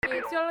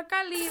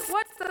Yolocali.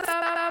 What's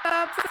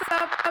up?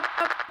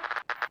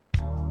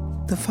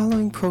 The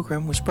following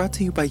program was brought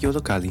to you by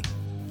Yolocali,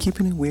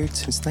 keeping it weird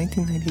since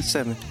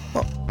 1997.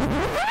 Oh,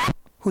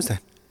 who's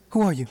that?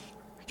 Who are you?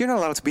 You're not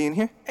allowed to be in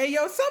here. Hey,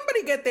 yo,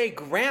 somebody get their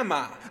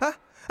grandma. Huh?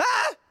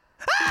 Ah!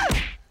 Ah!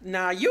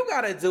 Nah, you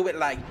gotta do it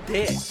like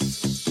this.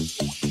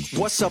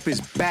 What's Up is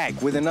back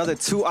with another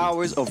 2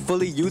 hours of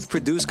fully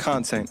youth-produced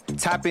content,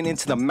 tapping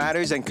into the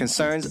matters and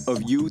concerns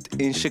of youth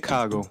in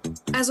Chicago.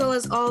 As well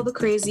as all the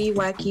crazy,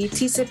 wacky,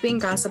 tea-sipping,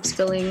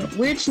 gossip-spilling,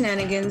 weird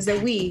shenanigans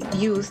that we,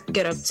 youth,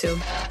 get up to.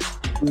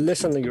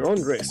 Listen at your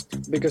own risk,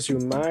 because your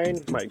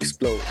mind might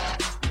explode.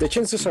 The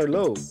chances are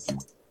low,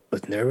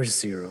 but never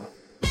zero.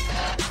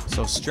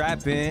 So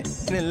strap in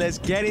and let's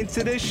get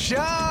into the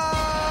show!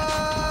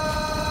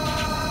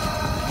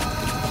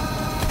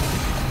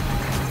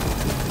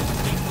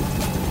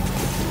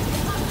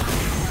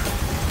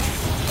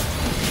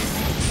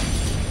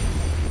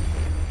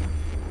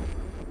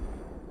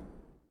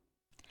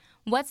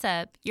 What's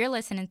up? You're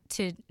listening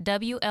to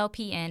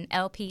WLPN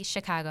LP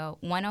Chicago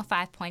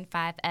 105.5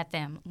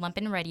 FM,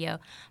 Lumpen Radio,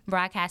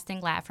 broadcasting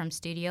live from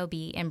Studio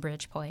B in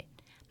Bridgeport.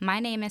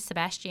 My name is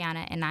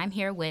Sebastiana, and I'm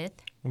here with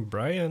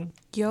Brian,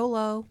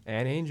 YOLO,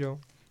 and Angel.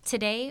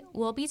 Today,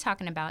 we'll be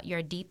talking about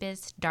your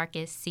deepest,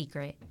 darkest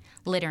secret,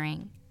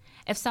 littering.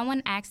 If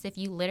someone asks if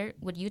you litter,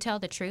 would you tell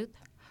the truth?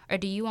 Or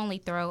do you only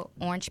throw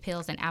orange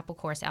peels and apple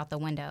cores out the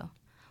window?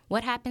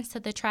 What happens to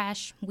the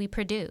trash we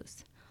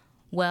produce?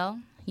 Well,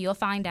 you'll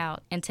find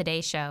out in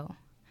today's show.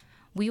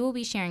 We will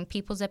be sharing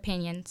people's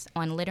opinions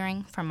on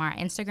littering from our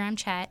Instagram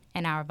chat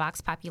and our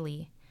Vox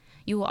Populi.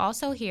 You will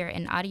also hear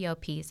an audio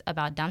piece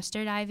about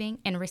dumpster diving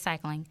and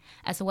recycling,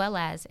 as well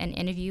as an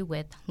interview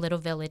with Little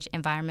Village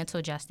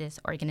Environmental Justice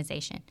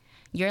Organization.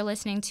 You're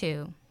listening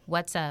to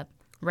What's Up?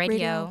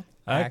 Radio.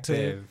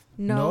 Active.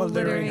 No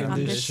littering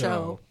on this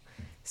show.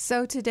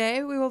 So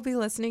today we will be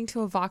listening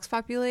to a Vox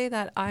Populi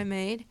that I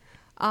made.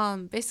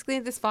 Basically,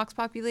 this Vox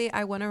Populi,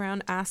 I went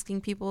around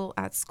asking people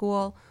at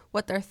school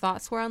what their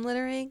thoughts were on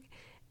littering,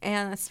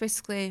 and that's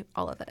basically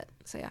all of it.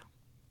 So, yeah.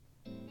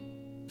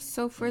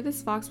 So for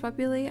this Vox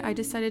Populi, I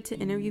decided to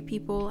interview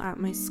people at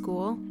my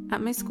school. At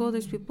my school,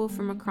 there's people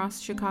from across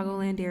the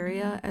Chicagoland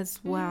area as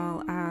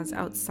well as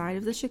outside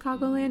of the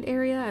Chicagoland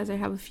area, as I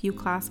have a few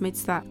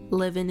classmates that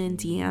live in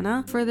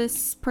Indiana. For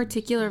this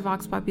particular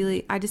Vox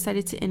Populi, I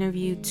decided to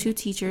interview two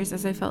teachers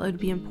as I felt it would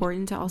be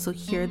important to also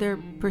hear their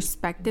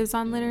perspectives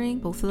on littering.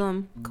 Both of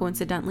them,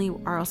 coincidentally,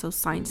 are also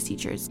science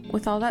teachers.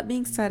 With all that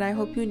being said, I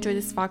hope you enjoy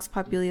this Vox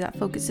Populi that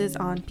focuses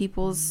on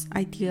people's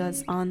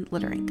ideas on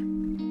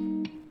littering.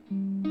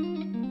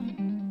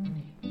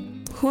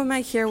 Who am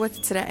I here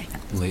with today?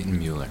 Leighton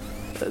Mueller.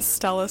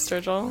 Stella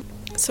Sturgill.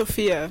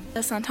 Sophia.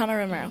 Santana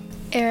Romero.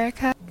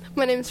 Erica.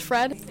 My name is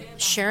Fred.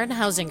 Sharon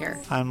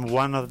Hausinger. I'm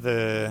one of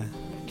the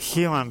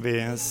human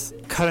beings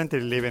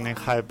currently living in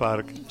Hyde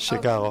Park,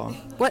 Chicago.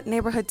 What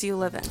neighborhood do you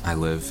live in? I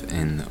live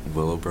in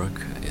Willowbrook.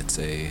 It's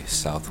a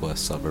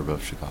southwest suburb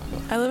of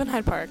Chicago. I live in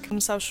Hyde Park. I'm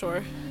South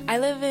Shore. I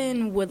live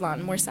in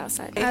Woodlawn, more South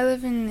Side. I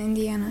live in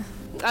Indiana.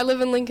 I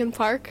live in Lincoln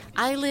Park.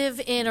 I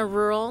live in a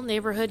rural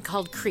neighborhood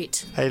called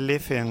Crete. I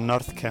live in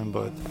North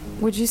Kentwood.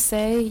 Would you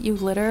say you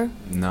litter?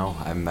 No,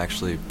 I'm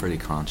actually pretty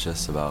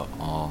conscious about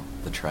all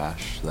the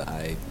trash that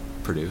I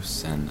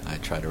produce, and I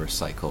try to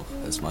recycle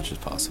as much as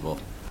possible.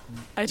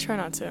 I try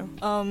not to.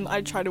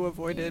 I try to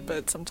avoid it,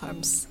 but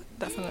sometimes,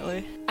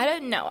 definitely.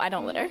 I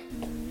don't litter.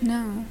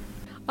 No.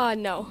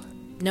 No.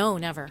 No,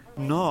 never.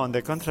 No, on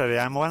the contrary,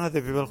 I'm one of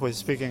the people who is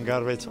speaking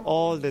garbage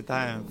all the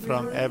time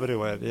from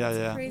everywhere.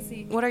 Yeah.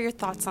 Crazy. What are your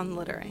thoughts on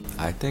littering?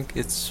 I think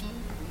it's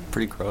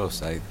pretty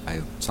gross. I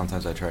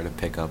sometimes I try to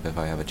pick up, if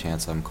I have a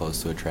chance, I'm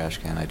close to a trash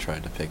can, I try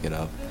to pick it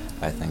up.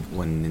 I think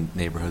when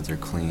neighborhoods are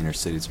clean or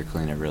cities are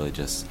clean, it really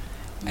just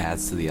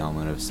adds to the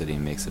element of a city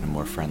and makes it a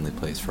more friendly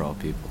place for all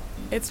people.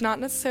 It's not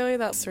necessarily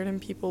that certain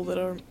people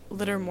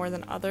litter more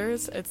than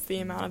others. It's the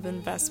amount of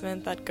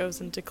investment that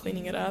goes into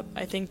cleaning it up.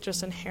 I think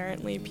just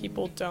inherently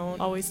people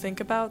don't always think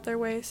about their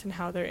waste and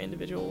how their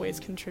individual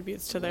waste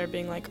contributes to there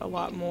being like a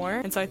lot more.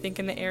 And so I think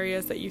in the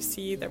areas that you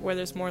see that where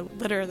there's more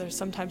litter, there's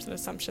sometimes an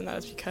assumption that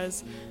it's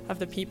because of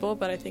the people,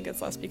 but I think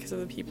it's less because of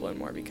the people and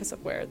more because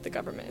of where the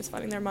government is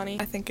funding their money.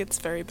 I think it's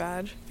very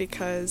bad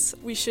because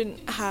we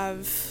shouldn't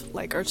have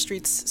like our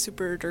streets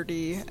super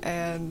dirty,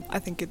 and I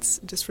think it's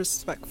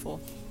disrespectful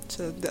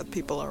to the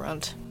people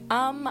around.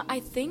 I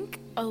think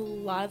a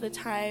lot of the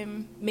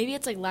time, maybe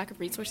it's like lack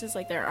of resources,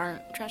 like there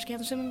aren't trash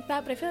cans or something like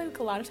that, but I feel like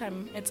a lot of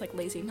time it's like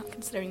lazy, not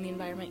considering the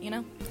environment, you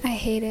know? I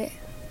hate it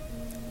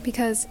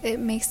because it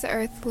makes the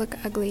earth look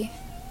ugly,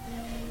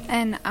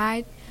 and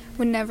I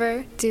would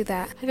never do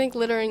that. I think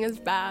littering is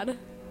bad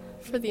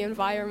for the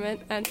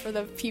environment and for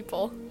the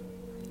people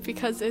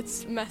because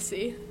it's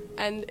messy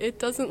and it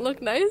doesn't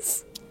look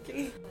nice.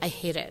 I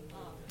hate it.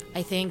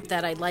 I think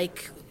that I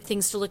like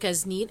things to look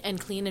as neat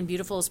and clean and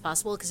beautiful as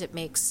possible because it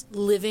makes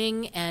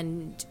living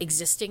and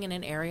existing in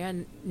an area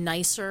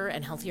nicer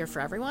and healthier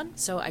for everyone.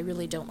 So I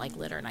really don't like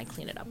litter, and I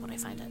clean it up when I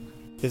find it.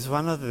 It's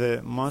one of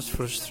the most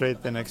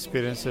frustrating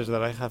experiences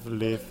that I have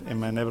lived in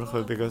my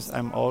neighborhood because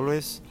I'm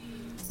always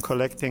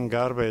collecting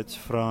garbage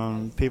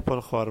from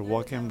people who are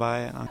walking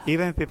by.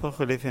 Even people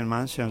who live in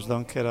mansions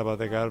don't care about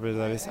the garbage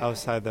that is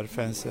outside their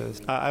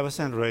fences. I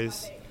wasn't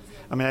raised,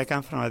 I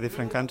come from a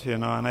different country,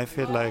 and I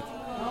feel like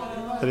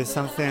there is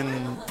something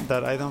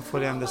that I don't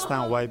fully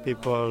understand why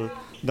people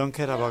don't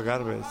care about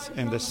garbage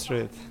in the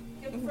street.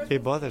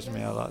 It bothers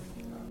me a lot.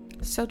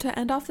 So to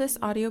end off this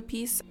audio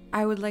piece,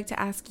 I would like to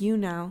ask you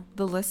now,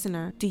 the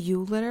listener, do you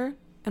litter?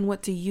 And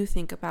what do you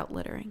think about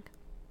littering?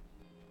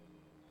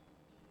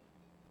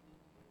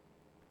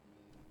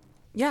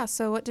 Yeah,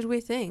 so what did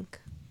we think?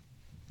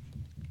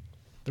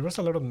 There was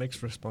a lot of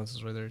mixed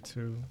responses right there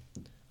too.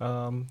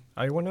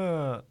 I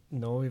wanna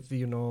know if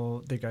you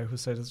know the guy who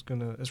said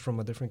is from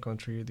a different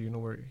country. Do you know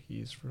where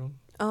he's from?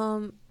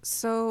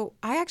 So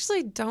I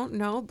actually don't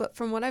know, but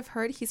from what I've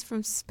heard, he's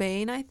from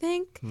Spain, I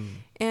think.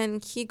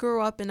 And he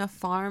grew up in a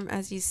farm,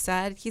 as you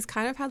said. He's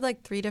kind of had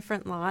like 3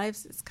 different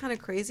lives. It's kind of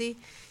crazy.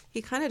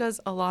 He kind of does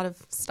a lot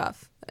of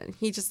stuff.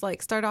 He just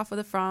like started off with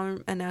a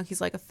farm, and now he's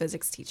like a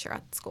physics teacher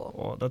at school.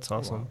 Oh, that's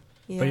awesome. Wow.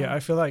 Yeah. But yeah,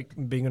 I feel like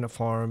being on a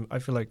farm, I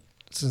feel like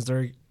since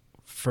they're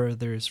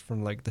furthest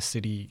from like the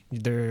city,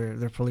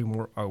 they're probably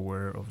more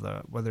aware of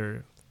that,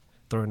 whether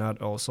they're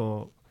not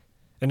also.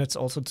 And it's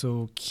also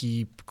to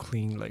keep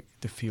clean, like,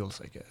 the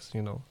fields, I guess,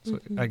 So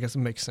I guess it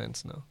makes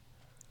sense now.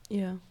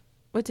 Yeah.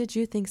 What did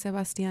you think,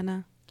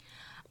 Sebastiana?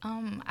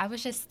 I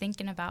was just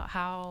thinking about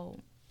how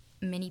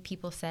many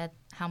people said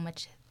how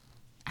much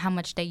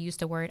they use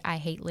the word, I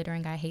hate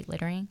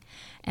littering.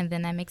 And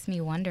then that makes me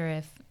wonder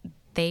if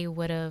they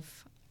would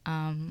have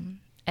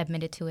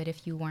admitted to it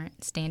if you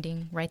weren't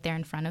standing right there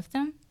in front of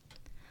them.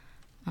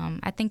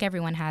 I think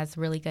everyone has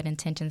really good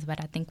intentions, but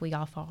I think we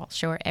all fall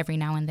short every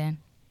now and then.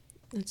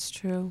 It's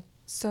true.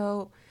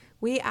 So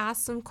we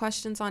asked some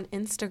questions on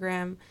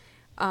Instagram,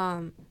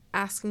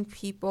 asking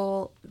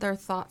people their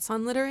thoughts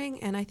on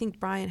littering, and I think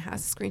Brian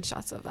has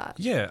screenshots of that.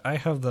 Yeah, I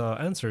have the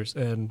answers,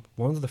 and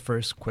one of the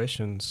first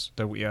questions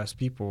that we asked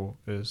people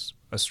is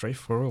a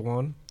straightforward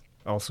one.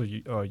 Also,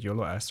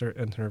 Yolo asked her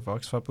in her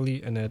Vox Populi,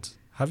 and it's,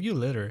 have you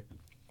littered?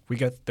 We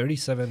got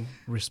 37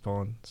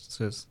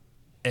 responses,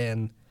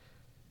 and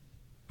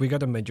we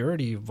got a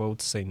majority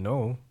votes say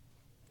no,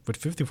 with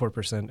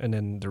 54%, and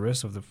then the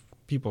rest of the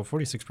people,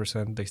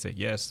 46%, they say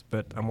yes.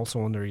 But I'm also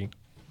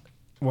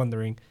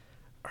wondering,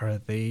 are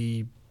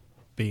they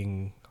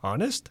being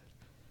honest?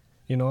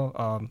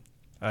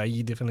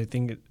 I definitely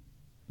think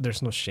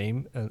there's no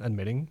shame in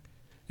admitting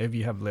if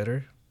you have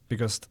litter,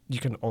 because you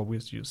can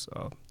always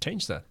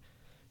change that,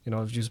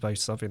 just by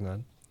stopping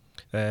that.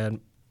 And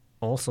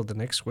also the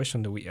next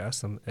question that we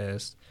asked them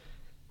is,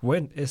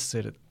 when is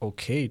it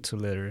okay to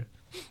litter?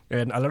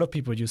 And a lot of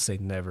people just say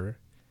never.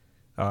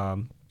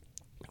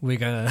 We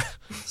got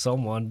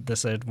someone that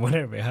said,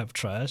 whenever I have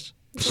trash,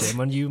 shame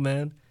on you,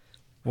 man.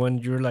 When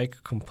you're like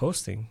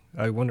composting,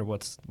 I wonder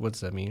what's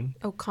that mean?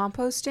 Oh,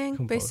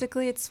 composting?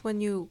 Basically, it's when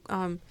you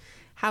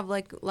have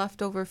like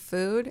leftover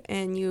food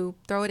and you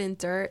throw it in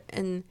dirt,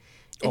 and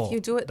if you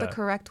do it the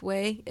correct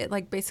way, it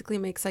like basically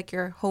makes like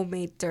your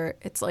homemade dirt.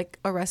 It's like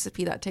a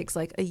recipe that takes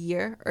like a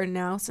year, or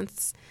now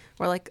since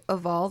we're like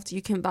evolved,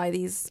 you can buy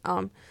these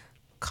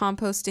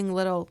composting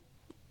little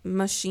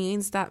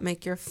machines that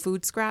make your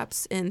food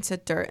scraps into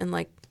dirt in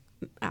like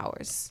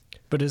hours.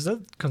 But is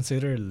that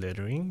considered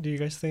littering, do you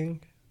guys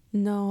think?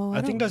 No,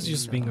 I think that's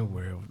just being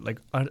aware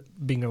of,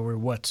 being aware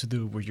what to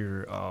do with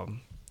your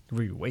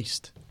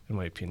waste, in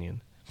my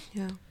opinion.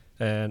 Yeah.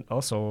 And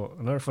also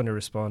another funny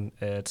response,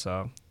 it's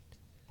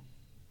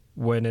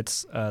when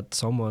it's at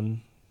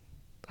someone's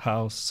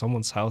house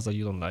that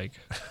you don't like,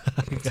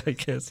 I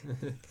guess.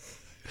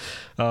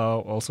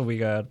 Also we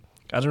got,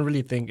 I don't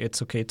really think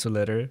it's okay to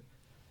litter,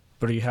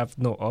 but you have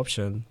no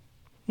option.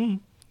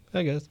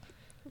 I guess.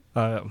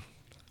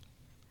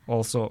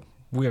 Also,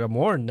 we got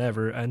more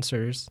never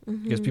answers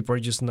because people are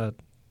just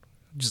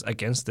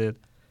against it.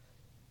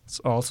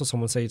 So also,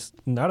 someone says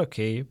not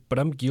okay, but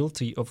I'm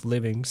guilty of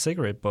leaving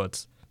cigarette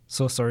butts.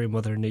 So sorry,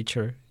 Mother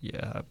Nature.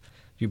 Yeah,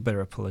 you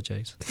better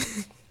apologize.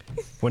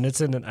 When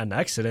it's in an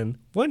accident,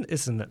 when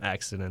isn't an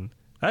accident?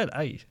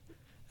 I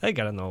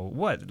gotta know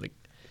what like.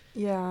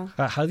 Yeah.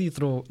 How do you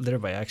throw litter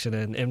by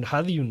accident, and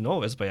how do you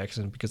know it's by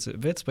accident? Because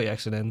if it's by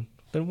accident,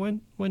 then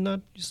why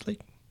not just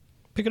like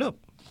pick it up?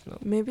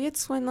 Maybe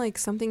it's when like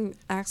something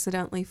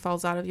accidentally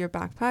falls out of your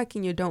backpack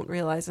and you don't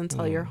realize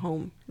until you're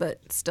home,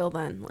 but still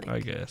then like. I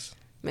guess.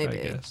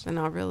 Maybe, but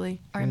not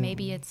really. Or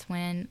maybe it's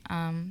when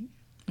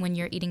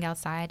you're eating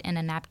outside and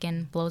a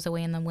napkin blows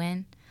away in the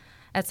wind.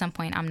 At some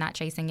point, I'm not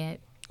chasing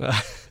it.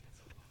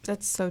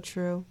 That's so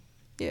true.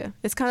 Yeah,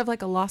 it's kind of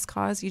like a lost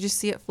cause. You just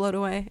see it float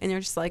away, and you're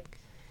just like,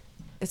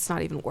 it's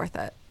not even worth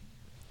it.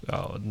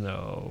 Oh,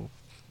 no.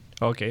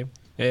 Okay.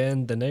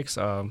 And the next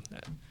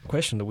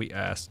question that we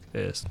asked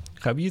is,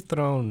 have you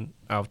thrown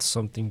out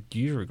something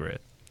you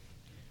regret?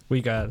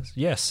 We got,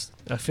 yes,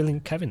 a filing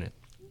cabinet.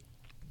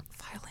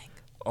 Filing.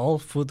 All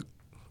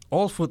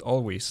food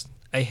always.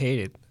 I hate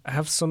it. I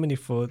have so many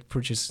food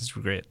purchases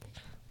regret.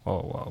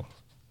 Oh, wow.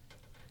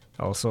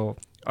 Also,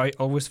 I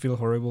always feel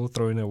horrible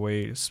throwing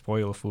away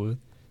spoiled food.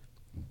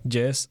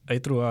 Yes, I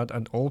threw out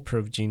an old pair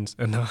of jeans,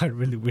 and now I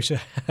really wish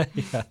I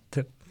had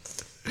them.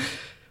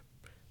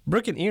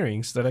 Broken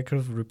earrings that I could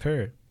have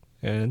repaired,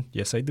 and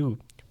yes, I do.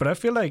 But I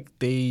feel like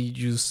they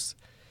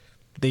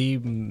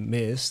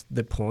miss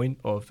the point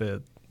of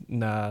it.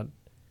 Not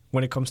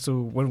when it comes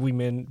to when we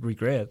mean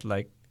regret,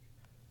 like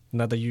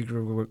not that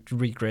you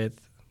regret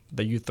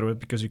that you throw it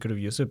because you could have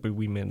used it, but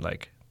we mean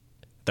like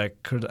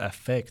that could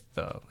affect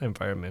the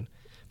environment.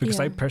 Because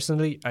I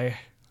personally,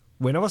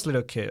 when I was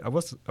little kid,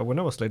 when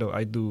I was little,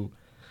 I do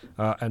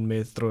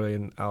admit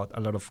throwing out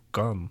a lot of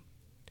gum,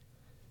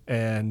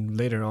 and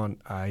later on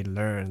I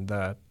learned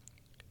that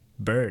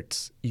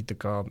birds eat the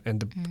gum,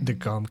 and the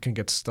gum can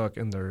get stuck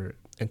in their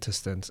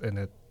intestines,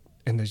 and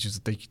it's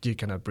just you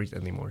cannot breathe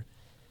anymore.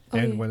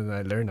 And when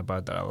I learned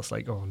about that, I was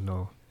like, oh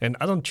no. And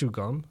I don't chew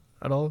gum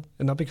at all,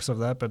 and not because of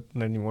that, but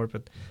not anymore.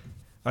 But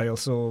I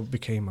also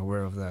became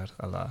aware of that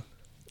a lot.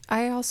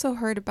 I also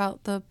heard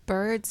about the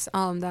birds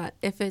that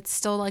if it's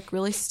still like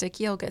really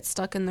sticky, it'll get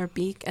stuck in their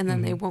beak, and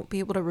then they won't be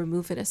able to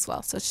remove it as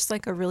well. So it's just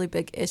like a really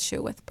big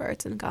issue with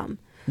birds and gum.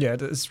 Yeah,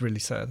 it's really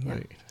sad. Yeah.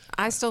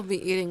 I still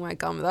be eating my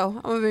gum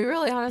though. I'm gonna be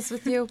really honest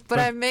with you, but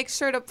I make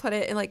sure to put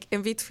it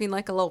in between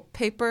like a little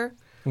paper,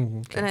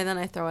 and then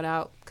I throw it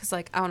out because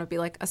like I want to be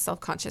like a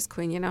self-conscious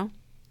queen, you know.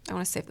 I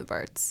want to save the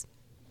birds.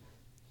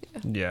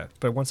 Yeah,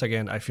 but once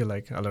again, I feel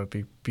like a lot of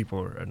people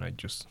are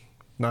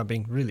not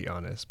being really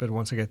honest. But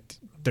once again,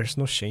 there's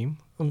no shame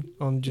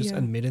on just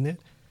admitting it.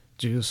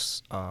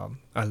 Just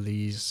at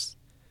least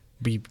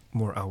be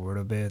more aware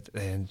of it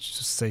and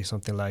just say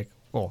something like,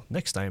 "Oh,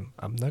 next time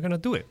I'm not gonna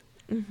do it."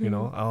 You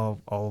know,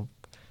 I'll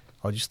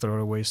just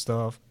throw away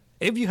stuff.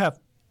 If you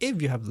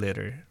have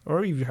litter,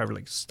 or if you have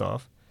like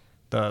stuff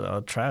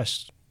that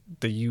trash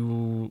that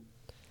you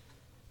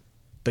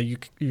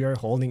are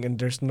holding and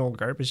there's no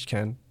garbage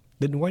can,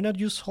 then why not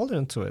just hold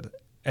on to it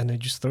and then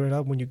just throw it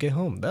out when you get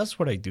home? That's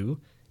what I do.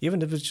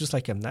 Even if it's just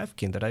like a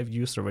napkin that I've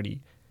used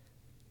already.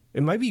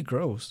 It might be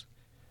gross,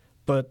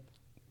 but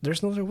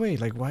there's no other way.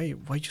 Like, why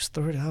just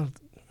throw it out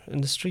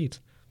in the street?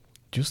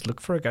 Just look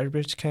for a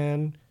garbage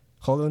can,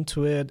 hold on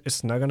to it.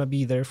 It's not going to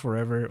be there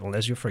forever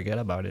unless you forget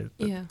about it.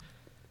 But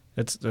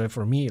it's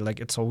for me,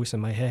 like, it's always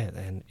in my head.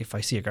 And if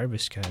I see a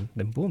garbage can,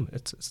 then boom,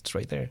 it's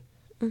right there.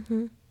 I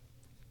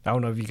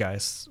don't know if you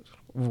guys,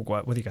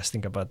 what do you guys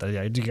think about that?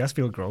 Yeah, do you guys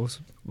feel gross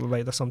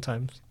like that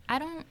sometimes?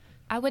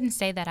 I wouldn't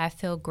say that I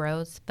feel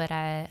gross, but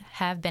I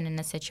have been in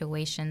the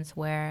situations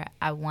where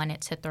I wanted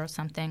to throw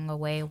something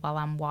away while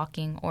I'm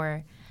walking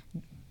or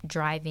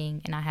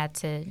driving, and I had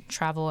to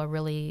travel a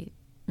really,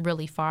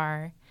 really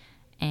far,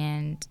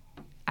 and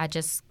I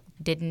just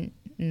didn't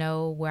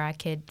know where I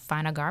could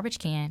find a garbage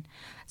can.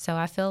 So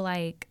I feel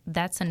like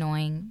that's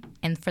annoying.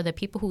 And for the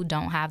people who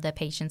don't have the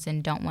patience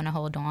and don't want to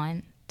hold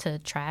on to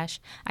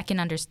trash, I can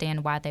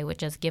understand why they would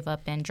just give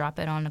up and drop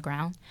it on the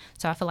ground.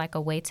 So I feel like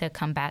a way to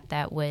combat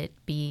that would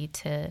be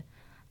to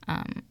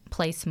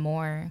place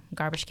more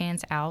garbage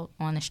cans out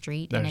on the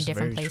street and in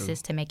different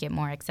places to make it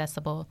more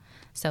accessible.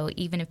 So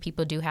even if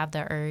people do have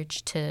the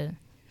urge to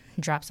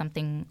drop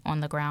something on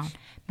the ground,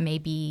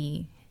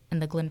 maybe in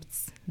the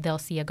glimpse they'll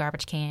see a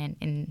garbage can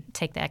and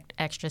take the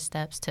extra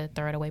steps to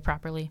throw it away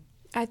properly.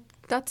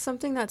 That's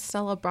something that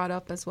Stella brought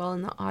up as well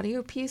in the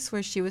audio piece,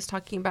 where she was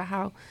talking about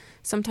how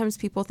sometimes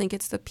people think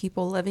it's the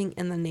people living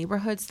in the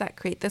neighborhoods that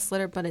create this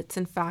litter, but it's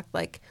in fact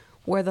like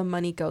where the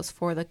money goes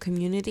for the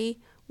community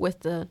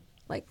with the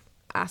like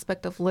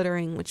aspect of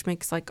littering, which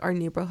makes like our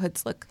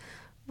neighborhoods look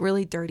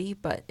really dirty,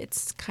 but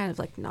it's kind of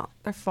like not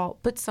their fault.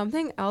 But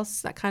something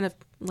else that kind of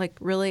like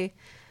really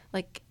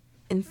like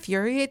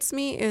infuriates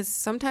me is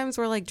sometimes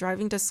we're like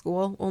driving to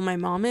school, well, my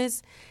mom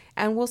is,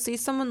 and we'll see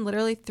someone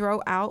literally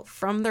throw out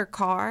from their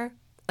car,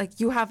 like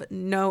you have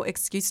no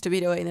excuse to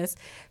be doing this,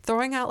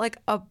 throwing out like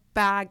a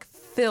bag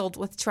filled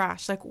with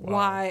trash. Like,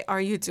 why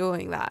are you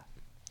doing that?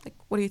 Like,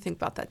 what do you think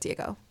about that,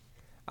 Diego?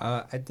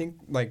 I think,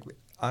 like,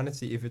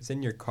 honestly, if it's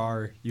in your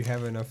car, you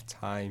have enough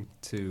time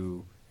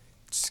to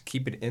just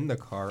keep it in the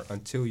car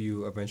until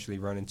you eventually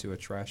run into a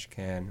trash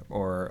can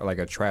or like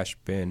a trash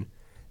bin.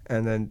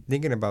 And then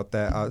thinking about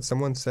that,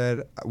 someone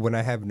said, when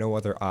I have no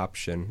other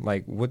option,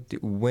 like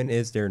when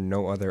is there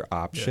no other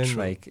option? Yeah,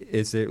 like,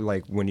 is it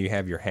like when you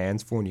have your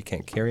hands full and you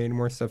can't carry any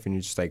more stuff and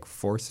you're just like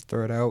forced to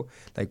throw it out?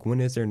 Like, when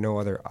is there no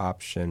other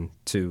option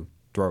to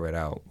throw it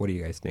out? What do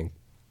you guys think?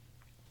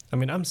 I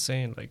mean, I'm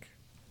saying like,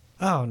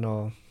 I don't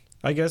know.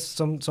 I guess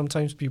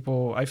sometimes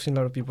I've seen a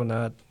lot of people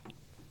not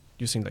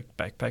using like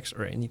backpacks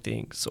or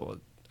anything.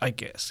 So I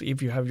guess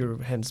if you have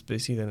your hands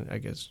busy, then I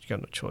guess you got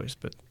no choice.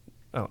 But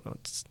I don't know.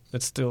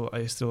 It's still,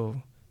 I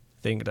still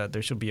think that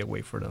there should be a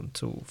way for them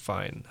to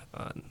find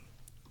a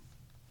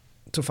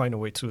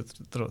way to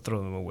throw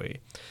them away.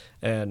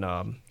 And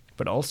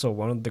but also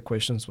one of the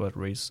questions what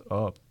raised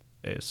up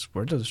is,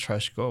 where does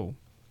trash go?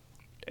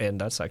 And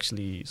that's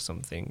actually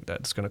something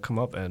that's gonna come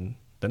up in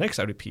the next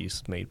audio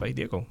piece made by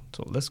Diego.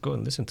 So let's go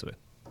and listen to it.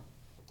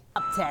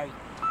 Up, Terry.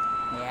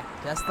 Yeah,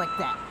 just like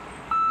that.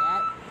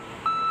 Yeah.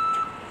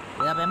 A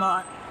little bit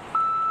more.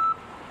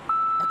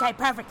 Okay,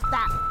 perfect.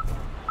 Stop.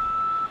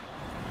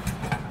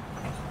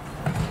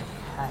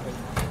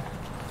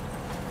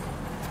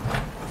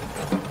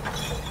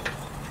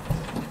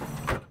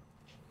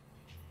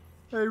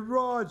 Hey,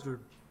 Roger,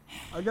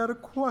 I got a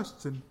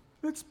question.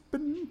 It's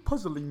been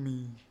puzzling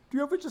me. Do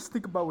you ever just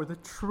think about where the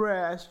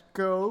trash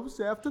goes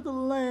after the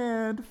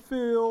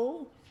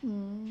landfill?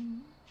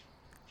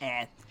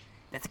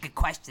 That's a good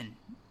question,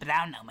 but I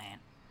don't know, man.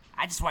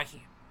 I just work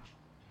here.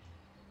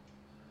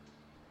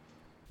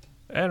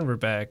 And we're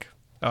back.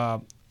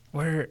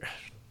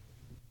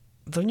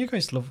 Don't you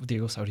guys love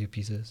Diego's audio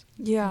pieces?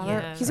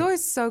 Yeah. He's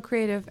always so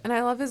creative, and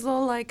I love his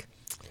little like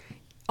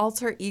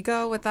alter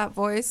ego with that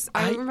voice.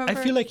 I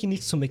feel like he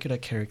needs to make it a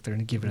character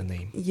and give it a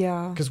name.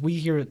 Yeah. Because we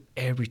hear it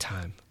every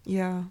time.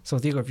 Yeah. So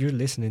Diego, if you're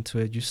listening to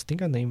it, just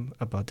think a name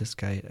about this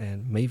guy,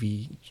 and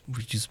maybe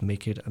we just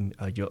make it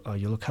a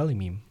Yollocalli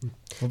meme.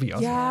 It'll be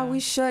awesome. Yeah, we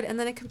should, and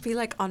then it could be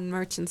like on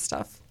merch and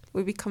stuff.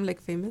 We become like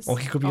famous. Or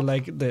he could be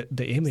like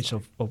the image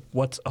of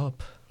what's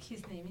up.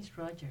 His name is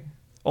Roger.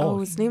 Oh,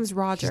 his name's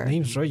Roger. His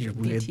name's Roger.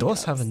 It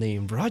does have a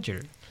name,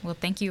 Roger. Well,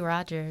 thank you,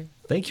 Roger.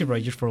 Thank you,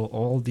 Roger, for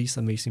all these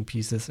amazing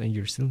pieces and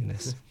your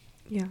silliness.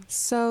 Yeah.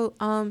 So,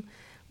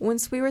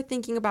 once we were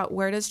thinking about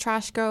where does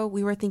trash go,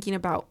 we were thinking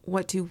about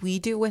what do we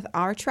do with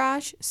our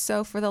trash.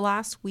 So for the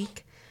last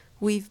week,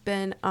 we've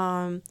been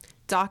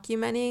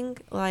documenting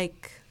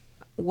like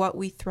what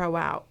we throw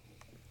out.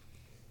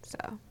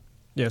 So.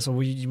 Yeah. So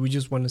we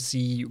just want to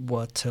see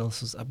what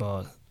tells us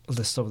about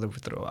the stuff that we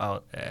throw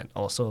out, and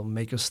also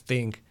make us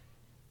think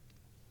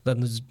that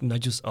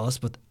not just us,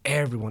 but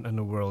everyone in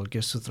the world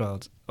gets to throw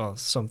out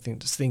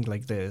things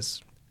like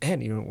this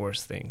and even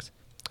worse things.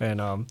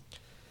 And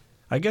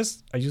I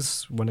guess I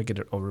just want to get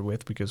it over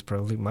with because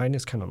probably mine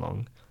is kind of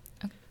long.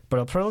 Okay. But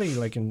I'll probably,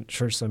 like in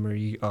short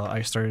summary,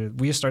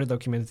 we started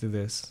documenting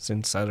this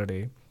since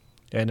Saturday.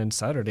 And then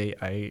Saturday,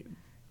 I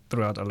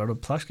threw out a lot of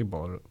plastic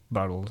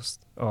bottles.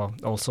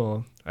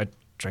 Also, I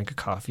drank a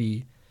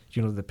coffee,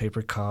 the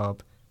paper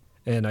cup.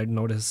 And I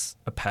noticed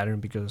a pattern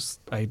because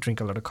I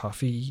drink a lot of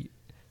coffee.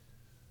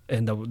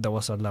 And there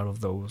was a lot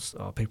of those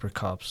paper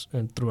cups.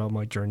 And throughout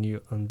my journey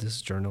on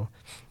this journal,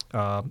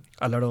 a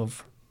lot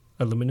of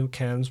aluminum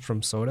cans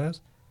from sodas.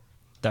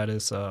 That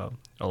is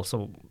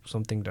also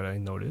something that I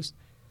noticed.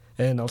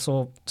 And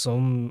also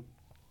some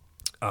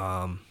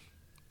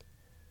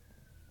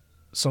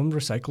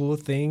recyclable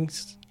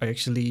things. I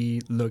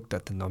actually looked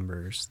at the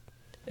numbers.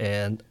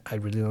 And I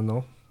really don't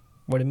know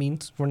what it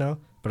means for now.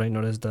 But I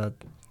noticed that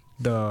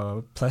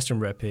the plastic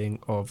wrapping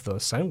of the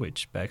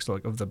sandwich bags,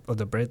 like of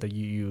the bread that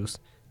you use,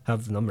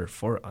 have the number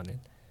 4 on it.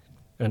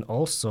 And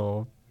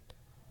also,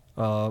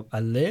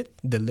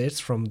 the lids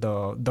from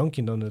the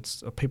Dunkin'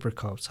 Donuts paper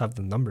cups have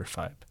the number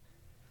 5.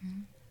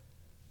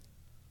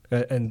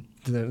 Mm-hmm.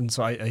 And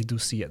so I do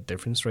see a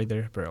difference right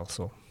there, but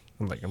also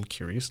I'm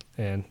curious.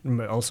 And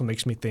it also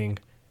makes me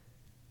think,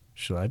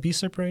 should I be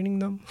separating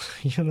them?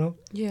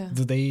 Yeah.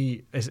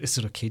 Is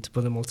it okay to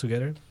put them all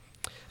together?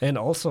 And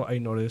also I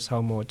noticed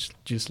how much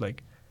just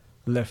like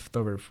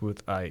leftover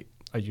food I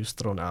just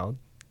thrown out.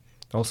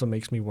 Also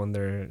makes me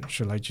wonder,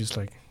 should I just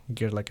like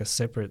get like a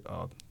separate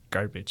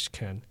garbage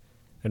can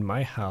in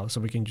my house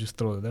so we can just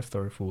throw the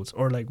leftover foods?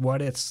 Or like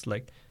what it's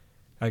like,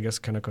 I guess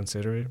kind of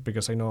consider it,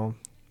 because I know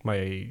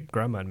my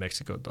grandma in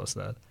Mexico does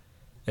that.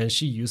 And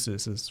she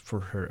uses this for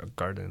her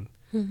garden,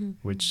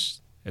 which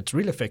it's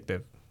really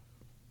effective.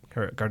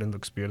 Her garden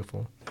looks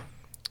beautiful.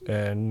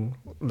 And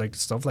like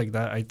stuff like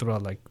that, I throw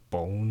out like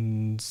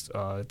bones,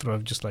 I throw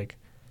out just like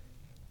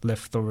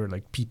leftover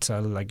like pizza.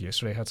 Like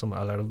yesterday I had a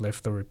lot of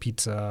leftover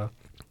pizza,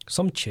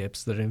 some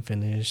chips that didn't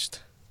finished,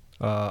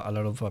 a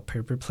lot of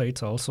paper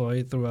plates also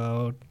I threw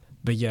out.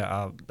 But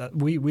yeah,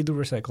 we do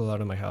recycle a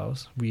lot in my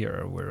house. We are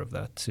aware of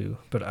that too.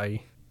 But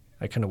I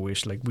kind of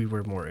wish like we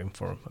were more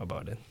informed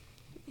about it.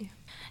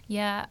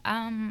 Yeah,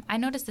 I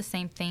noticed the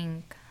same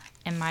thing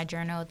in my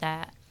journal,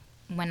 that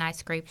when I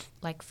scrape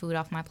like food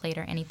off my plate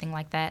or anything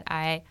like that,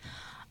 I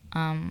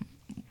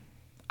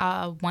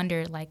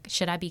wonder like,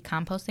 should I be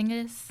composting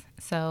this?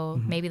 So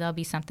maybe that'll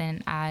be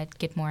something I'd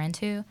get more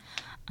into.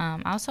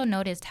 I also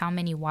noticed how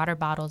many water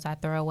bottles I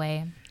throw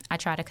away. I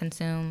try to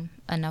consume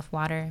enough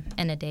water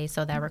in a day,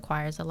 so that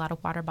requires a lot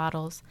of water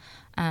bottles.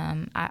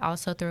 I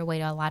also threw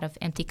away a lot of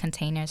empty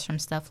containers from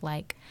stuff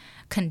like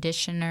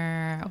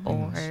conditioner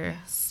or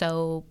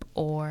soap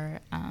or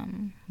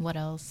what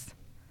else?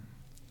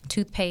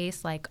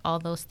 Toothpaste, like all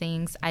those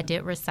things. I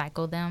did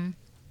recycle them,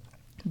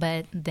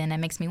 but then it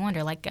makes me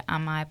wonder, like,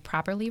 am I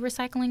properly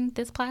recycling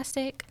this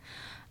plastic?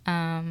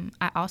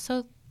 I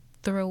also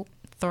throw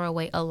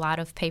away a lot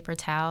of paper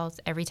towels.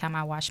 Every time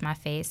I wash my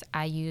face,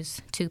 I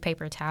use 2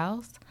 paper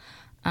towels.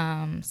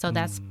 So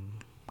that's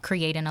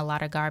creating a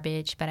lot of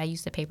garbage. But I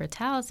use the paper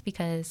towels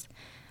because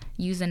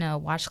using a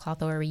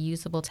washcloth or a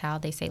reusable towel,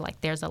 they say like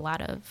there's a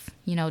lot of,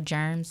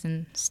 germs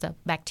and stuff,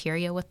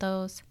 bacteria with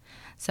those.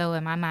 So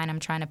in my mind, I'm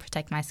trying to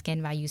protect my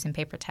skin by using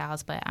paper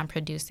towels, but I'm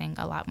producing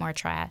a lot more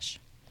trash.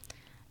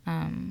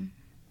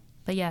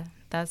 But yeah,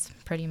 that's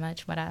pretty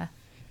much what I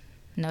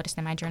noticed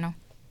in my journal.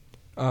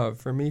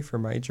 For me, for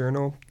my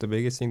journal, the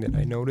biggest thing that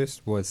I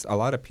noticed was a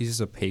lot of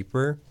pieces of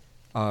paper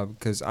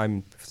because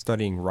I'm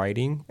studying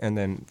writing, and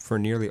then for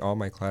nearly all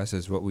my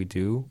classes, what we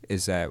do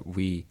is that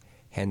we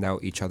hand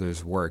out each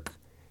other's work.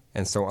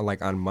 And so,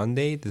 like on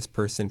Monday, this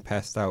person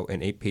passed out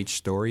an 8-page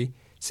story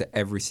to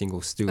every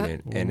single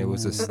student, and it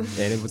was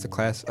a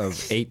class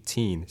of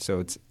 18. So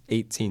it's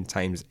 18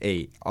 times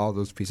 8, all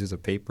those pieces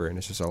of paper, and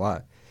it's just a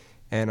lot.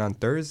 And on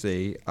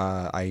Thursday,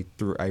 I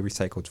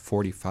recycled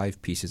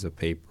 45 pieces of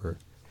paper.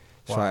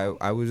 Wow. So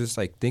I was just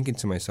like thinking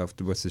to myself,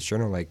 what's this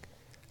journal like?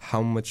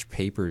 How much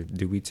paper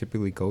do we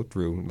typically go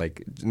through?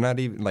 Like not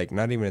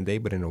even a day,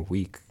 but in a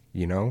week.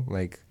 You know,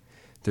 like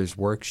there's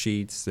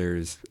worksheets,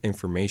 there's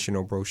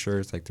informational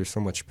brochures. Like there's so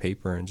much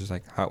paper, and just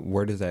like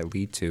where does that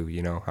lead to?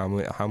 You know,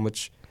 how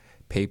much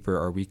paper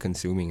are we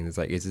consuming? And it's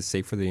like, is it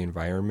safe for the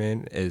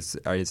environment? Is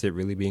it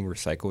really being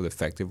recycled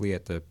effectively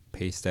at the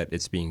pace that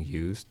it's being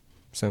used?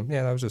 So,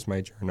 yeah, that was just my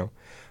journal.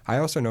 I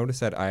also noticed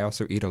that I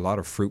also eat a lot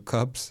of fruit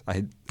cups.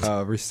 I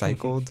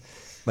recycled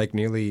like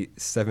nearly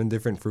 7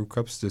 different fruit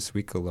cups this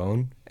week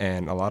alone,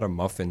 and a lot of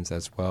muffins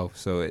as well.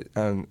 So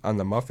on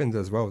the muffins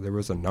as well, there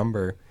was a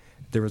number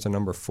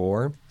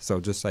 4. So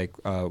just like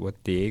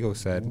what Diego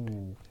said.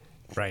 Ooh.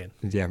 Brian.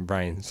 Yeah,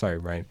 Brian. Sorry,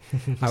 Brian.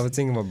 I was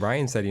thinking what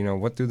Brian said,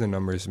 what do the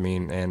numbers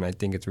mean? And I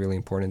think it's really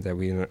important that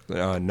we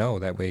know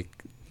that way.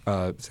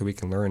 So we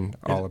can learn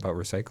all about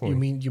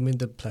recycling. You mean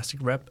the plastic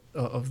wrap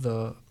of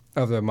the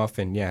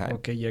muffin? Yeah.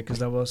 Okay, yeah, because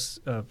that was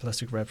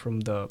plastic wrap from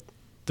the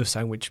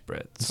sandwich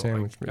bread. So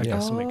I yeah.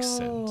 guess it makes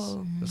sense.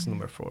 That's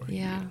number 4.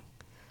 Yeah.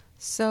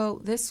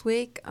 So this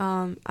week,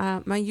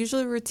 my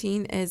usual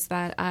routine is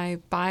that I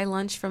buy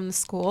lunch from the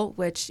school,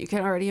 which you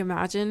can already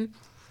imagine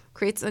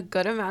creates a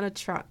good amount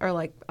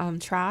of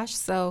trash.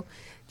 So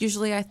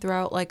usually I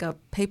throw out like a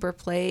paper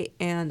plate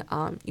and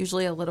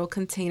usually a little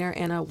container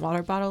and a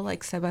water bottle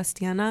like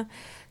Sebastiana,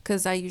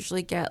 because I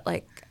usually get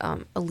like a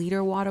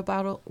liter water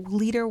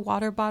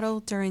bottle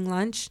during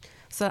lunch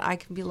so that I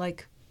can be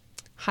like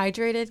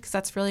hydrated, because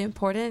that's really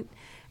important.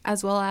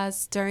 As well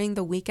as during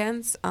the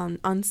weekends,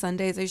 on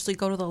Sundays, I usually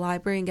go to the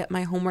library and get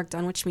my homework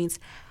done, which means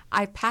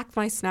I pack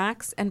my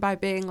snacks. And by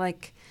being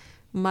like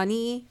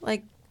money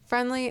like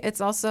friendly, it's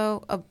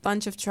also a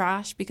bunch of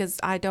trash because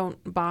I don't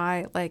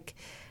buy like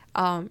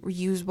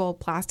reusable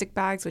plastic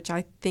bags, which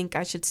I think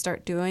I should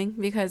start doing,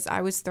 because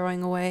I was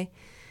throwing away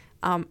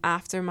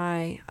after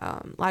my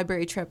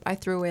library trip. I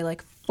threw away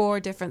like 4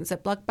 different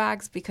Ziploc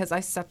bags because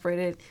I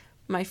separated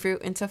my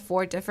fruit into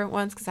 4 different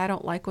ones because I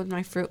don't like when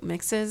my fruit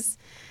mixes.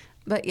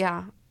 But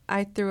yeah,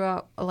 I threw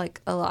out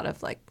like a lot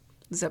of like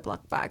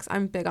Ziploc bags.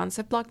 I'm big on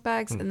Ziploc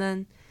bags. And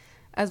then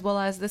as well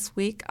as this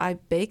week, I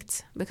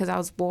baked because I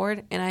was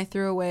bored, and I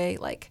threw away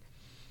like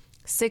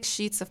 6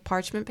 sheets of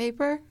parchment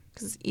paper,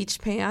 because each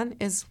pan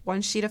is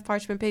 1 sheet of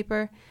parchment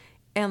paper,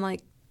 and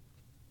like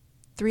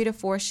 3 to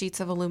 4 sheets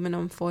of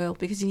aluminum foil,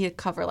 because you need to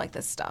cover like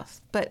this stuff.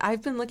 But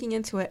I've been looking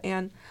into it,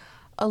 and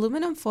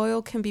aluminum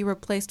foil can be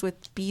replaced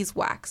with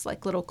beeswax,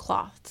 like little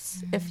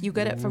cloths. If you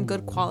get it from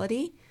good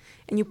quality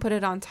and you put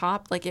it on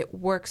top, like it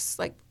works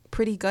like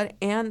pretty good.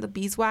 And the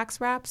beeswax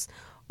wraps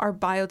are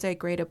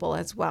biodegradable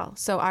as well.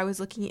 So I was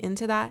looking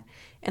into that,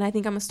 and I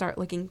think I'm gonna start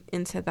looking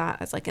into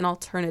that as like an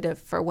alternative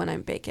for when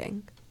I'm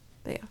baking.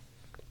 But yeah.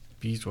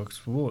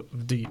 Beeswax. Well,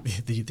 do you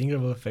think it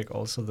will affect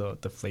also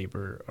the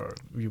flavor or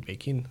you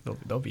baking?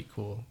 That'll be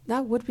cool.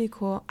 That would be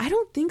cool. I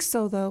don't think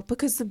so though,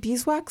 because the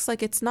beeswax,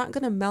 like, it's not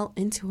gonna melt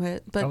into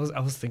it. But I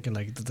was thinking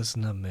like, does it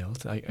not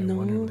melt? I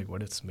wonder like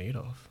what it's made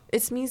of.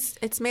 It's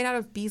made out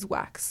of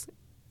beeswax.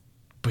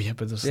 But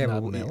does it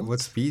not melt?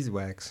 What's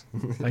beeswax?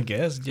 I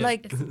guess. Yeah.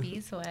 Like it's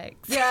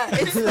beeswax. Yeah,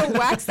 it's the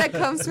wax that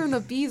comes from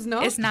the bees.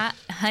 No, it's not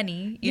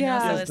honey. You know,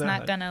 so it's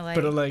not gonna like.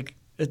 But like.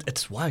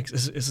 It's wax.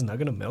 It's not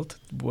gonna melt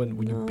when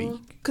you bake.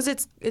 Because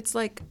it's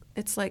like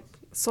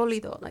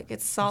sólido, like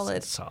it's solid.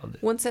 It's solid.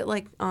 Once it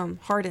like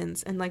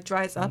hardens and like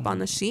dries up on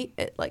the sheet,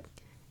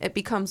 it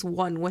becomes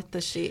one with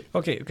the sheet.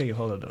 Okay,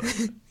 hold on.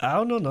 I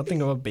don't know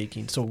nothing about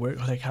baking. So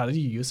how do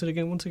you use it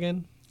again? Once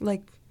again,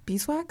 like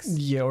beeswax.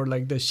 Yeah, or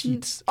like the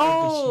sheets.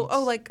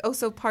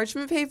 So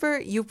parchment paper.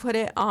 You put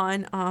it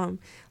on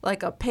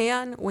like a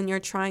pan when you're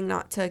trying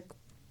not to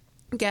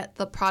get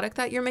the product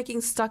that you're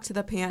making stuck to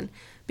the pan,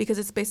 because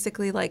it's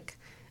basically like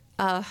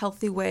a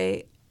healthy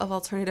way of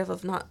alternative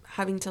of not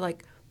having to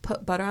like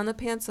put butter on the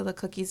pan so the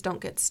cookies don't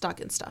get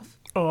stuck and stuff.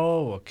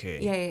 Oh, okay.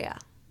 Yeah.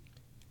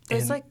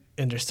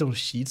 And there's still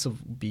sheets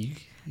of bee.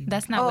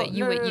 That's not what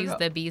you would use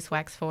the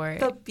beeswax for.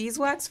 The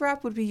beeswax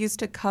wrap would be used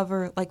to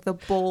cover like the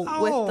bowl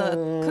with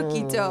the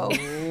cookie dough.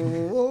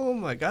 Oh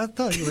my God! I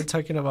thought you were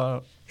talking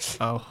about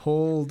a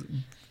whole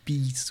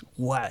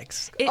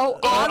beeswax.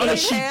 On a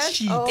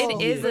sheet.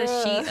 It is a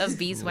sheet of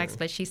beeswax,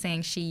 but she's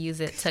saying she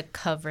used it to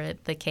cover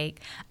the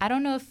cake. I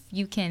don't know if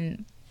you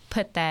can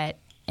put that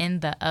in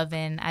the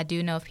oven. I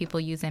do know if people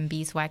using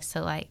beeswax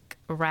to like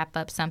wrap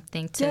up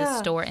something to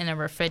store in a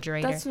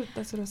refrigerator. That's what I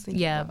was thinking.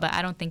 Yeah, about. but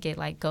I don't think it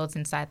like goes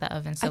inside the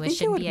oven, so it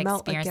shouldn't be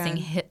experiencing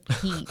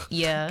heat.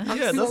 Yeah,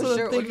 I'm so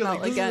sure it would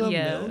melt again.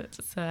 Yeah,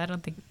 so I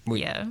don't think.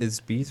 Wait, is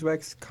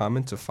beeswax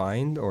common to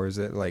find, or is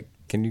it like?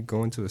 Can you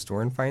go into a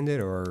store and find it,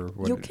 or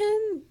what? You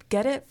can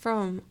get it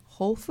from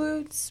Whole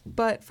Foods,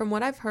 but from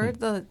what I've heard,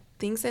 the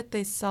things that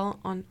they sell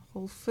on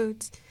Whole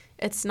Foods,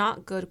 it's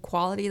not good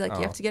quality. Like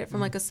you have to get it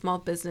from like a small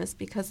business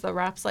because the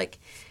wrap's like,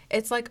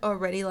 it's like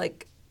already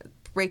like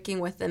breaking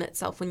within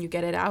itself when you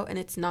get it out, and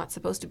it's not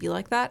supposed to be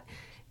like that.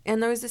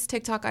 And there was this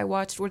TikTok I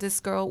watched where this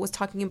girl was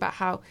talking about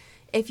how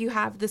if you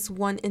have this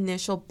one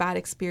initial bad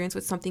experience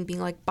with something being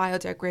like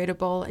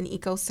biodegradable and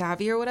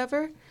eco-savvy or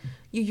whatever,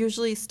 you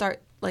usually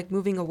start like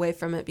moving away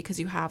from it because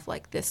you have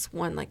like this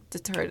one like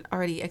deterrent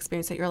already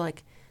experience that you're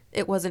like,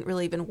 it wasn't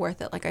really even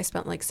worth it. Like I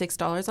spent like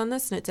 $6 on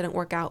this and it didn't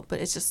work out, but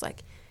it's just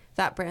like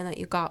that brand that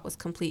you got was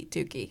complete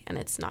dookie and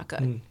it's not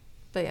good.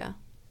 But yeah.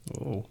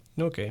 Oh,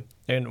 okay.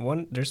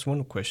 And there's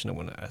one question I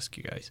want to ask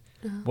you guys.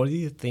 What do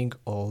you think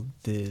all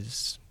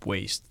this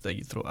waste that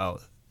you throw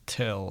out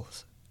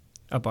tells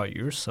about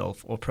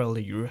yourself or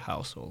probably your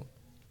household?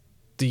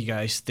 Do you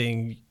guys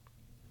think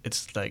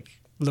it's like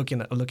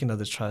looking at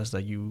the trash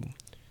that you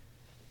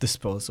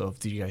dispose of?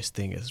 Do you guys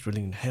think it's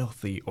really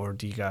unhealthy, or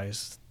do you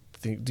guys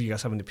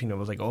have an opinion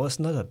of like, oh, it's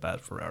not that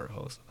bad for our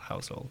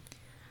household?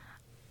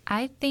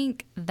 I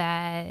think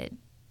that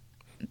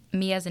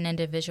me as an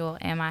individual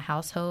and my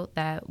household,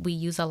 that we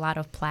use a lot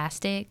of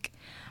plastic,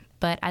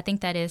 but I think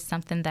that is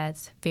something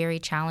that's very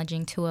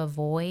challenging to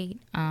avoid.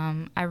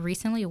 I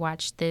recently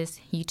watched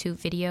this YouTube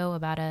video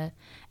about a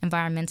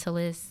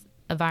environmentalist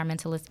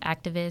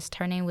activist.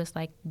 Her name was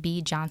like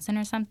B. Johnson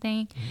or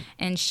something,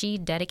 and she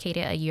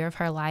dedicated a year of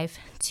her life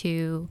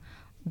to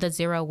the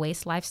zero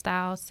waste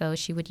lifestyle. So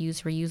she would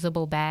use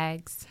reusable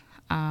bags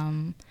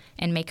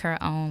and make her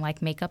own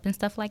like makeup and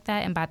stuff like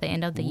that. And by the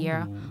end of the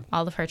year,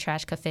 all of her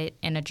trash could fit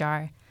in a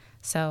jar.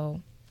 So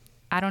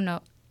I don't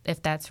know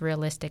if that's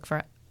realistic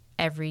for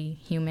every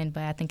human,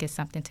 but I think it's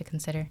something to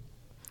consider.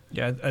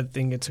 Yeah, I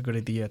think it's a good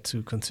idea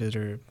to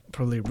consider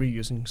probably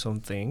reusing some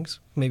things,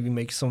 maybe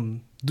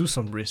do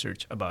some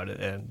research about it,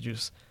 and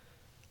just,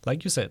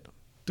 like you said,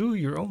 do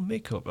your own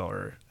makeup,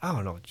 or I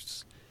don't know,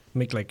 just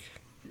make like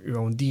your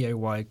own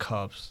DIY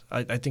cups.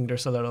 I think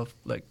there's a lot of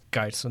like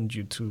guides on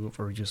YouTube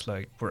or just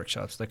like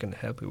workshops that can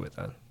help you with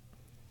that.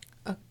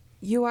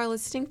 You are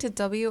listening to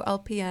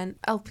WLPN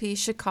LP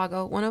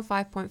Chicago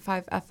 105.5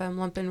 FM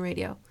Lumpin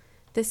Radio.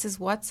 This is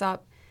What's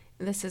Up,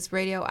 and this is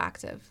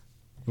Radioactive.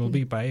 We'll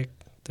be back.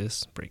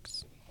 This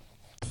breaks.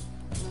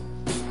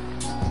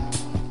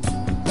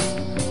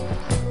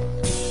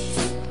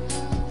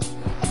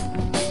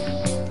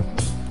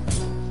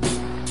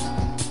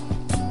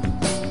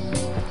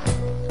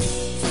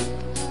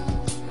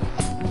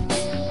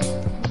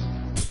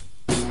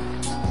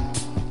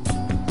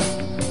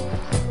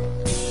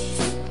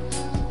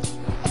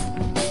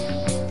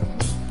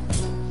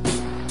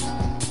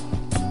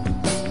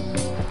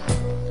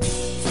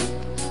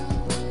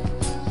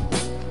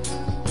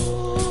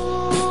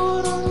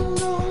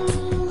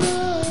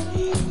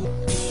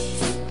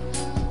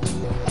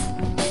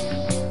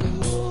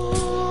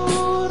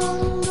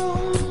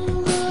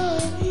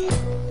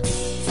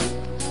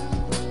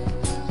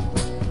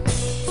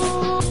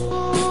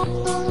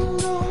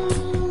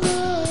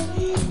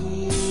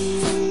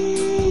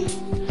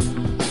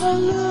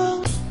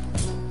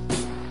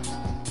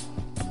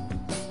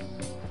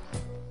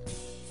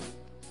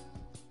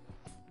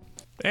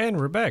 And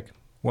we're back.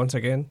 Once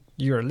again,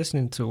 you are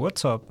listening to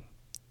What's Up.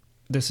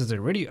 This is a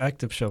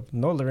Radioactive show,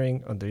 no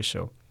learning on this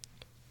show.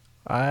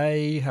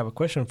 I have a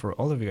question for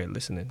all of you guys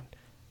listening.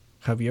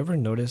 Have you ever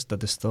noticed that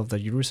the stuff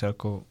that you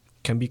recycle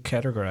can be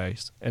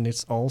categorized and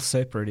it's all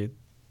separated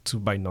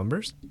by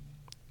numbers?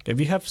 If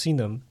you have seen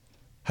them,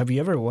 have you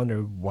ever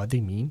wondered what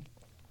they mean?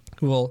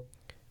 Well,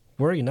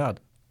 worry not,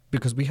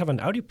 because we have an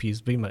audio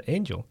piece by my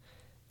angel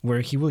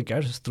where he will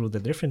guide us through the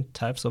different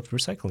types of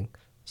recycling.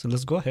 So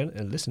let's go ahead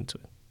and listen to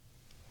it.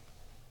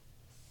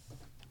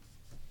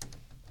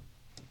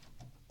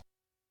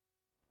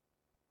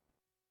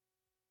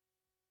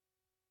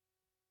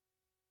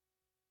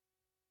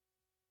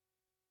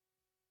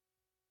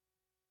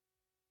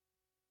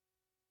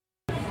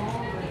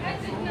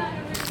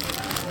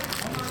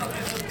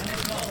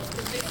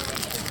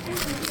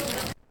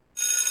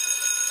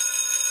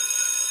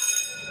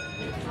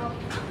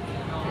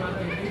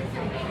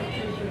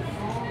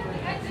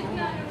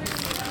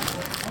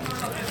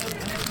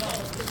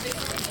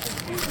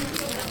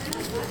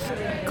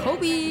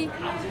 Kobe.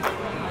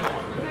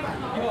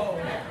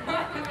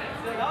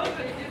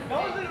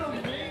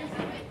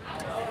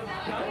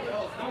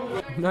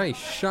 Nice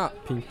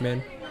shot,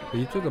 Pinkman. But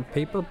you threw the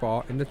paper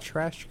ball in the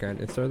trash can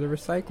instead of the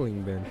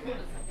recycling bin.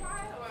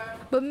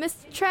 But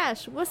Mr.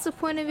 Trash, what's the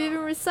point of even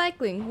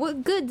recycling?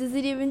 What good does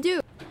it even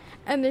do?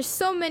 And there's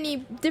so many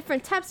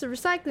different types of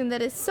recycling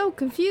that it's so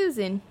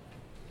confusing.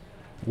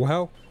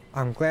 Well,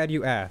 I'm glad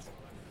you asked.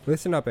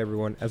 Listen up,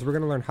 everyone, as we're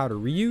going to learn how to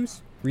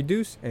reuse,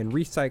 reduce, and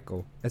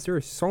recycle, as there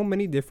are so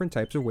many different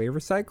types of way of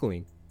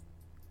recycling.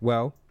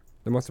 Well,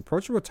 the most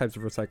approachable types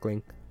of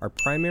recycling are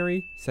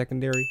primary,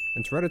 secondary,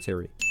 and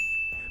tertiary.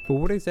 But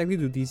what exactly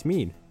do these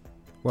mean?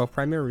 Well,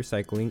 primary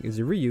recycling is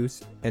the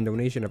reuse and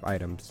donation of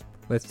items.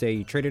 Let's say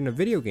you trade in a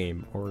video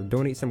game or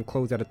donate some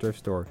clothes at a thrift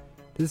store.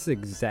 This is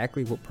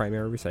exactly what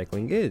primary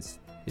recycling is.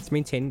 it's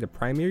maintaining the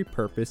primary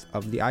purpose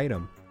of the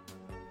item.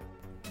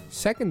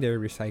 Secondary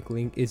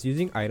recycling is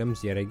using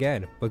items yet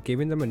again, but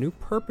giving them a new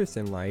purpose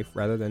in life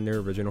rather than their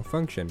original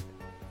function.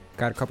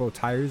 Got a couple of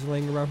tires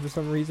laying around for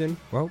some reason?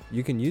 Well,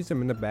 you can use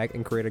them in the back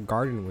and create a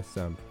garden with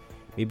some.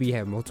 Maybe you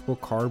have multiple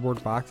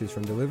cardboard boxes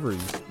from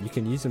deliveries. You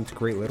can use them to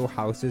create little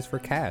houses for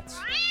cats.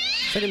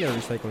 Secondary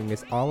recycling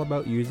is all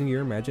about using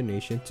your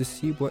imagination to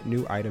see what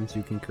new items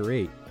you can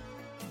create.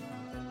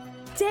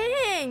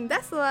 Dang,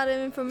 that's a lot of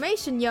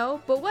information,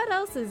 yo. But what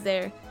else is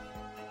there?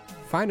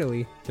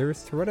 Finally, there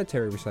is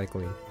hereditary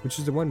recycling, which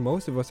is the one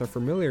most of us are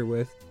familiar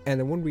with and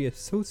the one we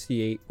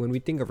associate when we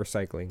think of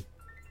recycling.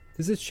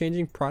 This is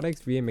changing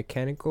products via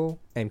mechanical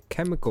and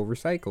chemical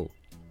recycle.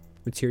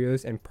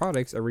 Materials and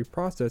products are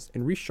reprocessed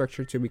and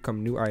restructured to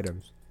become new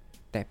items.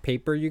 That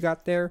paper you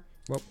got there?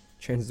 Well,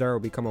 chances are it will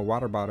become a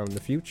water bottle in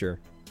the future.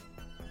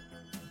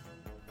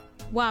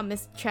 Wow,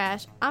 Mr.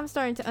 Trash, I'm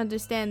starting to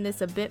understand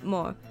this a bit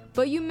more.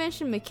 But you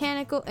mentioned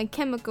mechanical and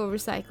chemical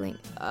recycling.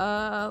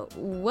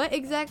 What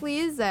exactly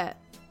is that?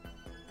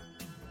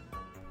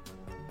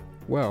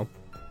 Well,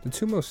 the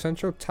two most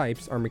central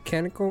types are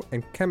mechanical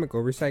and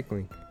chemical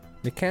recycling.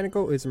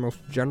 Mechanical is the most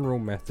general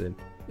method.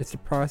 It's the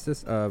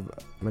process of,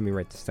 let me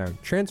write this down,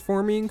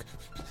 transforming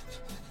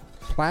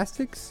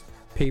plastics,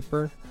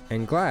 paper,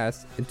 and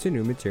glass into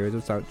new materials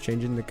without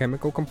changing the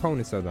chemical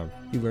components of them.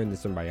 You learned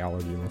this in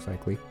biology most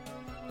likely.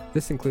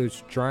 This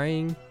includes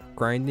drying,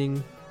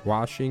 grinding,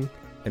 washing,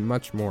 and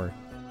much more.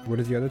 What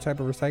is the other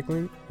type of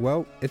recycling?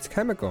 Well, it's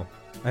chemical.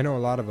 I know a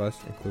lot of us,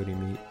 including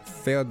me,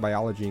 failed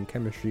biology and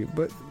chemistry,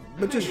 but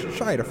just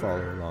try to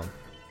follow along.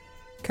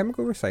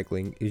 Chemical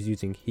recycling is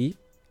using heat,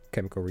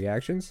 chemical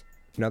reactions,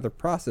 and other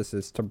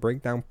processes to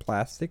break down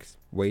plastics,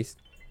 waste,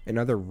 and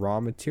other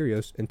raw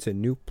materials into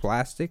new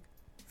plastic,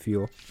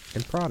 fuel,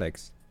 and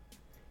products.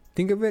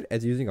 Think of it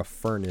as using a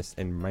furnace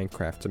in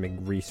Minecraft to make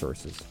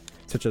resources,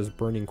 such as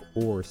burning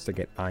ores to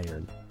get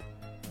iron.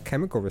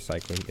 Chemical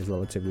recycling is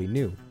relatively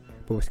new,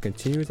 but with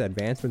continuous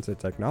advancements in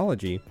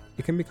technology,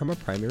 it can become a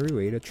primary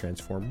way to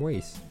transform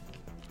waste.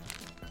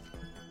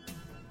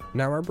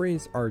 Now our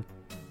brains are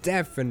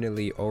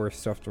definitely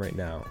overstuffed right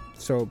now,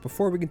 so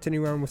before we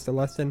continue on with the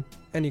lesson,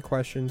 any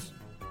questions?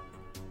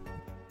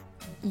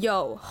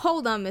 Yo,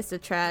 hold on,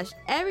 Mr. Trash.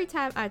 Every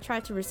time I try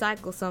to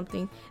recycle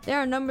something, there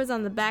are numbers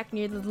on the back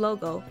near the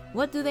logo.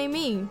 What do they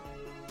mean?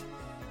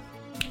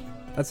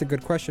 That's a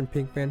good question,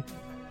 Pinkman.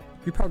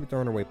 You're probably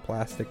throwing away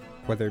plastic,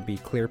 whether it be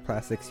clear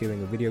plastic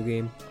sealing a video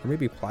game, or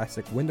maybe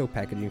plastic window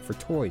packaging for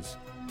toys.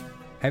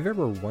 Have you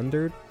ever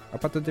wondered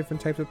about the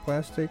different types of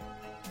plastic?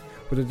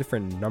 What the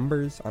different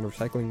numbers on a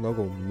recycling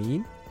logo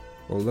mean?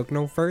 Well, look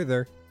no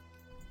further.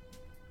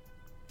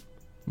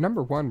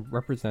 Number 1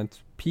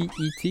 represents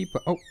PET,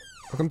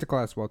 welcome to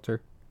class,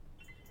 Walter.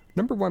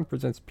 Number 1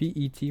 presents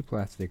PET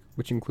plastic,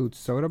 which includes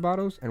soda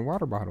bottles and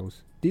water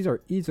bottles. These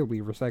are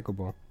easily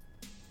recyclable.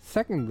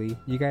 Secondly,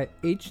 you got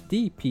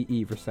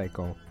HDPE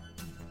recycle.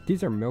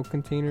 These are milk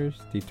containers,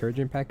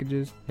 detergent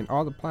packages, and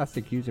all the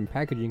plastic used in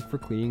packaging for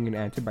cleaning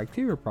and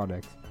antibacterial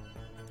products.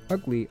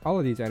 Luckily, all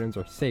of these items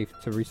are safe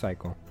to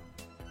recycle.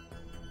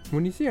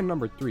 When you see a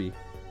number 3,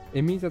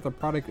 it means that the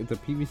product is a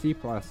PVC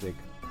plastic.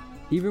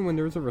 Even when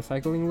there is a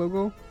recycling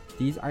logo,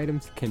 these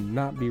items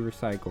cannot be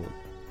recycled.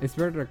 It's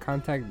better to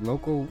contact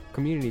local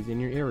communities in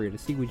your area to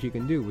see what you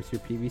can do with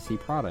your PVC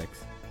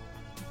products.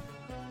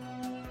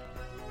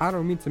 I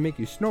don't mean to make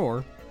you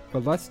snore,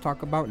 but let's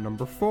talk about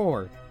number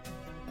 4.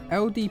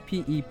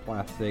 LDPE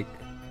plastic,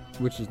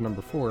 which is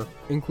number 4,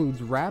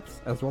 includes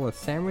wraps as well as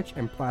sandwich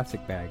and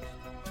plastic bags.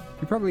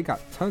 You probably got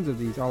tons of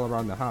these all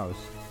around the house.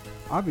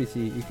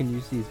 Obviously, you can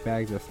use these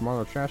bags as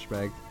smaller trash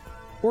bags,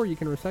 or you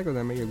can recycle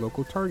them at your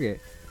local Target.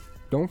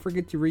 Don't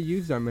forget to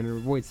reuse them and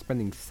avoid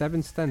spending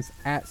 7 cents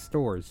at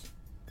stores.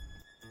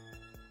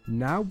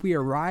 Now we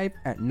arrive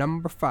at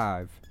number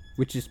 5,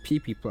 which is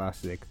PP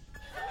plastic.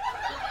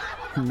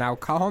 Now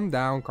calm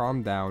down.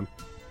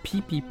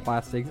 PP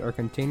plastics are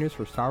containers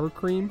for sour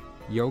cream,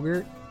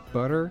 yogurt,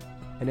 butter,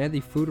 and any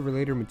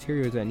food-related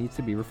materials that needs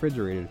to be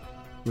refrigerated.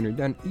 When you're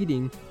done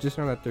eating, just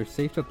know that they're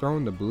safe to throw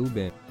in the blue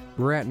bin.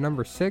 We're at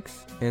number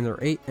 6, and there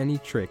ain't any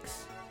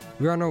tricks.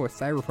 We all know what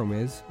styrofoam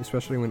is,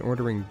 especially when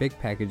ordering big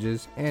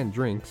packages and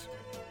drinks.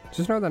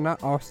 Just know that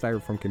not all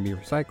styrofoam can be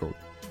recycled.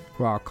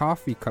 While a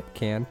coffee cup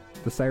can,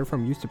 the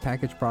styrofoam used to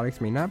package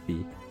products may not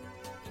be.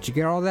 Did you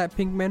get all that,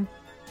 Pinkman?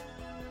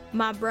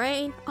 My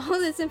brain, all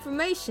this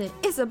information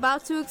is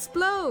about to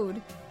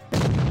explode.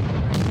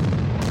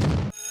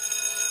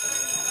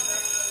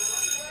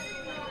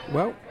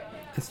 Well,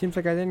 it seems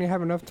like I didn't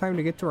have enough time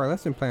to get to our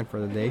lesson plan for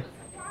the day.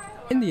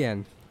 In the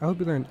end, I hope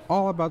you learned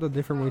all about the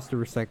different ways to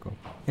recycle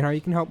and how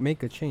you can help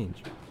make a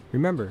change.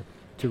 Remember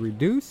to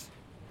reduce,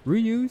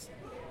 reuse,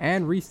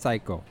 and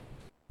recycle.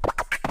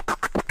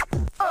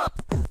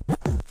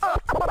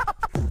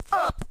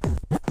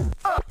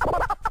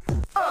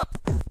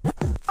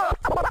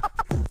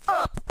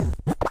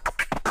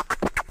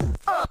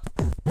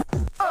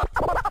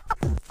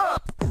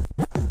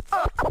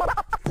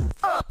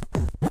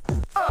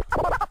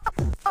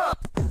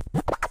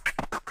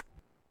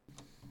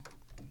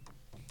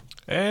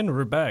 And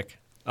we're back.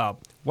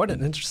 What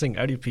an interesting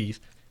audio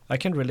piece. I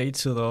can relate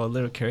to the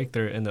little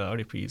character in the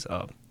audio piece.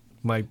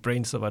 My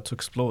brain's about to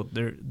explode.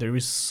 There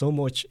is so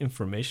much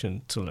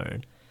information to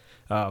learn.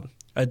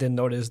 I did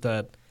notice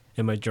that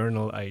in my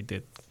journal I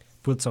did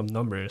put some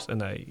numbers,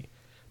 and I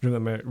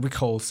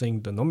recall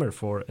seeing the number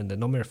 4 and the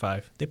number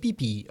 5, the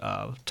PP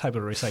type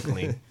of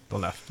recycling.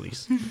 Don't laugh,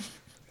 please.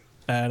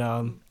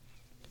 And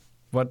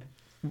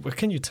what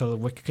can you tell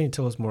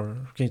us more?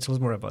 Can you tell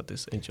us more about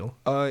this, Angel?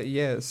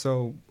 Yeah.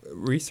 So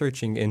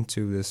researching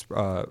into this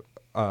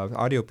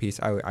audio piece,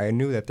 I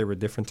knew that there were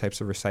different types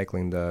of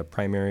recycling: the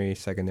primary,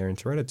 secondary, and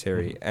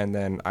hereditary. And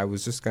then I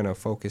was just gonna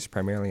focus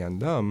primarily on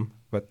them.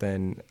 But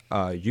then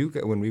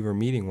when we were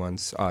meeting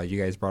once, you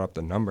guys brought up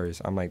the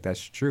numbers. I'm like,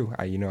 that's true.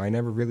 I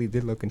never really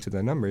did look into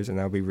the numbers, and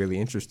that would be really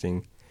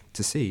interesting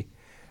to see.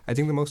 I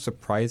think the most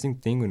surprising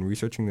thing when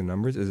researching the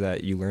numbers is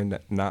that you learn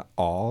that not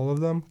all of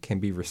them can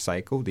be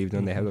recycled, even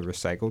though they have the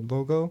recycled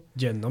logo.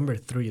 Yeah, number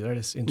 3, that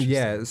is interesting.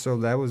 Yeah, so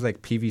that was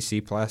like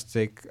PVC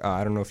plastic.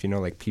 I don't know if you know,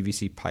 like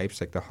PVC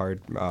pipes, like the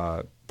hard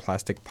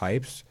plastic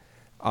pipes.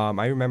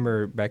 I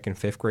remember back in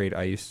 5th grade,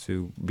 I used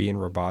to be in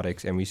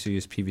robotics, and we used to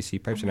use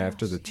PVC pipes. And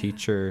after the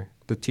teacher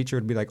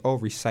would be like, "Oh,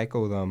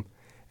 recycle them,"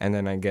 and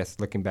then I guess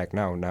looking back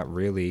now, not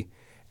really.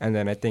 And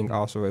then I think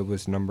also it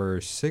was number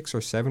 6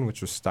 or 7,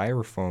 which was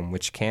styrofoam,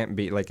 which can't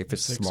be, like, if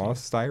it's small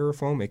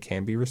styrofoam, it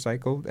can be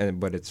recycled,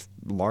 but it's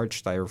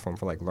large styrofoam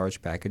for like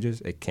large packages,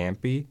 it can't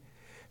be.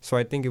 So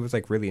I think it was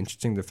like really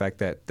interesting, the fact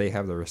that they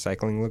have the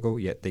recycling logo,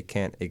 yet they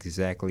can't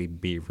exactly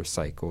be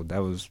recycled. That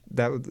was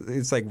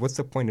it's like, what's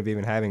the point of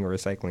even having a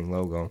recycling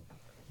logo?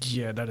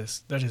 Yeah, that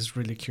is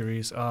really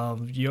curious.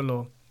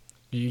 Yolo,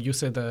 you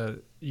said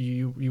that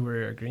you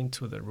were agreeing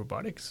to the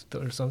robotics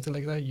or something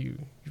like that. You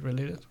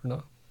related or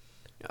not?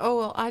 Oh,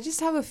 well, I just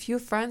have a few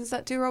friends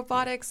that do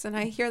robotics, and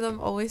I hear them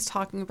always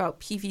talking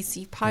about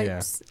PVC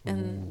pipes. Yeah.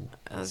 And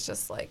I was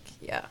just like,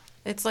 yeah,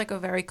 it's like a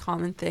very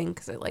common thing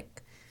because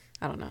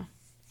I don't know.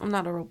 I'm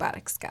not a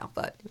robotics gal,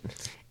 but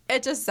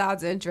it just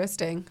sounds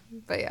interesting.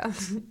 But yeah.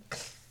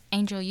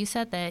 Angel, you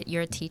said that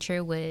your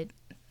teacher would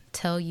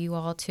tell you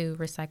all to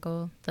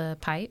recycle the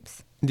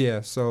pipes?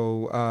 Yeah,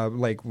 so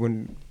like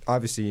when,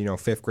 obviously,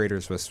 5th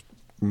graders was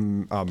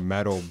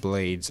metal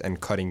blades and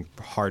cutting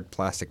hard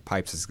plastic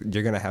pipes,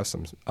 you're going to have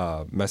some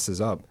messes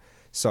up.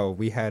 So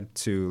we had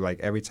to, like,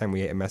 every time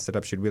we messed it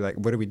up, she'd be like,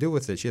 what do we do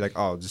with it? She'd like,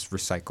 oh, just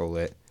recycle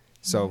it.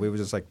 So we would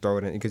just, like, throw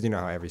it in, because you know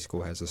how every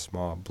school has a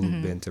small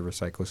blue bin to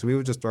recycle. So we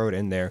would just throw it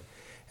in there.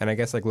 And I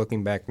guess, like,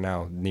 looking back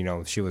now,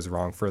 she was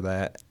wrong for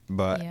that.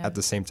 But at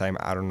the same time,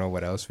 I don't know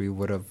what else we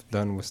would have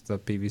done with the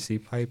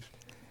PVC pipes.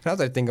 Now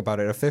that I think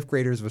about it, a 5th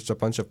grader's with a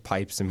bunch of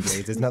pipes and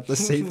blades is not the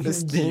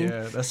safest thing.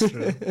 Yeah, that's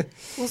true.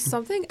 Well,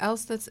 something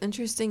else that's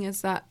interesting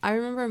is that I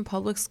remember in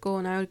public school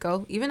when I would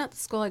go, even at the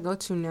school I go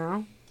to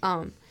now,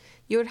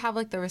 you would have,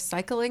 like, the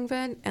recycling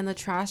bin and the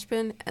trash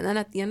bin. And then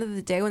at the end of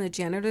the day, when the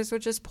janitors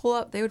would just pull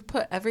up, they would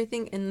put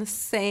everything in the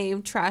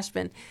same trash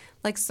bin.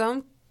 Like,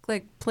 some,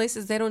 like,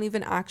 places, they don't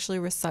even actually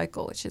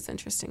recycle, which is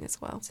interesting as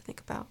well to think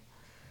about.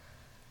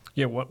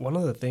 Yeah, one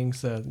of the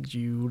things that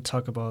you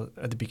talk about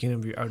at the beginning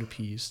of your audio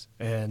piece,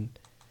 and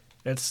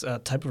it's a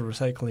type of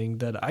recycling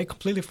that I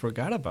completely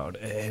forgot about,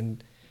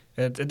 and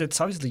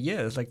it's obviously,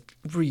 it's like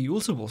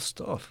reusable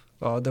stuff.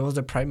 There was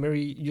the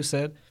primary, you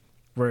said,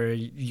 where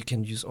you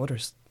can use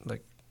others,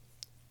 like,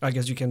 I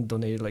guess you can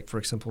donate, like, for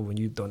example, when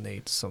you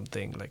donate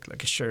something,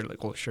 like a shirt,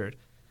 like old shirt,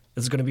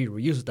 it's going to be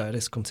reused, that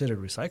is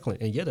considered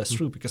recycling. And yeah, that's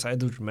true, because I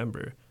do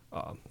remember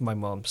my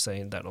mom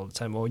saying that all the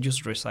time,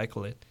 just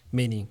recycle it,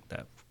 meaning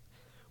that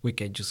we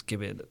can just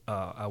give it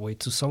away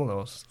to someone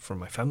else from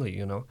my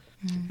family,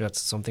 That's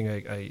something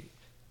I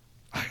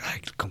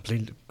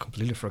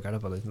completely forgot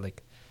about it.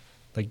 Like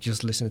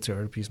just listening to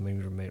her piece made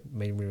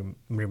me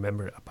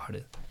remember about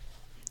it.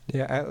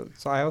 Yeah,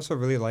 so I also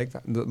really like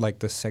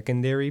the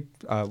secondary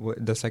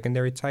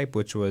type,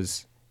 which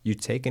was you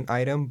take an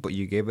item but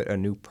you give it a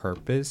new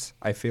purpose.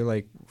 I feel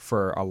like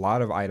for a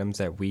lot of items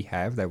that we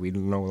have that we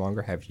no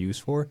longer have use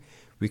for,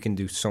 we can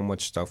do so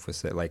much stuff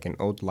with it. Like an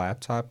old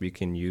laptop, you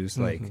can use,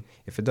 like,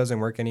 if it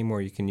doesn't work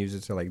anymore, you can use it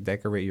to, like,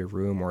 decorate your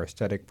room or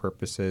aesthetic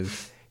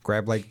purposes.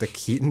 Grab, like, the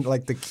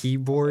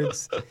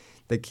keyboards.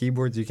 The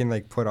keyboards you can,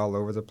 like, put all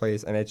over the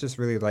place. And I just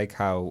really like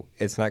how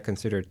it's not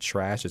considered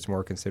trash. It's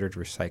more considered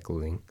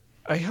recycling.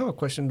 I have a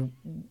question.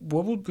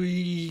 What would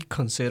be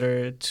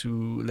considered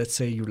to, let's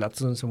say your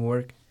laptop doesn't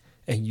work,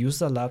 and use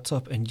the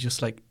laptop and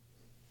just, like,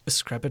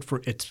 scrap it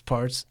for its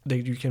parts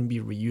that you can be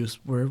reused?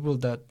 Where will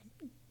that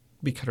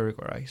be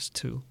categorized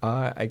to?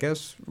 I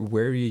guess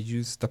where you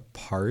use the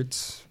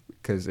parts,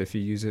 because if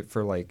you use it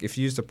for, like, if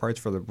you use the parts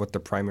for what the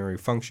primary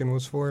function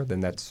was for, then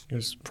that's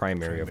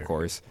primary, of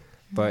course.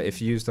 But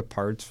if you use the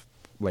parts,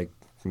 like,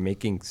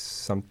 making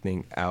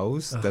something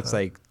else that's,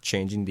 like,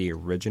 changing the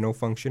original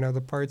function of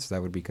the parts,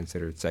 that would be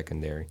considered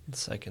secondary.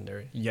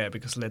 Secondary. Yeah,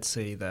 because let's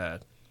say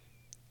that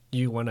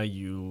you want to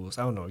use,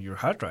 I don't know, your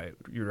hard drive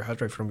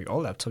from your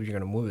old laptop, you're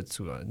going to move it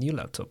to a new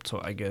laptop.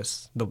 So I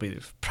guess they'll be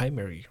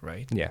primary,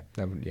 right? Yeah,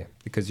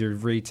 because you're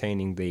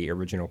retaining the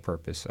original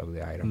purpose of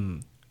the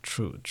item.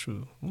 True.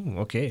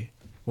 Okay.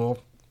 Well,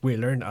 we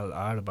learned a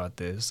lot about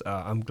this.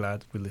 I'm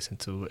glad we listened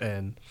to,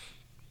 and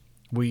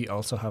we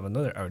also have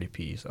another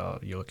RDP.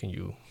 Yola, can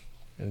you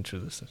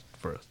introduce it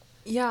for us?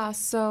 Yeah,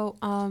 so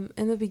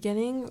in the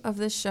beginning of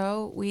this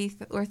show, we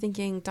were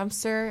thinking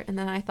dumpster, and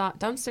then I thought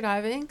dumpster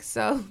diving.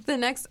 So the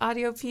next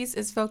audio piece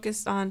is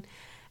focused on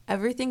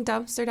everything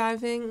dumpster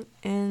diving,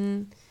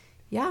 and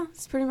yeah,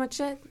 it's pretty much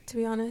it, to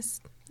be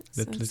honest.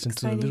 Let's listen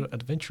to a little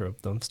adventure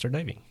of dumpster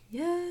diving.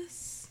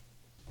 Yes.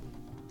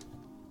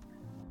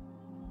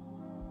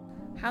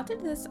 How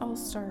did this all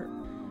start?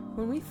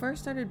 When we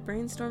first started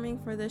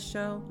brainstorming for this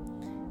show,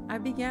 I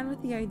began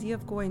with the idea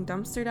of going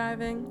dumpster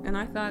diving, and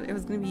I thought it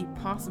was going to be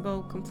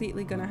possible,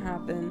 completely going to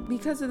happen.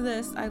 Because of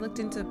this, I looked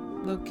into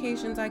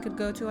locations I could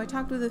go to. I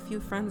talked with a few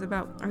friends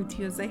about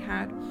ideas they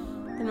had,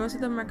 and most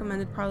of them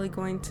recommended probably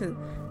going to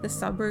the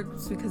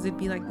suburbs because it'd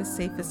be like the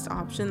safest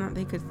option that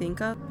they could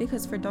think of.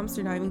 Because for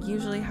dumpster diving, you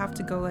usually have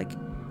to go like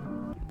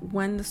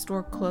when the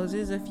store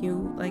closes, a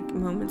few like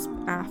moments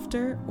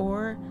after,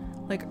 or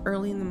like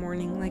early in the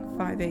morning, like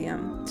 5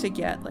 a.m. to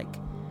get like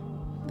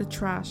the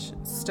trash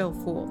still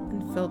full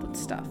and filled with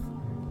stuff.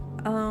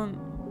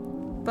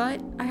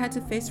 But I had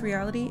to face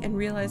reality and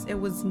realize it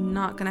was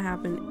not gonna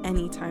happen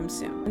anytime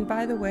soon. And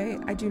by the way,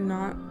 I do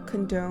not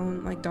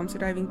condone like dumpster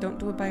diving. Don't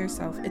do it by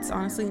yourself. It's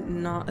honestly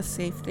not a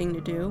safe thing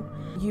to do.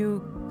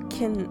 You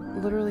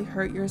can literally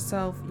hurt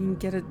yourself. You can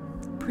get a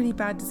pretty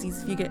bad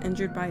disease if you get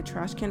injured by a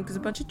trash can, because a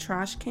bunch of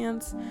trash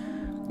cans,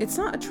 it's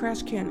not a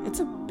trash can,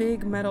 it's a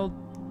big metal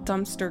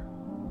dumpster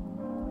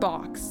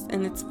box,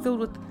 and it's filled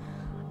with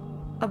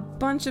a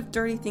bunch of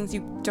dirty things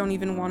you don't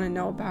even want to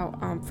know about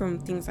from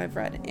things I've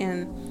read,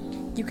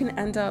 and you can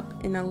end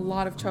up in a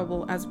lot of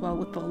trouble as well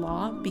with the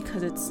law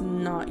because it's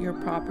not your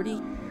property.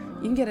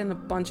 You can get in a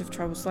bunch of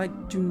trouble, so I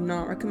do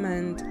not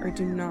recommend or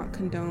do not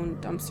condone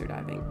dumpster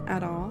diving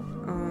at all.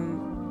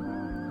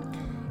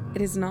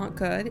 It is not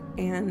good,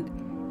 and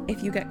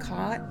if you get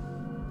caught,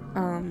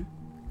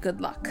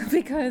 good luck,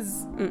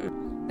 because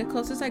the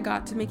closest I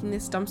got to making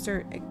this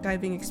dumpster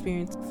diving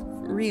experience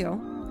real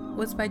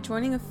was by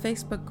joining a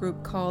Facebook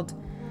group called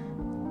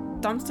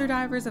Dumpster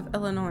Divers of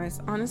Illinois.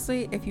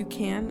 Honestly, if you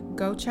can,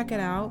 go check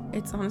it out.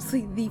 It's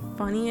honestly the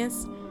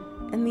funniest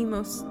and the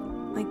most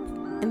like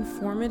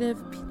informative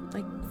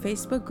like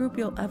Facebook group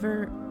you'll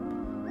ever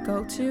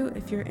go to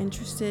if you're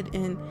interested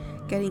in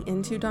getting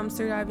into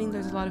dumpster diving.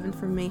 There's a lot of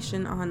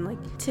information on like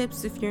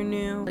tips if you're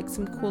new, like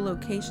some cool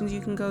locations you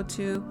can go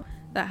to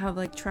that have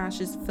like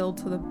trashes filled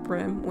to the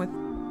brim with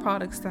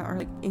products that are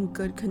like in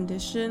good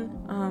condition,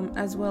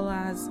 as well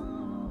as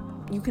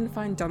you can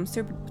find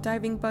dumpster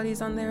diving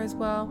buddies on there as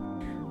well.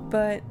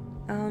 But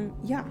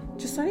yeah,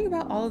 just learning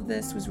about all of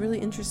this was really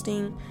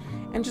interesting,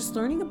 and just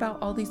learning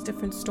about all these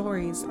different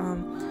stories.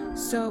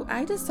 So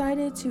I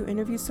decided to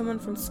interview someone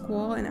from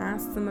school and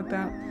ask them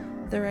about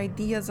their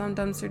ideas on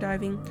dumpster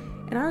diving,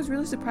 and I was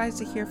really surprised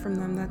to hear from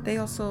them that they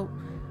also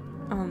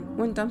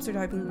went dumpster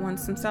diving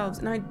once themselves.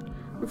 And I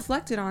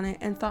reflected on it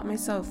and thought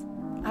myself,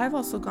 I've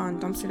also gone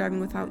dumpster diving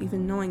without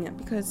even knowing it,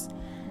 because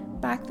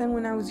back then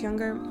when I was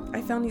younger,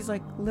 I found these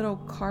like little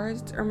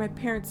cards, or my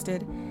parents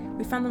did.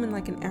 We found them in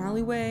like an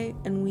alleyway,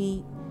 and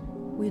we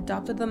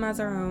adopted them as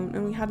our own,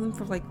 and we had them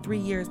for like 3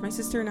 years. My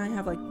sister and I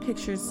have like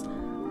pictures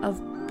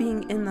of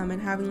being in them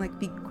and having like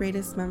the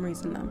greatest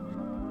memories in them.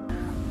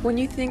 When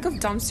you think of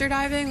dumpster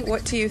diving,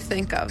 what do you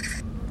think of?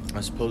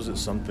 I suppose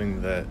it's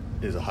something that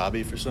is a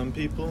hobby for some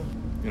people,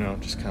 you know,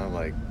 just kind of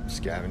like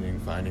scavenging,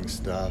 finding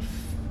stuff.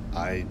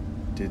 I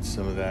did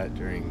some of that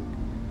during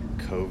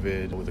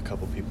COVID with a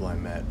couple people I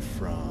met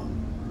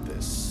from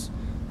this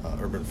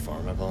urban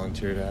farm I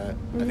volunteered at.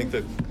 I think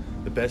that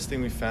the best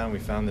thing we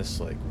found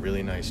this like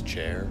really nice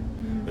chair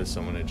that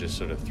someone had just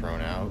sort of thrown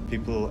out.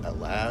 People at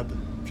lab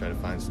try to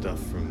find stuff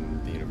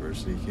from the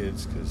university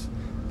kids because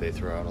they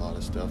throw out a lot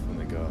of stuff when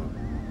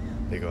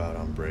they go out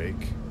on break,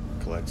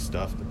 collect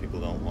stuff that people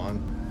don't want.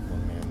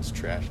 One man's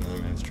trash,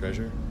 another man's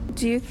treasure.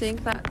 Do you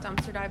think that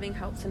dumpster diving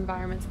helps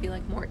environments be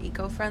like more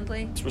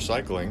eco-friendly? It's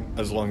recycling,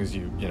 as long as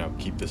you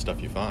keep the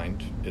stuff you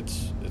find.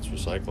 It's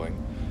recycling.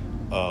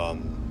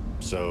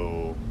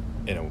 So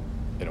in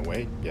a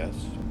way, yes.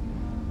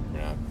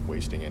 You're not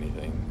wasting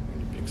anything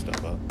when you pick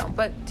stuff up.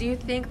 But do you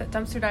think that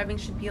dumpster diving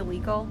should be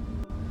illegal?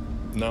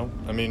 No,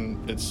 I mean,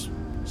 it's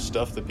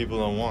stuff that people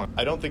don't want.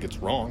 I don't think it's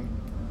wrong.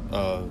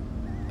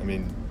 I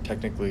mean,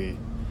 technically,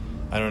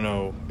 I don't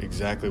know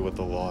exactly what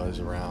the law is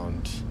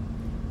around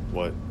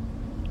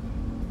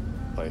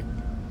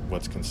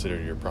what's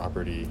considered your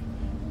property,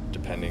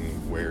 depending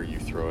where you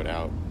throw it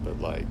out. But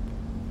like,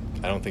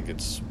 I don't think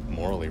it's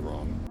morally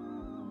wrong.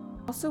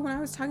 Also, when I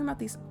was talking about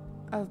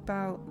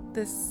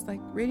this like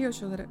radio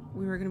show that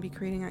we were going to be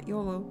creating at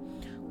YOLO,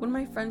 one of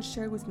my friends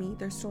shared with me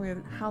their story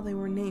of how they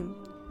were named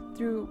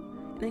through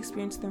an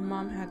experience their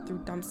mom had through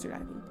dumpster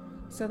diving.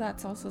 So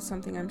that's also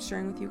something I'm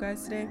sharing with you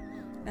guys today,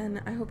 and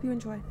I hope you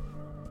enjoy.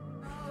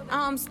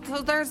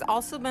 So there's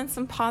also been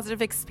some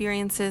positive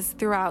experiences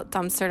throughout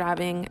dumpster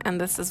diving, and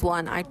this is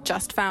one I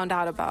just found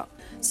out about.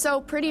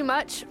 So pretty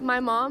much, my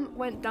mom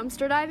went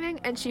dumpster diving,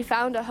 and she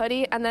found a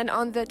hoodie, and then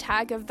on the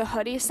tag of the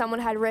hoodie, someone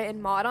had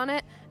written Maud on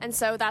it, and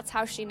so that's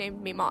how she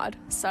named me Maud.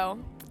 So,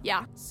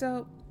 yeah.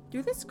 So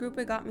through this group,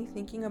 it got me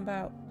thinking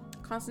about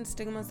constant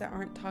stigmas that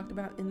aren't talked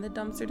about in the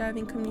dumpster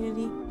diving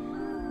community.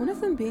 One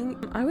of them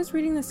being, I was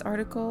reading this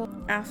article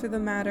after the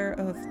matter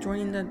of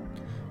joining the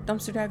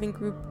dumpster diving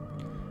group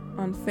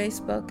on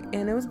Facebook,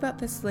 and it was about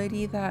this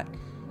lady that,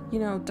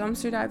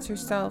 dumpster dives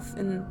herself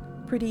in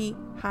pretty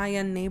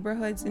high-end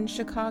neighborhoods in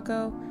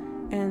Chicago,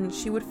 and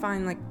she would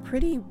find like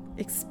pretty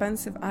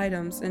expensive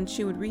items and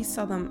she would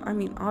resell them,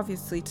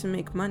 obviously to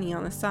make money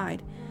on the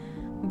side.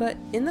 But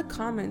in the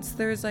comments,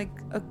 there's like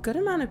a good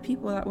amount of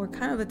people that were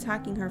kind of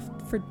attacking her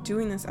for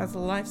doing this as a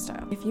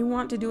lifestyle. If you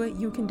want to do it,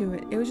 you can do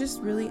it. It was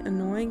just really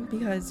annoying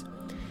because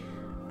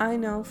I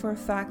know for a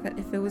fact that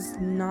if it was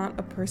not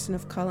a person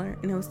of color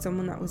and it was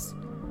someone that was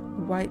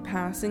white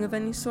passing of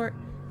any sort,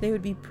 they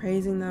would be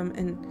praising them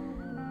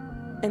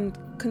and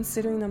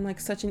considering them like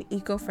such an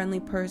eco-friendly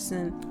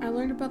person. I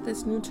learned about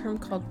this new term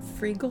called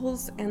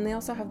freegals, and they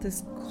also have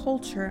this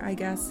culture, I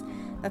guess,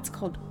 that's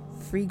called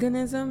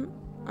freeganism.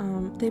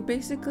 They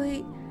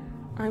basically,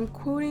 I'm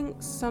quoting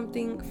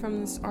something from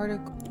this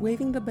article,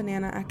 Waving the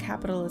Banana at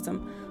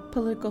Capitalism,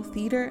 Political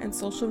Theater and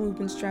Social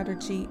Movement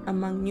Strategy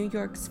Among New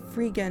York's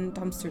Freegan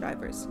Dumpster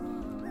Divers.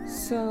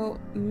 So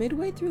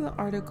midway through the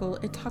article,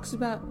 it talks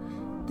about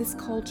this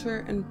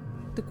culture and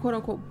the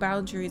quote-unquote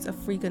boundaries of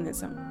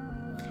freeganism,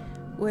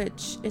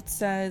 which it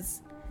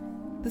says,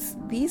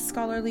 these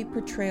scholarly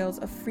portrayals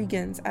of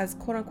freegans as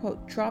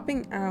quote-unquote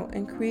dropping out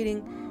and creating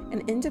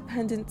an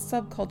independent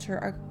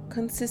subculture are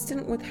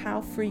consistent with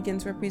how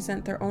freegans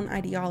represent their own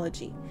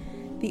ideology.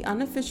 The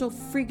unofficial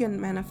Freegan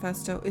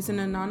Manifesto is an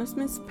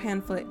anonymous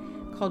pamphlet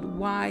called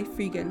Why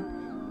Freegan,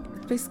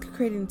 it's basically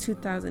created in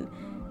 2000,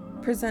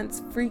 presents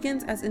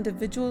freegans as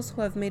individuals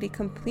who have made a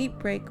complete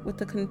break with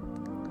the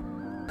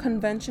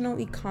conventional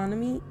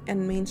economy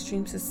and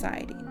mainstream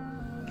society.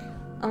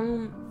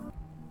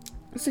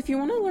 So if you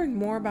want to learn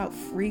more about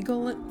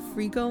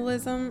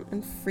freegalism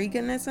and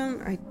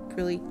freeganism, I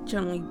really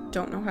generally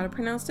don't know how to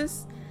pronounce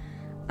this.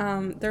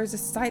 There's a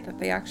site that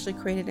they actually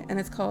created, and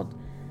it's called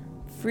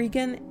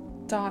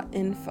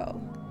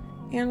freegan.info.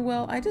 And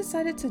well, I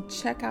decided to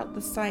check out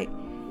the site,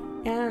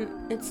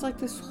 and it's like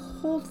this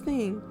whole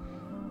thing,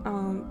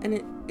 and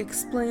it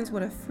explains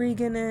what a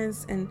freegan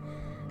is, and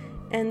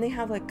they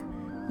have like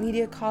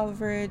media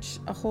coverage,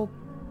 a whole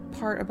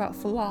part about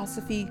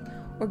philosophy,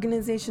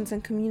 organizations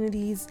and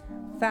communities,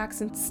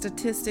 facts and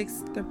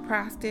statistics, their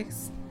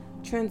practice,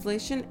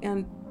 translation,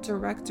 and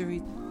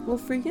directory. Well,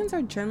 freegans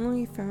are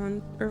generally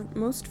found, or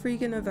most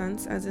freegan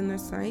events, as in their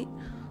site,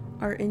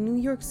 are in New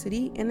York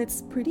City, and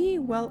it's pretty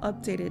well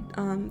updated.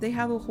 They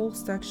have a whole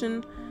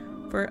section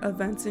for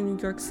events in New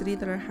York City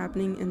that are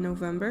happening in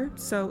November.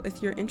 So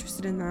if you're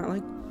interested in that,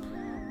 like,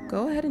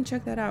 go ahead and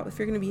check that out. If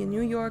you're going to be in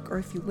New York, or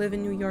if you live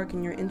in New York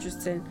and you're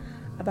interested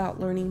about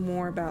learning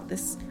more about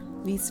these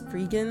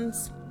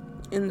freegans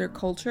in their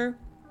culture,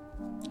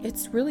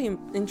 it's really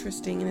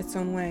interesting in its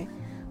own way.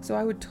 So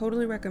I would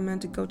totally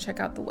recommend to go check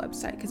out the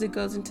website, because it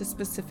goes into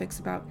specifics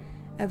about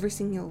every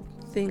single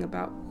thing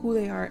about who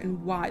they are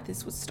and why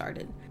this was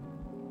started.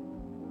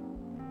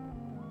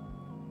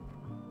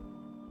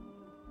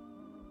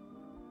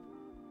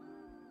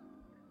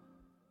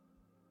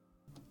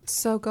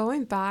 So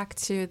going back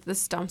to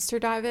this dumpster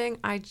diving,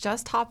 I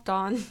just hopped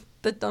on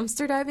the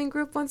dumpster diving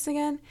group once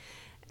again,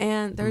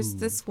 and there's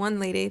this one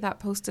lady that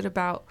posted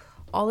about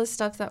all the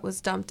stuff that was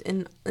dumped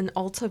in an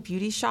Ulta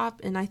beauty shop,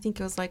 and I think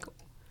it was like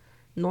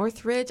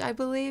Northridge, I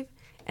believe.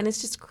 And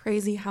it's just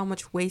crazy how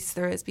much waste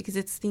there is, because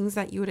it's things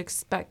that you would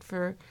expect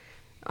for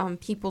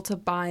people to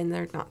buy and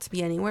they're not to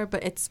be anywhere,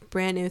 but it's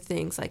brand new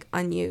things like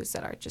unused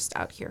that are just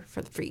out here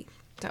for the free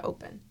to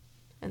open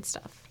and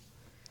stuff.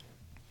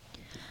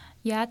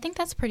 Yeah, I think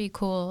that's pretty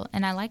cool.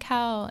 And I like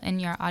how in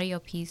your audio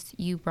piece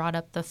you brought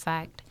up the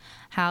fact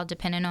how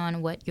depending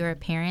on what your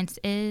appearance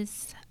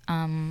is,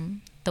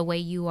 the way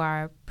you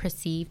are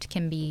perceived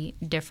can be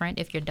different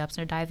if you're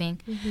dumpster diving.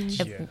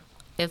 Mm-hmm.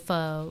 If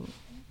a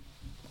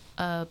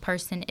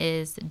person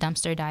is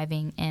dumpster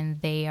diving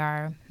and they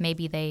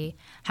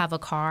have a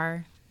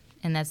car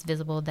and that's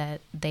visible that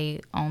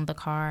they own the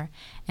car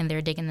and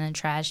they're digging in the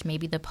trash,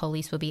 maybe the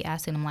police will be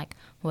asking them, like,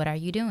 what are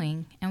you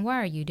doing and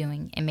why are you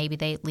doing? And maybe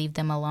they leave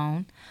them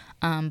alone.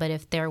 But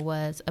if there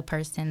was a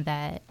person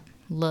that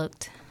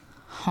looked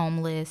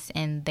homeless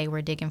and they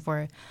were digging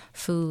for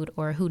food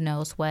or who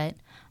knows what,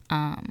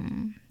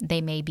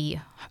 they may be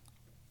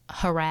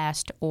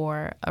harassed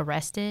or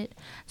arrested.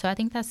 So I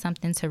think that's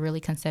something to really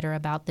consider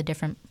about the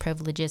different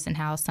privileges and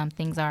how some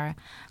things are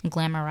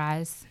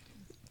glamorized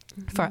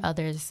for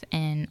others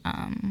and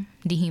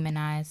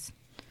dehumanized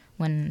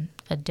when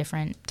a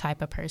different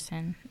type of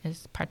person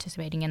is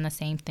participating in the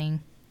same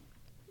thing.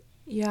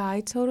 Yeah,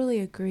 I totally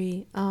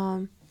agree.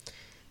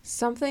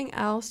 Something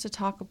else to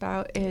talk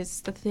about is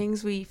the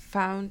things we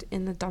found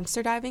in the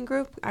dumpster diving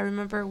group. I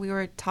remember we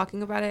were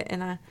talking about it,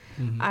 and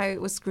I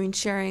was screen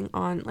sharing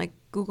on like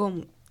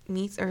Google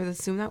Meets or the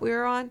Zoom that we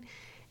were on,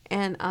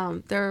 and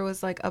there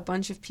was like a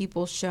bunch of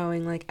people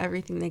showing like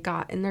everything they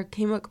got, and there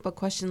came up a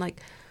question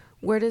like,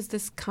 where does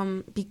this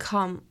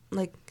become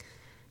like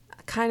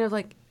kind of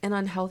like an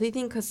unhealthy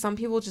thing? Because some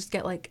people just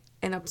get like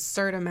an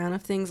absurd amount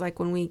of things.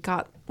 Like when we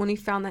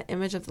found that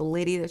image of the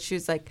lady that she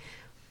was like,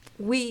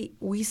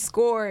 we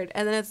scored,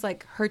 and then it's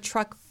like her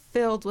truck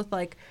filled with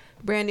like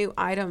brand new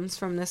items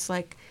from this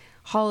like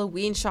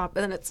Halloween shop,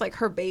 and then it's like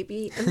her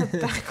baby in the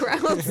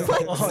background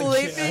like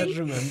sleeping. Yeah, I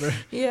remember.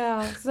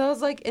 Yeah, so that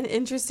was like an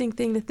interesting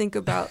thing to think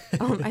about.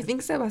 I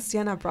think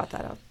Sebastiana brought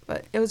that up,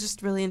 but it was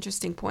just a really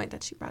interesting point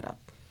that she brought up.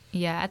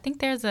 Yeah, I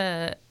think there's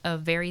a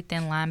very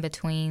thin line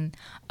between,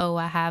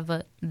 I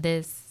have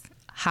this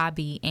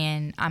hobby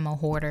and I'm a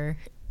hoarder.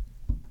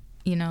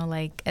 You know,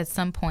 like at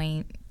some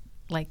point,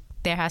 like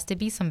there has to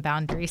be some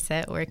boundary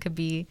set, or it could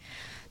be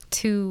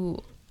too.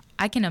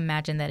 I can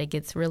imagine that it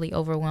gets really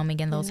overwhelming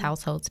in those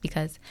households,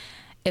 because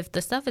if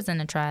the stuff is in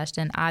the trash,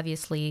 then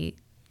obviously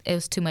it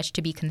was too much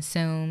to be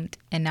consumed,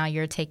 and now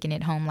you're taking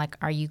it home. Like,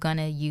 are you going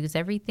to use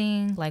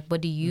everything? Like,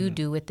 what do you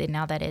do with it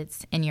now that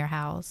it's in your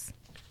house?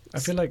 I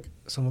feel like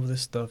some of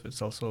this stuff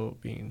is also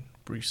being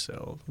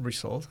resold,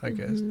 I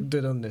guess.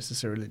 They don't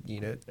necessarily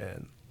need it,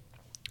 and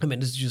I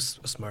mean, it's just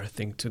a smart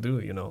thing to do,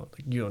 you know.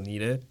 Like, you don't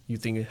need it. You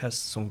think it has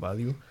some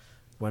value.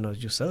 Why not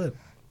just sell it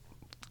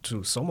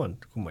to someone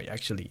who might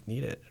actually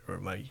need it or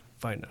might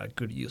find a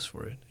good use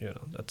for it? You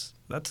know, that's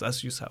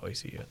just how I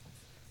see it.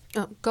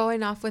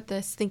 Going off with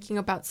this, thinking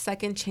about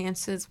second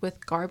chances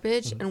with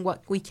garbage and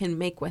what we can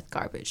make with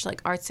garbage, like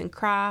arts and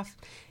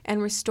craft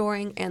and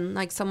restoring. And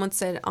like someone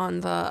said on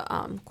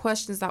the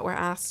questions that were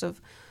asked of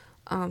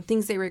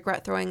things they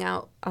regret throwing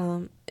out,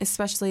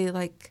 especially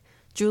like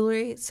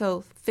jewelry.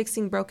 So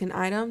fixing broken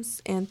items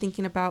and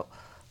thinking about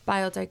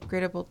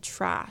biodegradable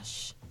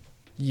trash.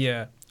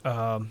 Yeah.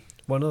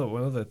 One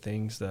of the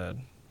things that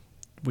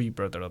we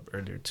brought up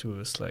earlier too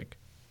is like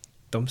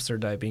dumpster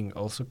diving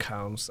also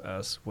counts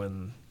as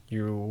when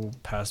you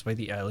pass by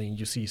the alley and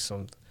you see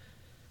some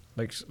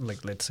like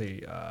let's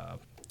say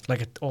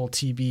like an old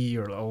TV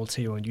or an old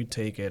table, and you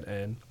take it.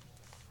 And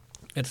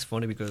it's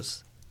funny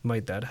because my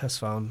dad has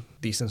found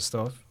decent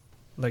stuff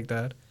like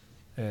that,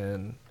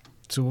 and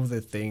two of the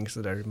things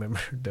that I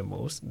remember the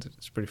most,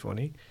 it's pretty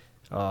funny.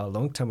 A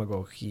long time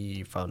ago,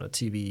 he found a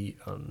TV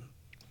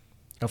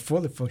a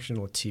fully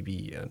functional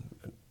TV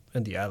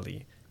in the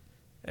alley,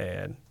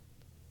 and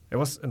it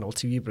was an old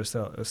TV, but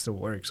it still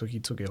worked. So he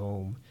took it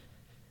home,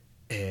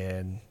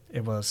 and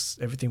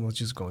everything was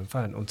just going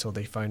fine until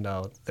they find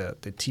out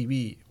that the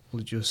TV will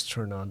just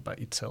turn on by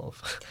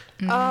itself.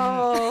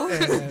 Oh.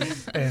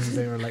 and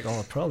they were like,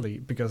 oh, probably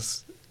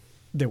because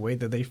the way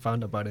that they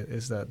found about it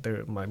is that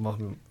my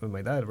mom and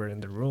my dad were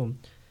in the room,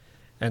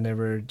 and they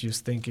were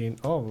just thinking,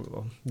 oh,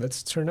 well,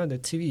 let's turn on the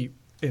TV,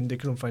 and they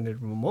couldn't find the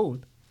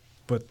remote,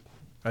 but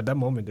at that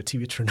moment, the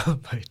TV turned on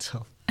by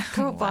itself.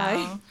 Oh,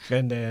 bye.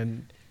 And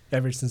then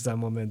ever since that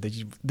moment,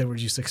 they were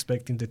just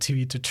expecting the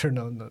TV to turn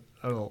on,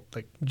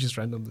 like just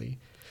randomly.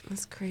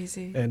 That's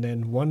crazy. And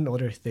then one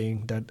other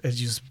thing that it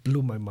just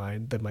blew my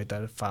mind that my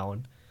dad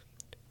found.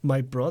 My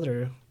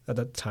brother at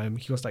that time,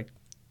 he was like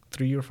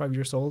 3 or 5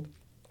 years old.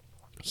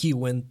 He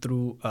went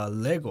through a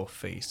Lego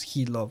phase.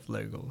 He loved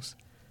Legos.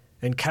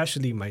 And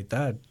casually, my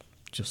dad,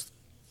 just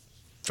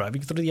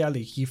driving through the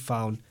alley, he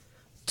found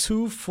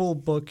 2 full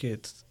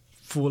buckets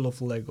full of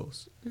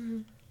Legos,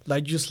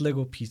 like just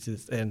Lego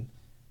pieces. And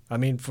I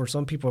mean, for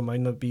some people it might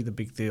not be the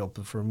big deal,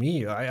 but for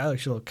me, I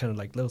actually kind of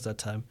like Legos that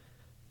time.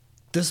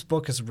 These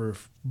buckets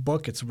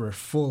were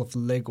full of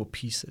Lego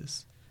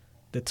pieces,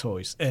 the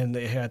toys, and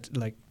they had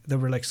like there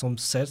were like some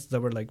sets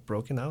that were like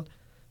broken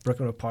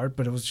apart,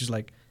 but it was just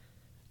like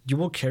you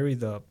will carry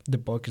the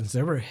buckets.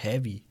 They were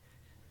heavy,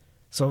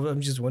 so I'm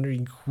just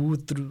wondering who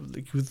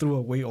threw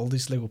away all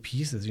these Lego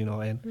pieces, you know.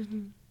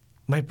 And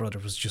my brother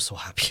was just so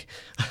happy.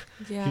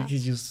 Yeah.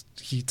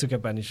 he took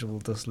advantage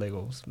of those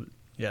Legos.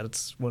 Yeah,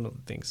 that's one of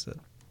the things that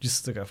just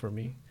stuck out for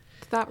me.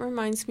 That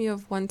reminds me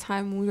of one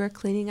time we were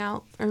cleaning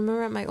out. I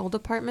remember at my old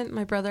apartment,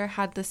 my brother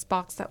had this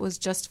box that was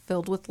just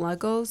filled with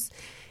Legos.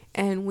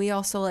 And we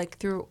also like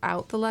threw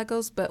out the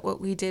Legos, but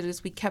what we did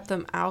is we kept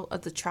them out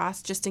of the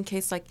trash just in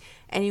case like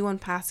anyone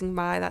passing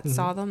by that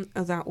saw them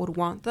or that would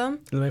want them.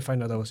 Then I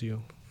find out that was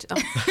you.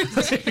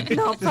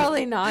 No,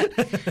 probably not.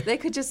 They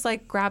could just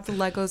like grab the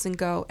Legos and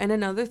go. And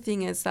another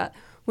thing is that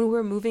when we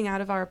were moving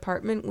out of our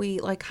apartment, we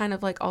like kind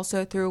of like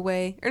also threw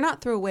away, or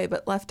not threw away,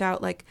 but left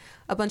out like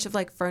a bunch of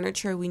like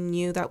furniture we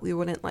knew that we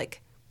wouldn't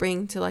like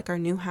bring to like our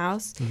new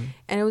house.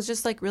 And it was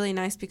just like really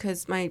nice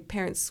because my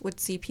parents would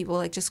see people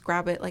like just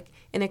grab it like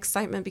in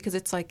excitement because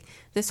it's like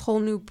this whole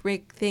new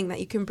big thing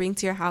that you can bring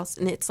to your house,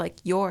 and it's like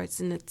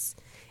yours, and it's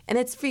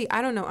free.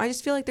 I don't know. I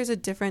just feel like there's a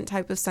different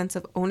type of sense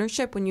of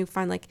ownership when you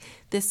find like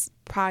this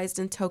prized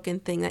and token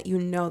thing that you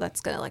know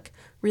that's going to like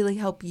really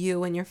help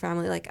you and your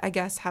family, like I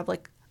guess have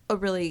like a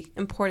really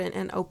important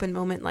and open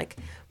moment like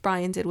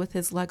Brian did with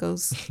his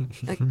Legos.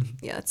 Like,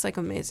 yeah, it's like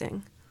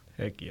amazing.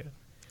 Heck yeah.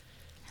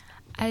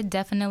 I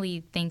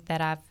definitely think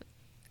that I've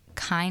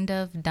kind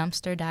of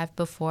dumpster dived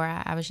before.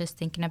 I was just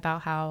thinking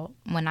about how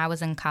when I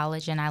was in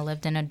college and I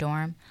lived in a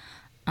dorm,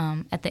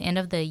 at the end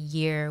of the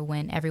year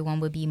when everyone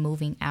would be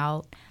moving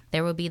out,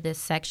 there would be this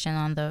section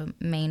on the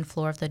main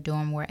floor of the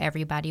dorm where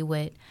everybody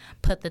would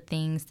put the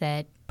things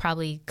that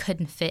probably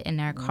couldn't fit in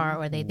their car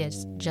or they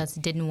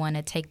just didn't want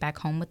to take back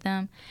home with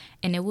them.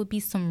 And it would be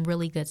some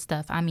really good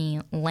stuff. I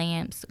mean,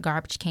 lamps,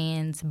 garbage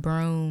cans,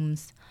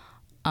 brooms,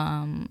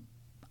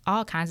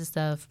 all kinds of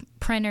stuff,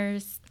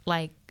 printers,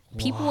 like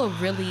people would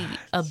really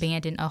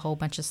abandon a whole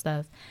bunch of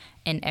stuff.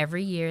 And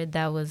every year,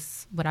 that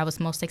was what I was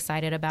most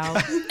excited about.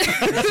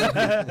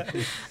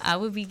 I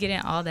would be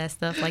getting all that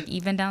stuff, like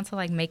even down to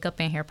like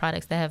makeup and hair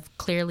products that have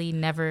clearly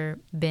never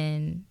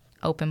been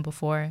open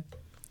before.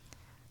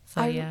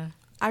 So, yeah.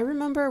 I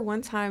remember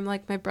one time,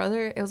 like my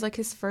brother, it was like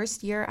his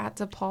first year at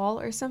DePaul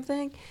or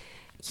something.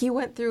 He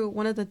went through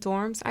one of the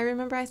dorms,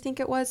 I think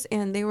it was,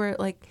 and they were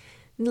like,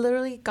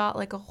 literally got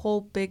like a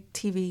whole big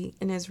TV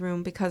in his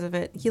room because of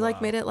it. He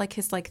like made it like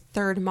his like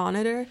third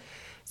monitor.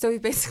 So he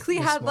basically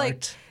had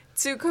like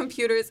 2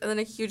 computers and then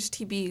a huge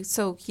TV.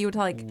 So he would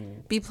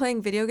like be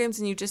playing video games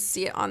and you just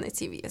see it on the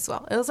TV as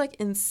well. It was like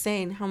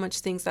insane how much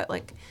things that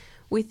like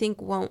we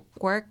think won't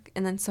work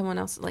and then someone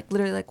else, like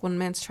literally like one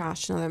man's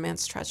trash, another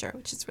man's treasure,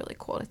 which is really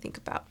cool to think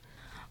about.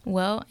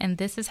 Well, and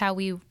this is how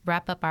we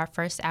wrap up our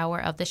first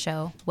hour of the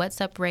show. What's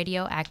Up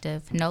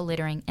Radioactive? No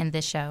littering in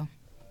this show.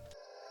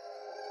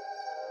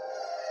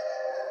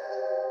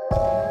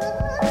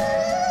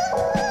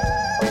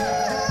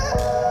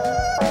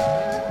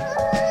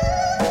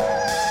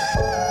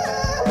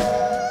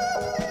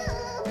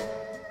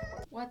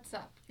 What's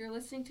up? You're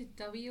listening to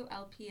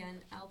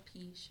WLPN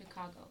LP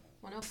Chicago,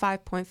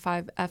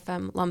 105.5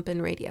 FM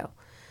Lumpen Radio.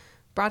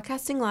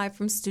 Broadcasting live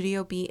from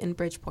Studio B in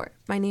Bridgeport.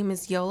 My name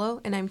is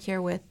Yolo, and I'm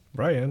here with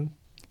Brian,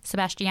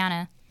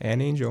 Sebastiana,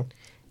 and Angel.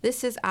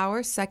 This is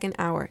our second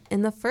hour.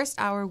 In the first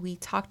hour, we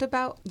talked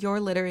about your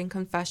littering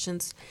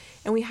confessions,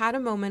 and we had a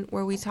moment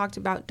where we talked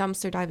about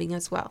dumpster diving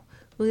as well.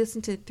 We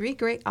listened to 3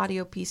 great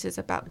audio pieces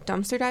about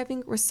dumpster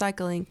diving,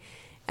 recycling,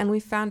 and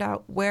we found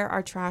out where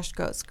our trash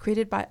goes,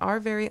 created by our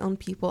very own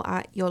people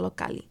at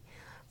Yollocalli.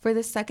 For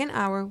the second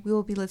hour, we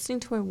will be listening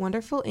to a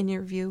wonderful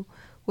interview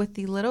with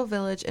the Little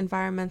Village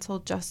Environmental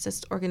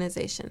Justice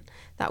Organization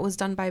that was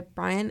done by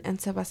Brian and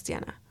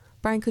Sebastiana.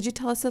 Brian, could you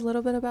tell us a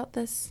little bit about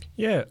this?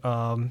 Yeah,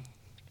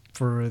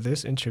 for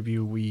this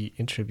interview, we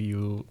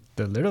interview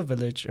the Little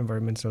Village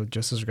Environmental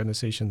Justice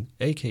Organization,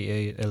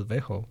 aka El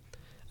Vejo,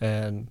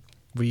 and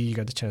we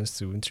got the chance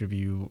to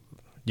interview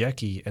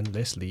Jackie and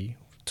Leslie,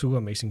 2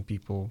 amazing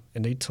people,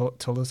 and they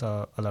told us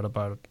a lot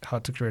about how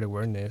to create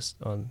awareness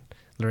on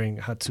learning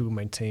how to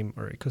maintain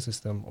our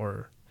ecosystem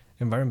or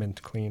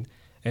environment clean.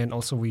 And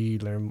also we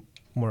learn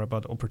more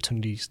about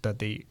opportunities that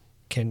they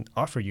can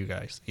offer you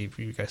guys if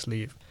you guys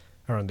live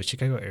around the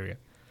Chicago area.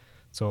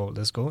 So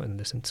let's go and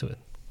listen to it.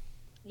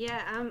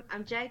 Yeah,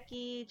 I'm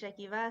Jackie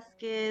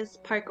Vasquez,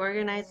 park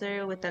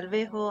organizer with El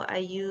Vejo. I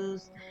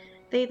use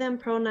they, them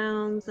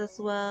pronouns as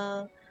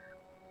well.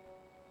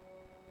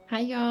 Hi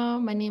y'all,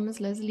 my name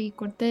is Leslie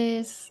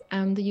Cortez.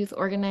 I'm the youth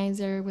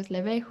organizer with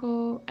El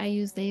Vejo. I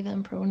use they,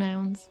 them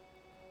pronouns.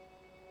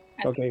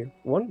 Okay,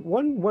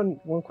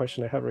 one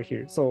question I have right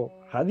here. So,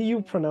 how do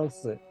you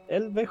pronounce it?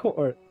 El Vejo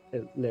or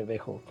Le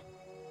Vejo?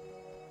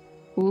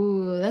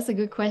 Ooh, that's a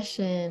good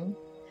question.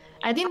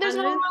 I think there's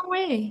no wrong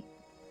way.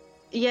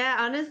 Yeah,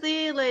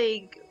 honestly,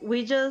 like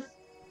we just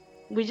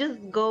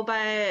go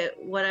by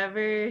whatever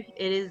it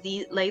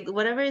is, like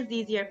whatever is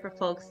easier for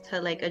folks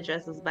to like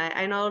address us by.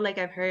 I know, like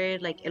I've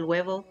heard like El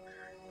Huevo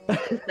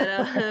instead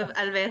of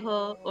Al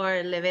Vejo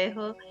or Le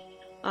Vejo.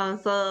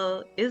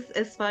 So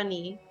it's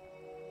funny.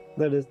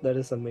 That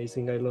is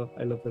amazing. I love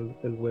El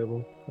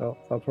Huevo.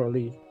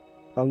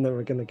 I'm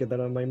never gonna get that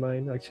out of my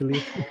mind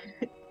actually.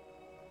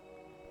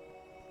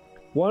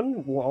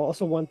 One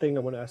thing I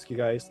want to ask you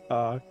guys.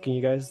 Can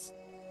you guys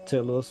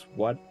tell us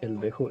what El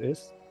Vejo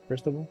is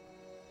first of all?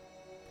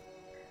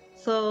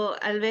 So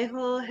El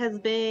Vejo has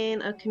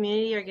been a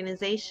community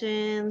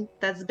organization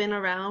that's been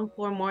around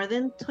for more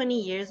than 20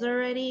 years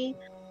already.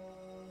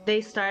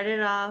 They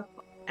started off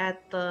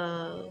at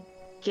the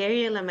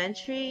Gary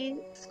Elementary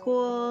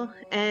School,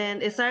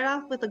 and it started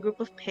off with a group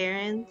of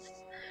parents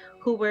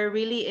who were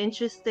really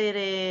interested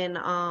in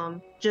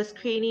just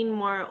creating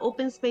more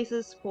open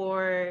spaces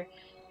for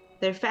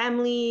their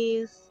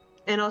families,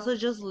 and also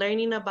just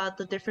learning about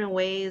the different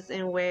ways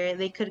in where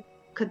they could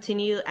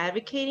continue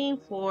advocating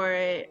for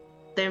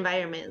the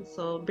environment.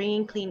 So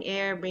bringing clean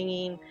air,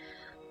 bringing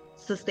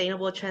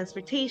sustainable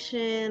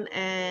transportation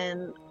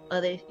and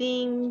other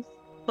things.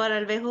 But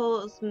El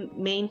Vejo's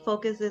main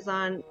focus is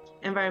on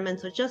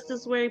environmental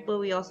justice work, but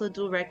we also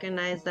do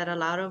recognize that a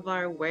lot of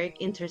our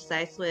work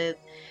intersects with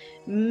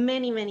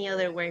many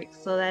other works.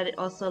 So that it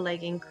also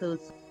like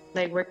includes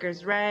like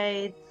workers'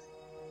 rights.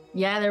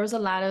 Yeah, there was a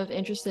lot of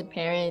interested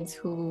parents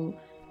who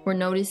were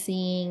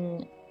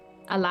noticing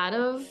a lot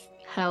of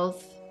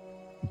health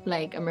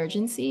like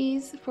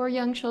emergencies for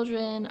young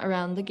children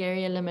around the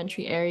Gary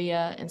Elementary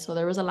area. And so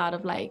there was a lot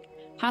of like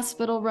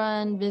hospital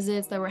run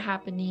visits that were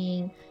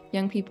happening.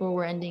 Young people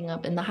were ending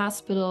up in the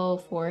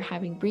hospital for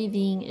having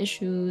breathing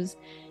issues.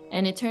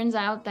 And it turns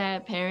out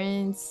that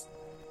parents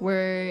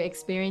were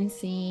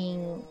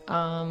experiencing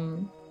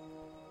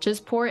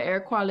just poor air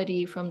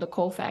quality from the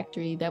coal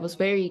factory that was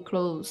very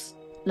close,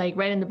 like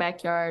right in the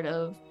backyard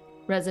of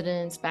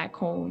residents' back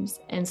homes.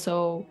 And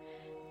so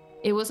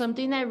it was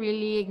something that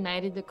really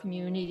ignited the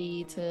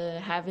community to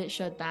have it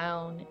shut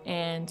down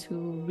and to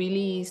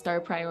really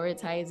start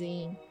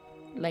prioritizing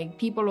like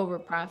people over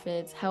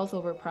profits, health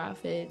over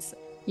profits.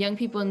 Young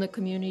people in the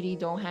community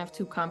don't have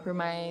to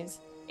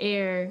compromise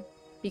air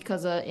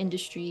because an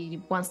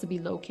industry wants to be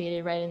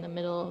located right in the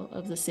middle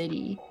of the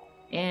city.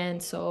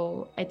 And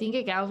so I think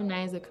it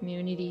galvanized the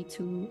community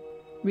to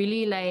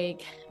really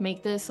like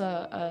make this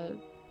a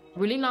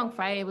really long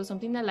fight. It was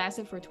something that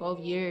lasted for 12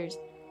 years.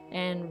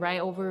 And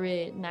right over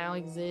it now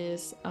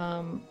exists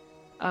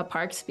a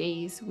park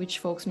space, which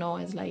folks know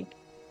as like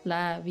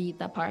La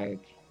Vita Park.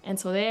 And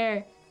so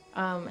there,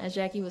 as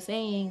Jackie was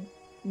saying,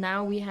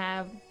 now we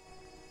have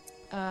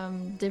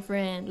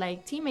different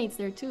like teammates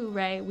there too,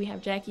 right? We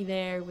have Jackie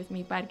there with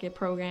Mi Parque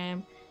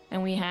program,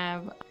 and we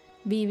have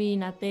Vivi,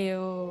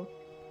 Nateo,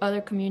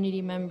 other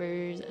community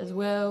members as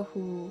well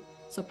who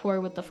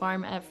support with the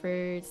farm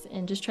efforts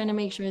and just trying to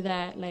make sure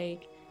that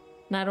like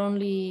not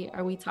only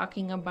are we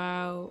talking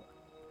about,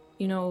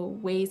 you know,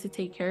 ways to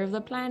take care of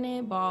the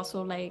planet, but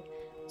also like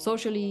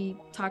socially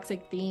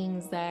toxic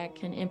things that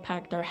can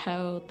impact our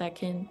health, that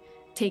can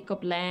take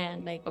up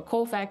land, like a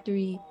coal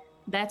factory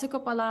that took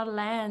up a lot of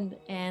land,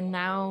 and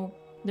now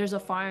there's a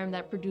farm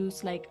that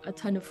produced like a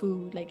ton of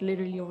food, like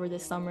literally over the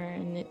summer,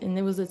 and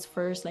it was its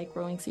first like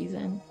growing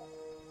season.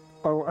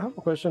 Oh, I have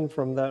a question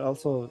from that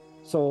also.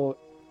 So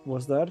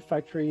was that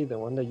factory the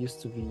one that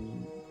used to be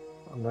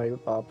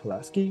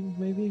Pulaski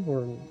maybe,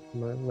 or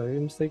am I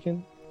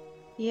mistaken?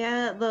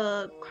 Yeah,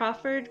 the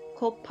Crawford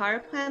Coal Power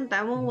Plant,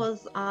 that one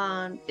was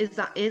on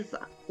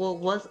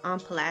was on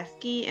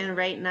Pulaski, and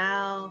right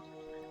now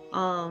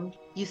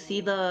you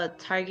see the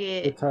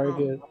Target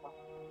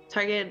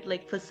Target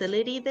like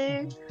facility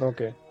there.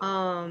 Okay.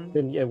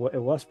 Then yeah,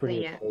 it was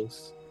pretty yeah.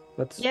 close.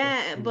 But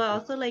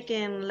also like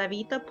in La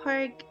Vita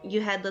Park,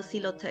 you had the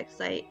Silotech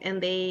site, and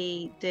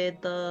they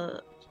did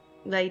the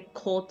like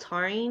coal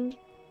tarring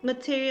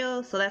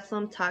material. So that's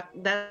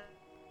that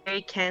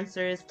very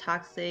cancerous,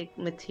 toxic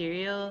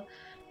material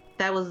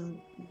that was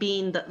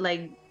being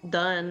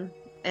done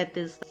at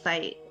this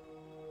site.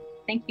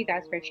 Thank you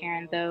guys for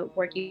sharing. The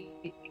work you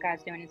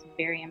guys doing is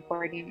very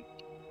important.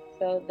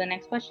 So the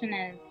next question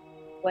is,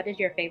 what is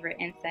your favorite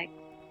insect?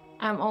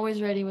 I'm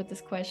always ready with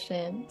this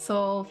question.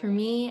 So for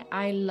me,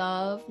 I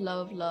love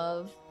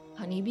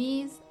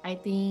honeybees. I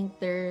think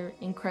they're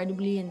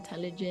incredibly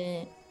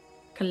intelligent,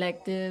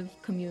 collective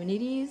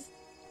communities.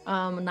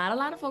 Not a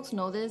lot of folks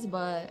know this,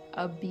 but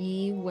a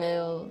bee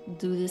will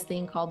do this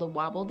thing called the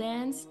wobble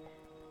dance,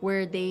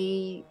 where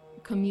they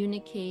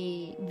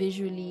communicate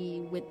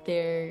visually with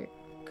their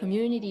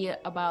community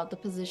about the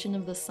position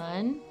of the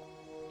sun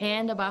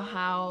and about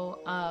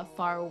how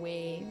far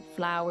away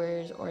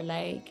flowers or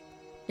like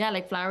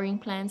flowering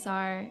plants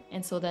are,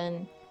 and so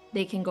then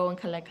they can go and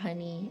collect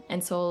honey.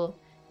 And so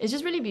it's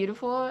just really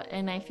beautiful,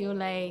 and I feel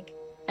like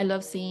I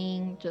love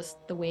seeing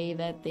just the way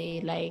that they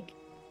like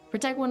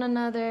protect one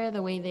another,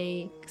 the way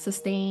they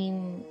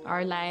sustain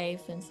our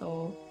life. And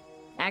so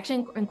I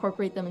actually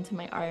incorporate them into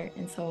my art,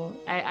 and so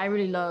I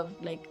really love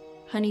like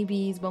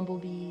honeybees,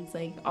 bumblebees,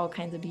 like all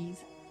kinds of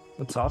bees.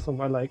 That's awesome.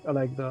 I like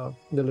the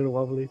little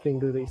wobbly thing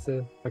that they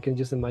said. I can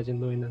just imagine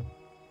doing that.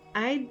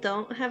 I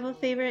don't have a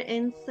favorite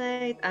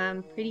insect.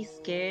 I'm pretty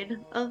scared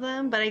of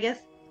them, but I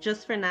guess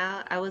just for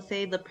now, I would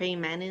say the praying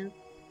mantis.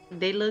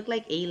 They look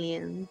like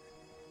aliens.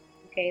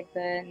 Okay,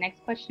 the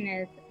next question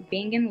is,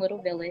 being in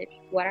Little Village,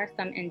 what are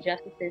some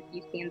injustices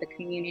you see in the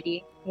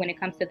community when it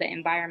comes to the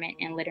environment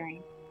and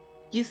littering?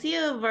 You see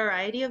a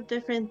variety of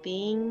different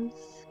things,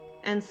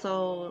 and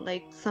so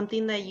like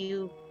something that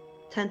you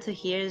tend to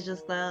hear is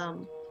just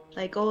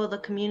like, oh, the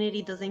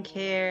community doesn't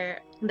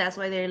care, that's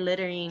why they're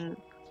littering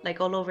like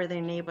all over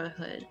their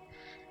neighborhood.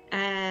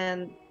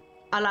 And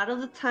a lot of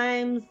the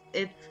times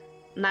it's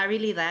not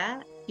really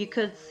that. You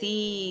could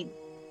see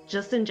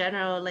just in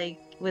general, like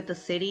with the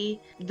city,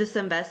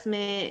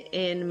 disinvestment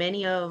in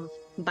many of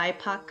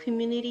BIPOC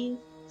communities.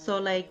 So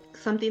like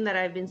something that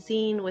I've been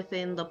seeing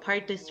within the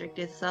park district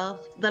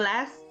itself the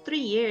last 3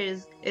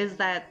 years is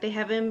that they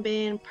haven't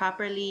been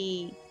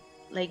properly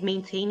like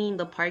maintaining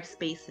the park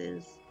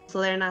spaces.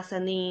 So they're not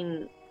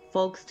sending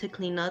folks to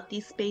clean up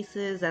these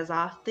spaces as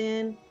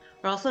often.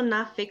 We're also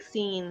not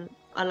fixing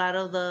a lot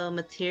of the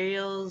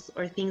materials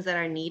or things that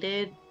are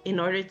needed in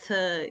order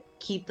to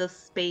keep the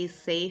space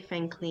safe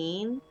and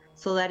clean.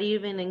 So that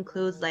even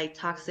includes like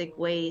toxic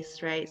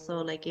waste, right?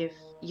 So like if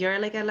you're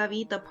like at La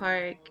Vita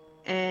Park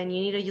and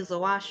you need to use a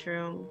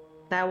washroom,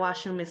 that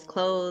washroom is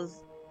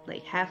closed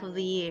like half of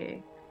the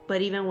year.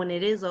 But even when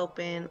it is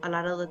open, a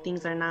lot of the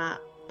things are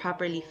not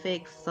properly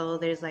fixed. So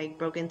there's like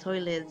broken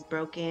toilets,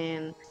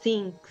 broken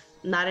sinks,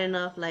 not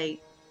enough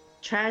like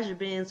trash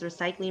bins,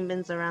 recycling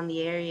bins around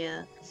the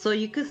area. So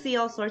you could see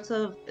all sorts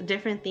of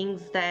different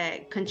things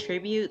that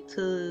contribute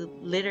to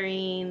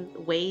littering,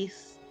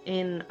 waste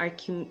in our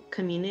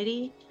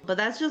community. But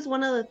that's just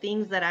one of the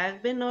things that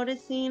I've been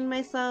noticing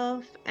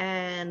myself,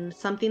 and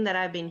something that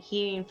I've been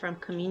hearing from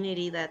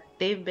community that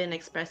they've been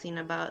expressing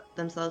about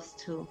themselves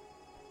too.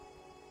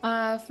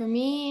 For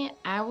me,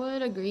 I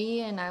would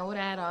agree, and I would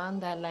add on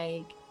that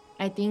like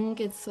I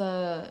think it's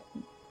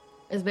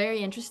very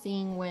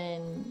interesting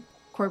when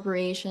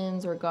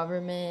corporations or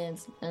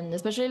governments, and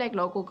especially like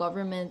local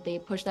government, they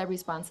push that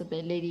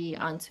responsibility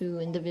onto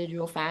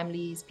individual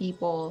families,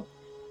 people,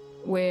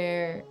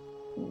 where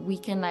we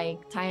can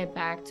like tie it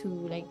back to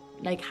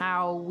like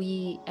how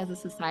we as a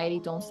society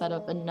don't set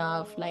up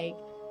enough like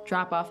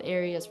drop off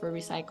areas for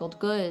recycled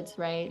goods,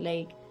 right?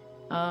 Like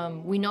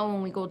we know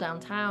when we go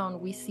downtown,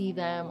 we see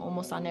them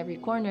almost on every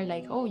corner,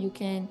 like, oh, you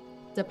can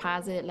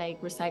deposit like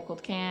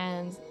recycled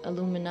cans,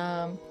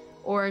 aluminum,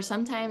 or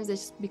sometimes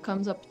it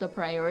becomes up the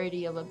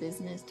priority of a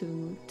business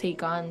to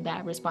take on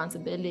that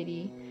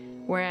responsibility,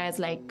 whereas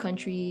like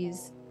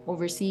countries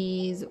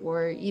overseas,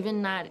 or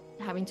even not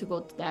having to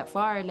go that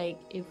far, like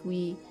if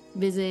we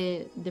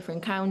visit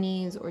different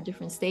counties or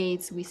different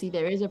states, we see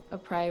there is a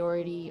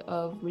priority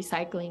of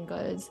recycling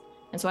goods.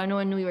 And so I know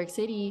in New York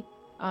City,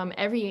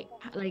 every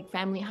like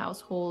family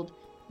household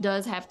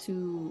does have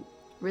to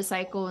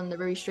recycle, and they're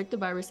very strict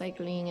about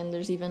recycling, and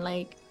there's even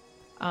like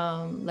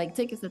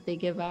tickets that they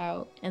give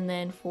out. And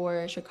then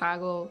for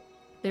Chicago,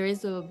 there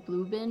is a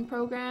blue bin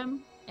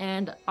program,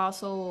 and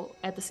also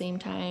at the same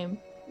time,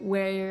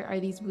 where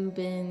are these blue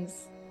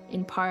bins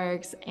in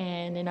parks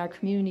and in our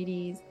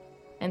communities?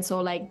 And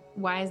so like,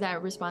 why is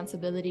that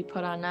responsibility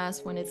put on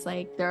us when it's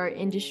like there are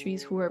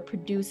industries who are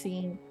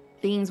producing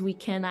things we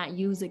cannot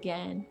use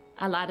again?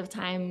 A lot of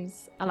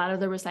times, a lot of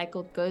the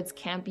recycled goods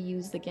can't be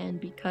used again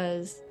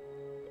because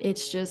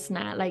it's just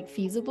not like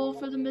feasible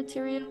for the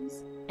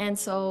materials. And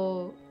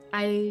so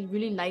I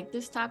really like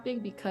this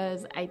topic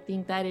because I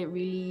think that it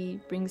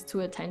really brings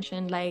to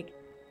attention like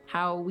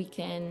how we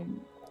can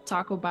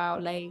talk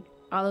about like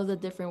all of the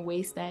different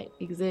waste that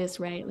exist,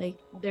 right? Like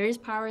there is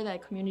power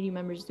that community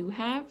members do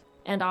have,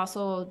 and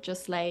also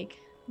just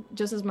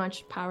as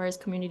much power as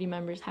community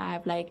members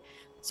have, like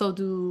so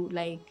do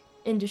like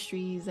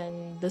industries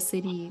and the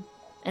city.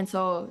 And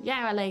so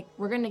yeah, like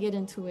we're gonna get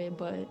into it,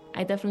 but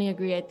I definitely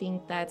agree. I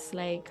think that's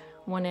like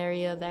one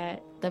area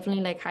that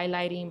definitely like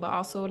highlighting, but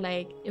also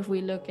like if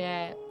we look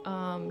at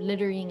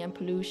littering and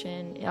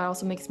pollution, it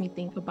also makes me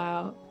think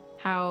about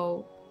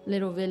how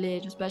Little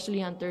Village,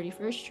 especially on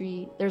 31st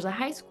Street, there's a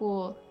high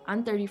school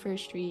on 31st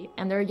Street,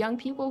 and there are young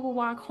people who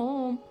walk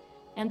home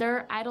and there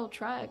are idle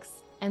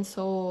trucks. And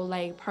so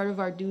like part of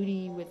our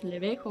duty with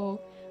Levejo,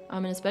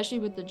 and especially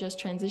with the Just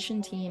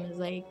Transition team, is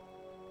like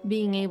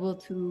being able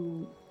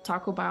to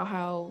talk about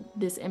how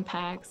this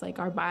impacts like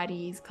our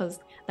bodies, because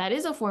that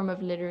is a form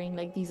of littering.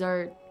 Like these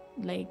are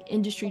like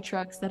industry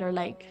trucks that are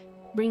like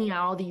bringing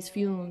out all these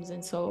fumes.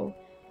 And so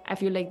I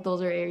feel like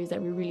those are areas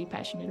that we're really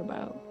passionate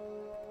about.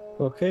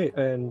 Okay,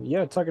 and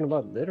yeah, talking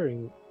about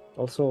littering,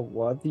 also,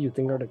 what do you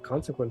think are the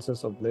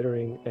consequences of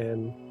littering,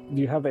 and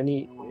do you have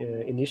any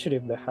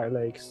initiative that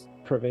highlights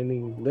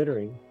preventing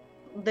littering?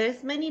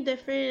 There's many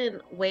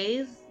different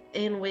ways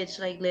in which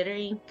like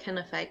littering can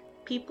affect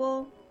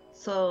people.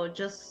 So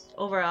just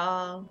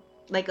overall,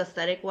 like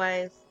aesthetic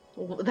wise,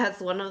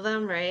 that's one of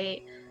them,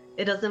 right?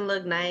 It doesn't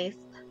look nice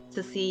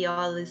to see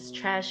all this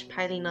trash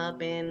piling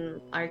up in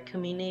our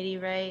community,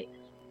 right?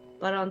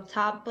 But on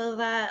top of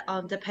that,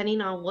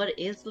 depending on what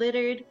is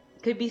littered,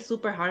 it could be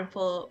super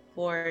harmful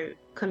for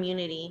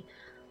community.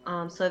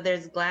 So if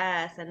there's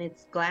glass, and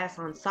it's glass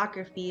on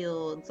soccer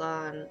fields,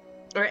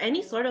 or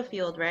any sort of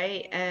field,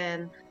 right?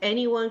 And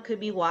anyone could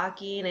be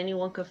walking,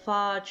 anyone could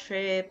fall,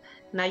 trip.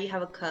 Now you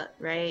have a cut,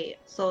 right?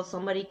 So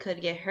somebody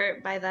could get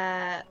hurt by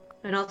that.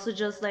 And also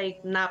just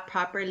like not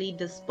properly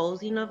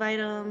disposing of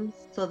items.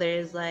 So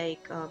there's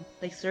like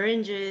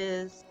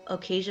syringes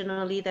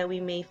occasionally that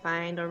we may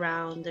find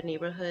around the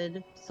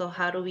neighborhood. So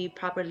how do we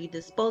properly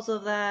dispose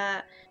of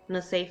that in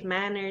a safe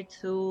manner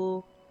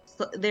too?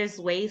 So there's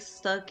waste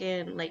stuck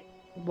in like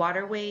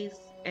waterways,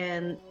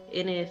 and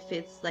if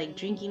it's like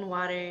drinking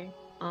water,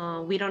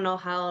 we don't know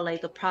how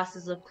like the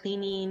process of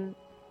cleaning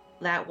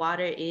that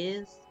water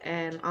is,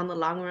 and on the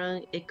long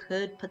run it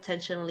could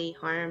potentially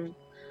harm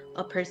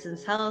a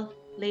person's health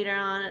later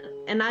on.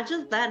 And not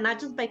just that, not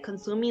just by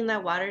consuming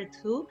that water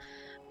too,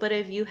 but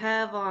if you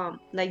have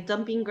like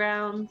dumping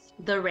grounds,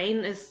 the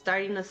rain is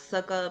starting to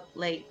suck up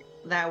like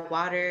that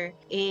water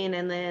in,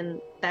 and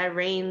then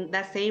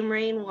that same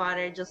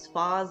rainwater just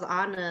falls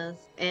on us,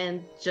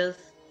 and just,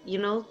 you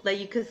know, like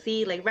you could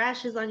see like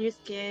rashes on your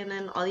skin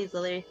and all these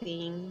other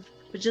things.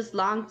 But just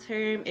long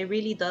term, it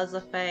really does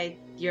affect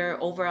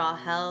your overall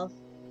health.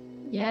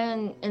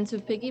 Yeah, and to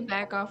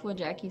piggyback off what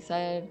Jackie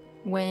said,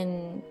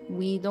 when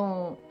we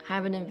don't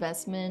have an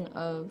investment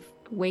of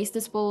waste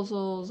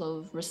disposals,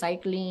 of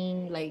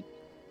recycling, like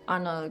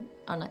on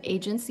an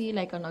agency,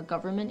 like on a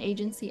government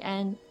agency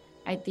end,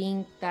 I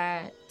think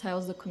that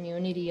tells the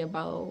community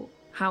about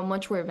how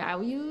much we're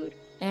valued.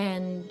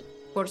 And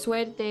por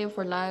suerte,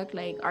 for luck,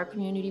 like our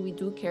community, we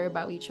do care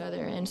about each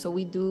other. And so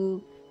we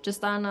do,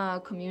 just on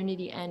a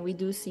community end, we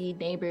do see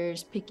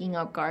neighbors picking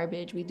up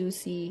garbage. We do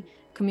see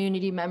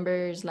community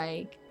members,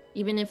 like,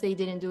 even if they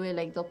didn't do it,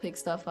 like they'll pick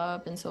stuff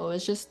up. And so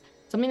it's just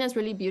something that's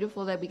really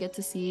beautiful that we get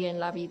to see in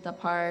La Vita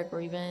Park, or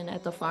even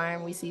at the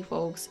farm. We see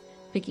folks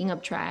picking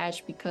up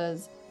trash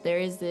because there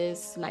is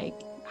this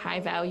like high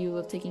value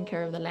of taking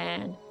care of the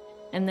land.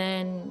 And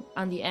then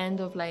on the end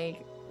of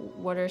like,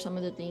 what are some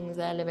of the things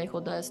that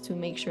Levejo does to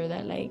make sure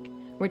that like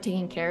we're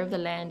taking care of the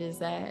land, is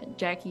that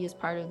Jackie is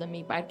part of the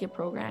Mi Parque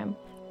program,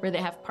 where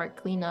they have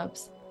park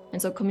cleanups.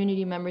 And so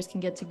community members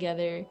can get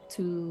together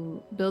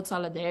to build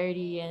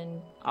solidarity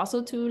and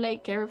also to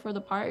like care for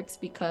the parks,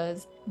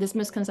 because this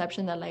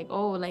misconception that like,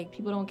 oh, like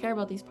people don't care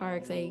about these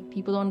parks, like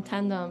people don't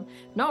attend them.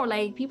 No,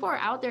 like people are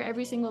out there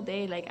every single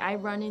day. Like I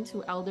run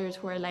into elders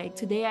who are like,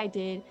 today I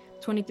did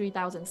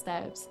 23,000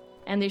 steps,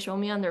 and they show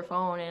me on their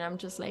phone, and I'm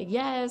just like,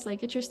 yes, like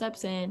get your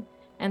steps in.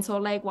 And so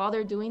like while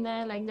they're doing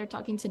that, like they're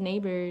talking to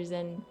neighbors,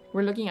 and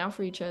we're looking out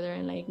for each other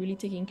and like really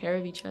taking care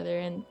of each other.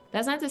 And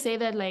that's not to say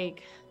that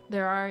like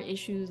there are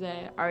issues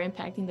that are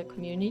impacting the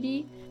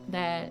community,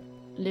 that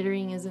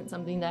littering isn't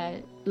something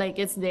that like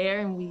it's there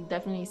and we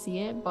definitely see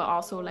it, but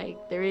also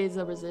like there is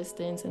a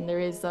resistance, and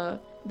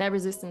that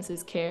resistance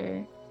is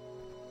care.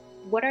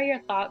 What are your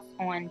thoughts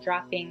on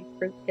dropping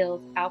fruit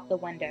peels out the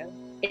window?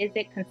 Is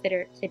it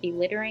considered to be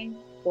littering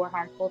or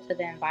harmful to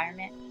the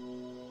environment?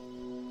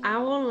 I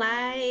won't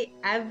lie,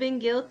 I've been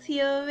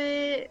guilty of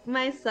it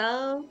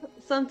myself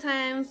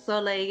sometimes. So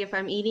like if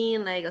I'm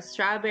eating like a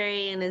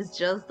strawberry and it's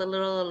just a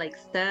little like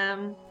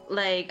stem,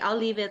 like I'll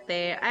leave it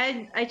there.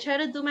 I try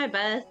to do my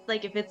best,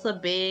 like if it's a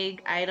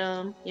big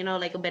item, you know,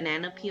 like a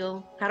banana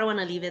peel, I don't want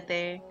to leave it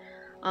there.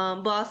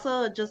 But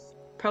also, just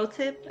pro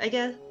tip, I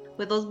guess,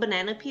 with those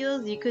banana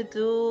peels, you could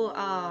do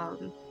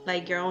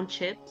like your own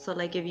chips. So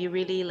like if you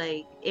really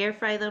like air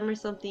fry them or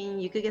something,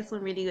 you could get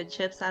some really good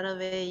chips out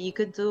of it. You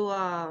could do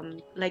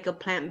like a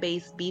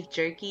plant-based beef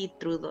jerky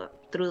through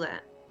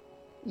that.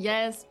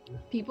 Yes,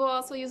 people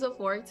also use a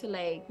fork to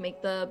like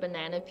make the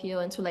banana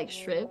peel into like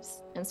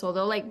strips, and so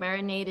they'll like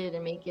marinate it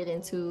and make it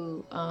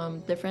into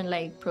different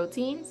like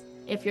proteins.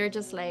 If you're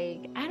just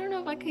like, I don't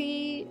know if I could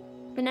eat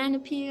banana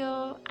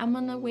peel, I'm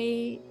gonna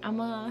wait, I'm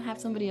gonna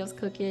have somebody else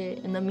cook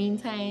it. In the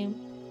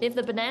meantime, if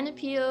the banana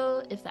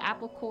peel, if the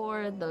apple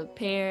core, the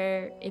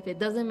pear, if it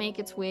doesn't make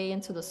its way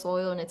into the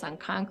soil and it's on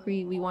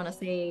concrete, we want to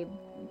say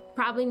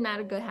probably not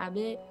a good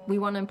habit. We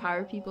want to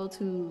empower people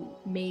to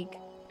make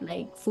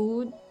like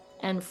food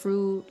and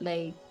fruit,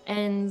 like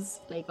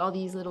ends, like all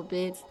these little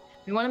bits.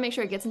 We want to make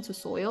sure it gets into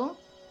soil,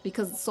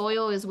 because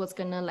soil is what's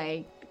gonna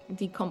like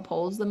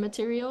decompose the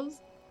materials.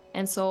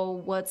 And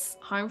so what's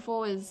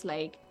harmful is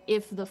like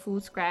if the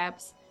food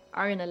scraps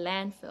are in a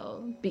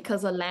landfill,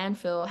 because a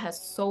landfill has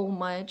so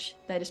much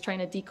that is trying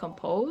to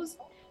decompose,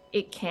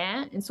 it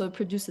can't, and so it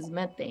produces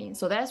methane.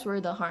 So that's where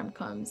the harm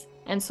comes.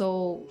 And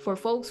so for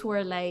folks who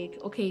are like,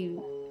 okay,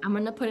 I'm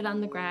gonna put it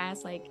on the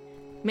grass, like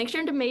make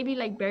sure to maybe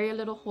like bury a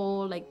little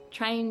hole, like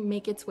try and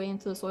make its way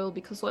into the soil,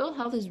 because soil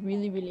health is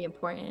really, really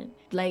important.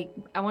 Like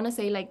I want to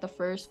say like the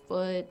first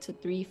foot to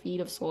 3 feet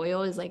of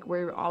soil is like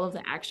where all of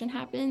the action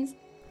happens.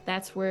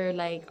 That's where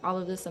like all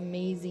of this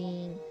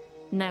amazing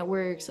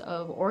networks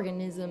of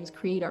organisms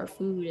create our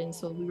food. And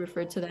so we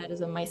refer to that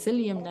as a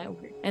mycelium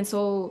network. And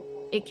so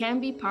it can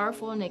be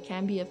powerful and it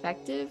can be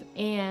effective,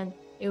 and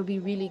it would be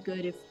really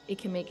good if it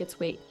can make its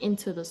way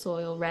into the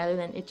soil rather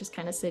than it just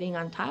kind of sitting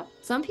on top.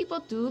 Some people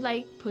do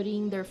like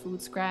putting their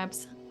food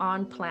scraps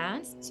on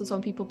plants. So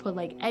some people put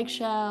like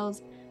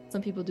eggshells,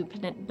 some people do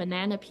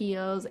banana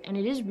peels, and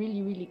it is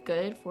really, really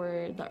good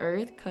for the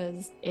earth,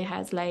 because it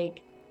has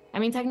like, I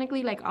mean,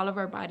 technically like all of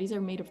our bodies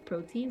are made of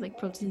proteins. Like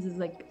proteins is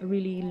like a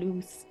really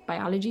loose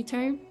biology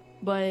term,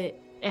 but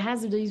it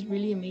has these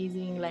really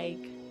amazing like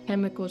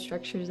chemical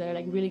structures that are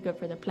like really good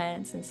for the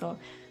plants. And so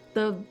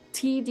the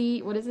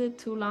TD, what is it?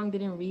 Too long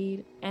didn't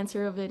read.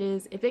 Answer of it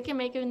is, if it can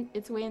make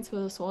its way into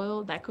the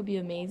soil, that could be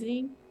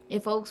amazing.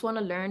 If folks want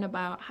to learn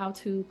about how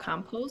to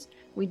compost,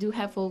 we do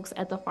have folks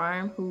at the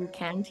farm who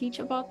can teach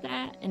about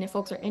that. And if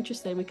folks are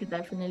interested, we could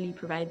definitely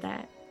provide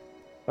that.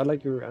 I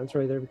like your answer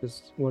right there,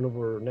 because one of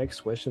our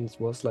next questions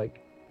was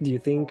like, do you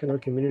think can our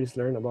communities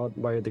learn about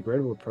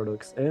biodegradable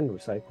products and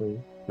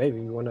recycling? Maybe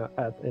we want to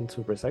add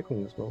into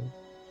recycling as well.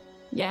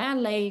 Yeah,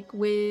 like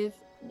with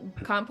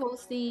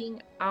composting,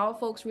 all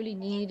folks really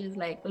need is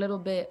like a little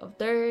bit of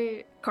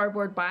dirt,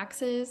 cardboard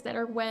boxes that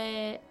are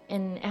wet,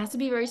 and it has to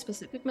be very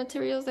specific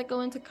materials that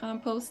go into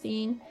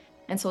composting.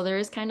 And so there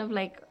is kind of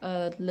like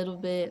a little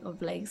bit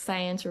of like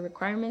science or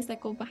requirements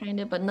that go behind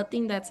it, but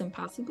nothing that's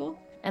impossible.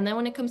 And then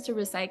when it comes to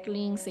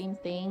recycling, same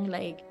thing,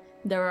 like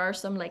there are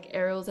some like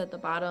arrows at the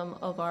bottom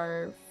of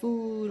our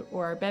food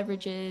or our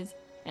beverages,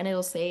 and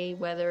it'll say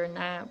whether or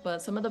not,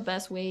 but some of the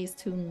best ways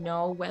to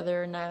know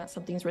whether or not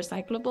something's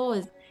recyclable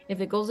is if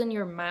it goes in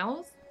your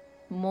mouth,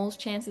 most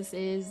chances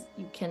is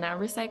you cannot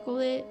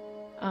recycle it.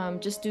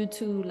 just due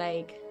to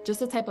like just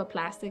the type of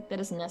plastic that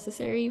is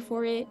necessary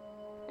for it.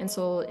 And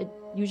so it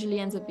usually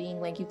ends up being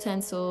like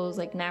utensils,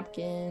 like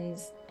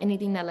napkins,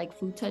 anything that like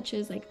food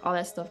touches, like all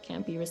that stuff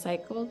can't be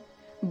recycled.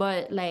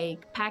 But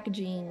like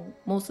packaging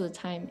most of the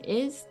time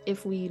is,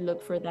 if we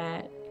look for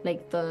that,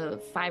 like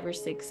the 5 or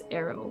 6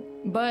 arrow.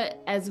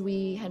 But as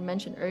we had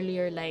mentioned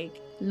earlier,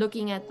 like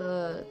looking at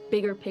the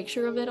bigger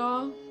picture of it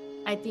all,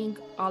 I think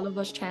all of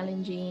us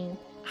challenging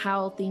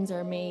how things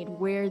are made,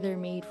 where they're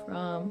made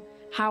from,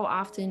 how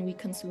often we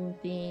consume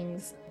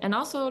things, and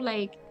also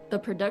like the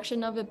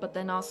production of it, but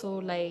then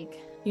also like,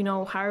 you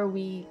know, how are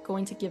we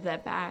going to give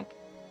that back?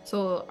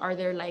 So are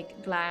there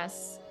like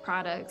glass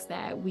products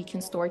that we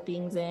can store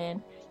things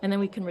in and then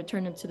we can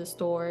return them to the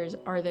stores?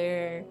 Are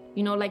there,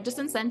 you know, like just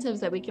incentives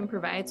that we can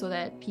provide so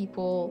that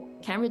people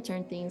can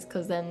return things?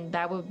 Because then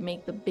that would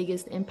make the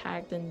biggest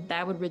impact, and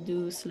that would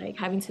reduce like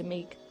having to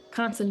make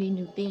constantly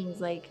new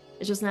things. Like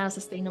it's just not a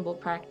sustainable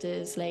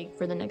practice like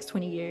for the next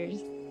 20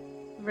 years.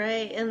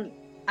 Right. And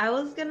I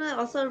was gonna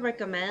also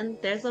recommend,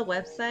 there's a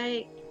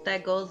website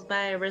that goes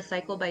by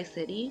Recycle by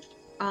City.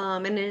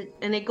 And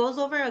it goes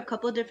over a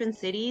couple different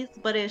cities,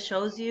 but it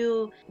shows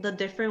you the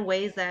different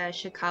ways that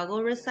Chicago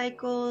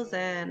recycles,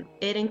 and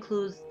it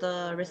includes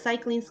the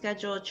recycling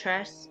schedule,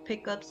 trash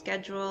pickup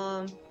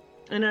schedule,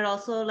 and it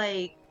also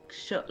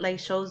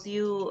shows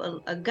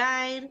you a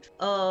guide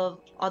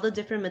of all the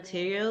different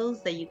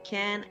materials that you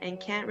can and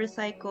can't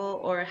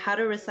recycle, or how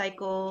to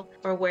recycle,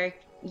 or where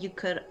you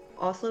could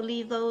also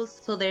leave those.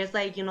 So there's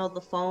like, you know,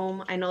 the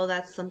foam. I know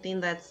that's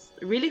something that's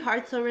really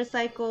hard to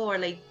recycle, or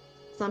like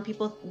some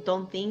people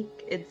don't think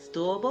it's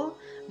doable,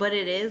 but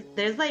it is.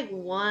 There's like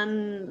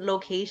one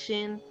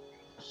location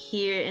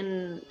here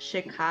in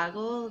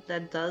Chicago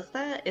that does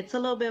that. It's a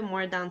little bit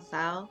more down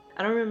south.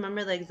 I don't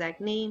remember the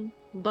exact name,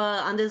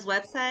 but on this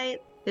website,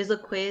 there's a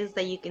quiz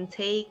that you can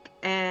take,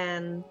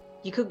 and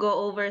you could go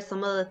over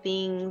some of the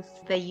things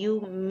that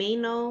you may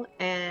know,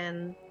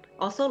 and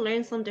also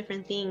learn some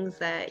different things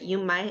that you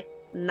might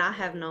not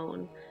have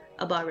known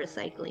about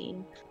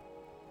recycling.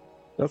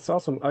 That's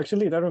awesome.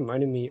 Actually, that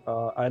reminded me,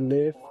 I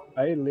live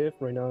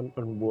right now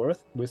on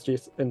Worth, which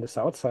is in the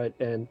south side,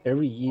 and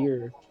every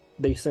year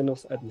they send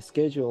us a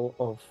schedule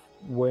of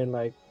when,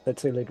 like,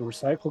 let's say like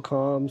recycle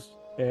comes,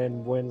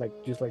 and when like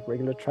just like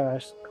regular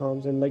trash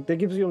comes, and like they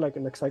gives you like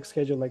an exact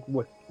schedule, like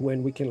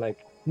when we can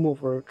like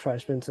move our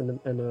trash bins in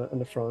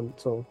the front.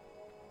 So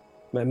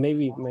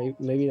maybe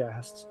that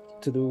has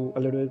to do a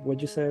little bit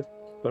what you said,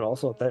 but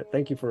also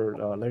thank you for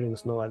letting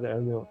us know. I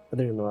didn't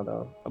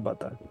know about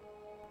that.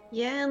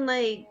 Yeah, and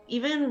like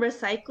even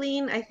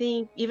recycling, I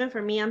think even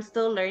for me, I'm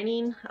still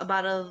learning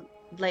about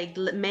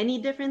many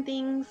different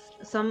things.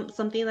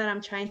 Something that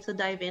I'm trying to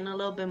dive in a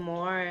little bit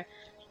more,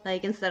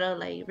 like instead of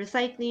like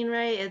recycling,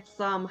 right? It's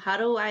how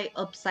do I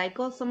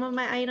upcycle some of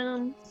my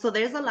items? So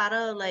there's a lot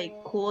of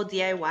like cool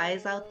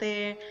DIYs out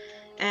there,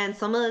 and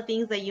some of the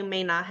things that you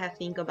may not have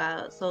think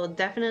about. So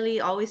definitely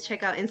always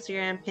check out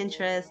Instagram,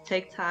 Pinterest,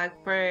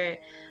 TikTok for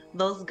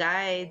those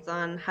guides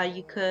on how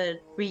you could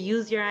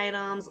reuse your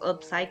items,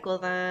 upcycle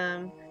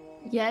them.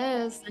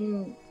 Yes,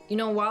 and you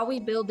know, while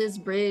we build this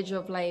bridge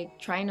of like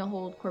trying to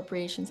hold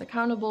corporations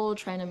accountable,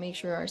 trying to make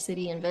sure our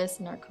city invests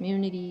in our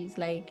communities,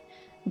 like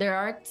there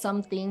are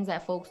some things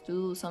that folks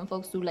do. Some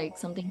folks do like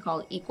something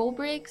called eco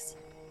bricks.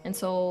 And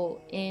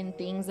so in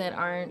things that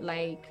aren't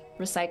like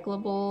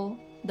recyclable,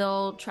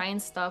 they'll try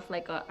and stuff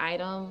like an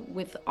item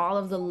with all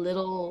of the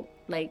little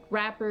like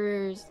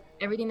wrappers,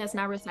 everything that's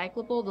not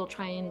recyclable. They'll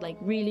try and like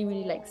really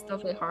like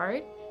stuff it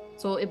hard,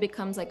 so it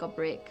becomes like a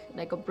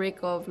brick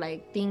of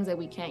like things that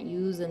we can't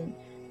use. And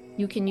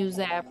you can use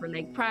that for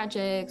like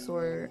projects,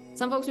 or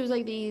some folks use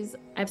like these.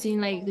 I've seen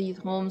like these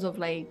homes of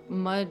like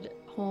mud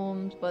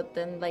homes, but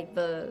then like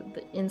the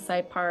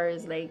inside part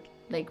is like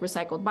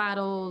recycled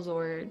bottles,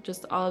 or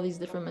just all of these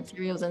different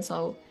materials. And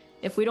so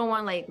if we don't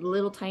want like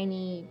little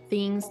tiny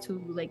things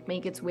to like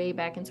make its way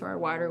back into our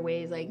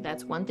waterways, like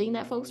that's one thing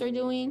that folks are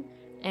doing.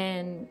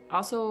 And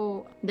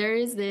also there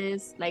is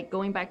this, like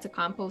going back to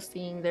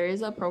composting, there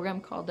is a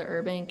program called the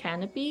Urban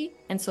Canopy.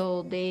 And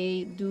so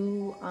they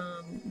do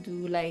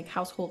like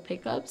household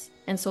pickups.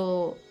 And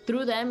so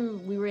through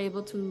them, we were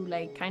able to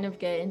like kind of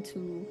get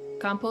into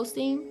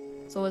composting.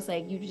 So it's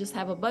like you just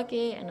have a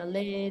bucket and a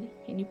lid,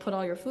 and you put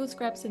all your food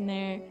scraps in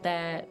there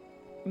that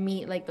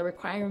meet like the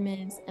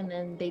requirements. And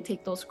then they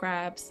take those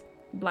scraps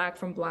block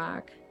from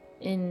block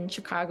in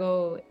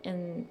Chicago,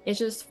 and it's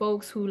just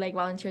folks who like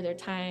volunteer their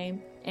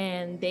time,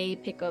 and they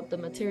pick up the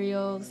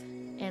materials,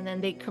 and then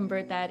they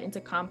convert that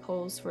into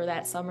compost for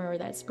that summer or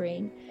that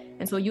spring.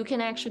 And so you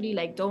can actually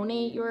like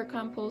donate your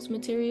compost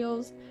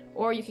materials,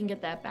 or you can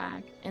get that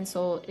back. And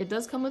so it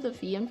does come with a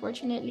fee,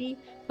 unfortunately,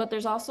 but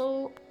there's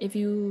also, if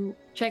you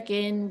check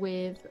in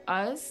with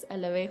us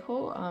at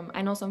Levejo,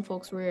 I know some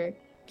folks were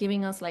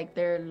giving us like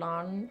their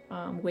lawn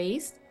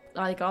waste,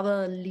 like all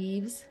the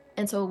leaves.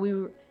 And so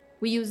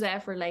we use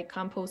that for like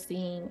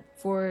composting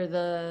for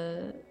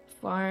the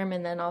farm,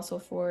 and then also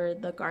for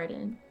the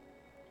garden.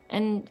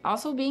 And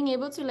also being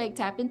able to like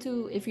tap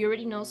into, if you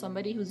already know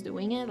somebody who's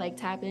doing it, like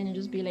tap in and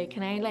just be like,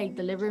 can I like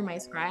deliver my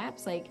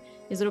scraps? Like,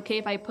 is it okay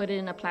if I put it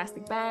in a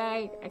plastic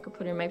bag? I could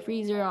put it in my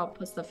freezer, I'll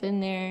put stuff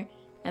in there,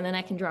 and then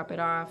I can drop it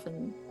off.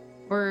 And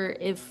or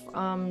if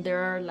there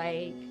are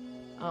like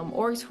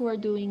orgs who are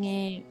doing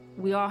it,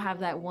 we all have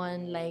that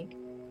one like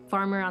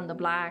farmer on the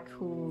block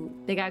who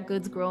they got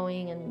goods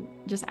growing, and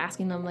just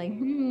asking them like,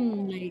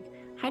 like,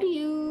 how do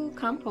you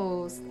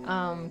compost?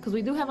 Because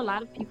we do have a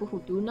lot of people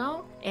who do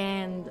know,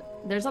 and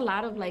there's a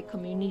lot of like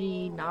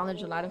community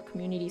knowledge, a lot of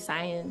community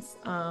science.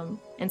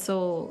 And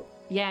so,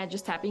 yeah,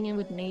 just tapping in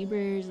with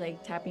neighbors,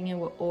 like tapping in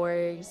with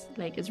orgs,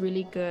 like it's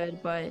really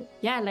good. But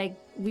yeah, like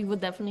we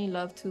would definitely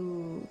love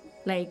to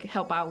like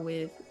help out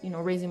with, you know,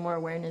 raising more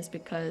awareness,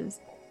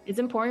 because it's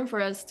important for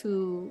us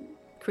to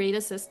create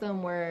a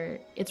system where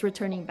it's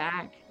returning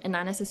back and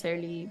not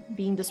necessarily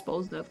being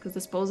disposed of, because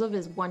disposed of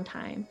is one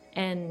time.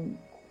 And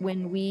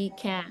when we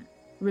can't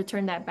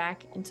return that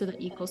back into the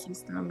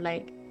ecosystem,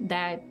 like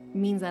that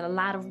means that a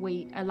lot of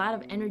weight, a lot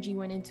of energy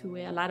went into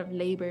it, a lot of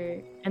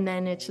labor, and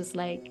then it's just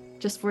like,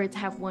 just for it to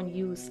have one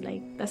use,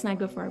 like that's not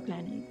good for our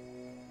planet.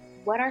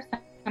 What are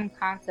some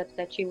concepts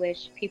that you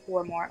wish people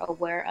were more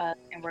aware of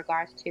in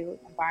regards to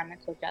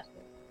environmental justice?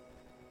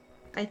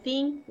 I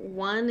think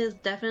one is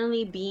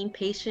definitely being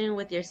patient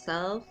with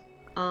yourself.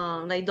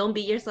 Like, don't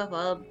beat yourself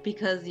up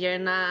because you're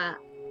not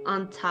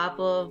on top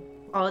of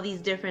all these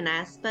different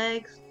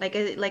aspects. Like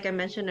I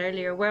mentioned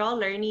earlier, we're all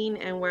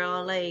learning, and we're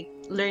all like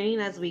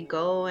learning as we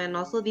go. And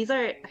also these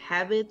are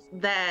habits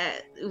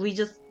that we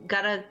just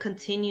gotta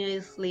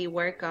continuously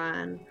work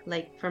on.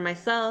 Like for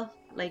myself,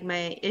 like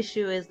my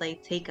issue is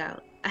like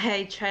takeout.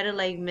 I try to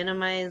like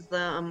minimize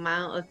the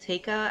amount of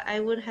takeout I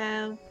would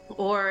have,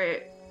 or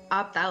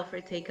opt out for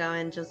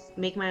takeout and just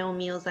make my own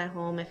meals at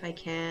home if I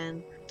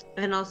can.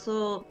 And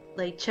also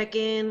like check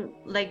in,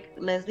 like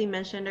Leslie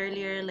mentioned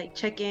earlier, like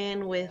check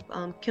in with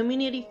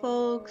community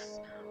folks,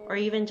 or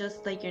even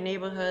just like your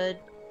neighborhood.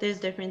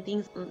 There's different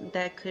things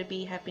that could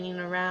be happening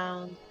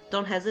around.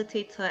 Don't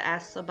hesitate to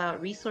ask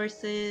about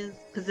resources,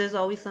 because there's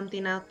always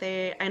something out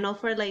there. I know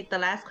for like the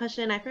last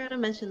question, I forgot to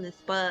mention this,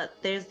 but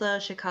there's the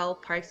Chicago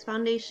Parks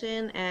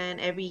Foundation, and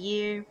every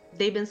year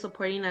they've been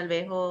supporting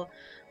Alvejo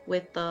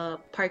with the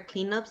park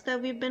cleanups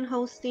that we've been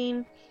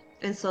hosting.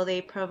 And so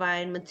they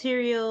provide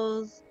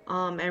materials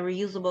and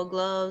reusable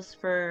gloves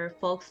for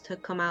folks to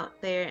come out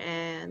there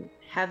and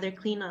have their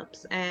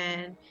cleanups.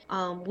 And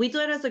we do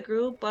it as a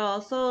group, but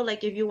also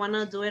like if you want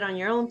to do it on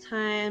your own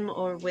time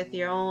or with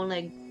your own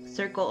like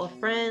circle of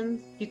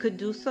friends, you could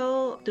do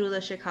so through the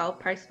Chicago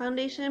Parks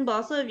Foundation. But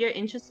also if you're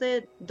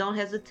interested, don't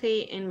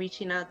hesitate in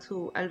reaching out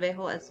to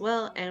Alvejo as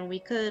well, and we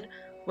could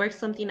work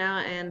something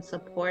out and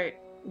support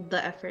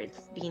the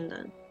efforts being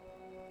done.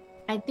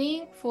 I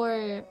think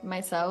for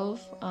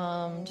myself,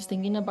 just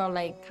thinking about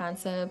like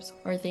concepts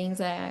or things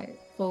that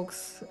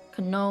folks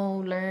can know,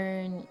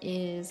 learn,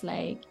 is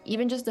like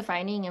even just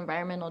defining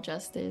environmental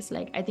justice.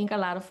 Like I think a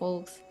lot of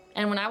folks,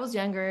 and when I was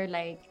younger,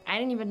 like I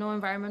didn't even know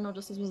environmental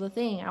justice was a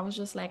thing. I was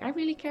just like, I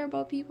really care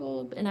about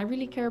people and I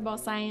really care about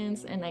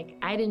science, and like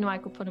I didn't know I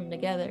could put them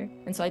together.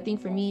 And so I think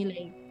for me,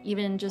 like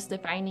even just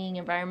defining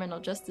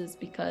environmental justice,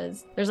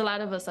 because there's a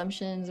lot of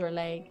assumptions, or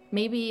like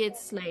maybe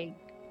it's like,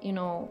 you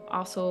know,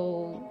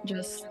 also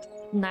just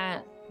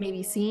not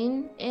maybe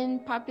seen in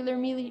popular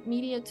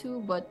media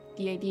too, but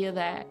the idea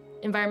that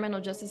environmental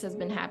justice has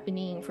been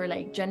happening for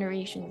like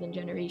generations and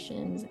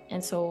generations.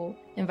 And so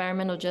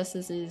environmental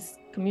justice is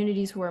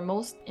communities who are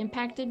most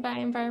impacted by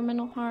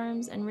environmental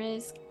harms and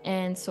risk.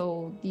 And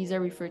so these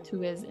are referred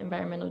to as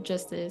environmental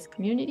justice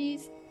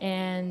communities.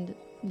 And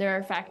there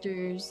are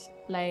factors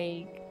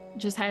like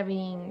just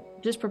having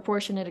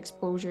disproportionate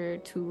exposure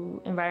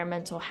to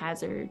environmental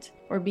hazards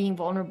or being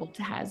vulnerable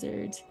to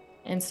hazards.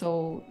 And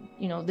so,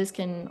 you know, this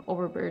can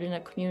overburden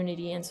a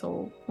community. And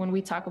so when we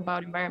talk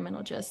about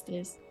environmental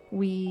justice,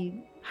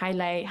 we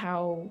highlight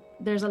how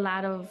there's a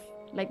lot of,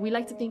 like, we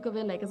like to think of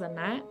it like as a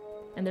knot,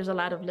 and there's a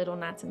lot of little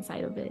knots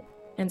inside of it.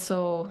 And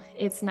so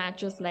it's not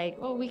just like,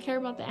 oh, we care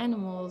about the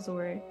animals,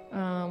 or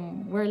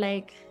we're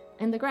like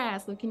in the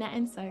grass looking at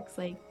insects.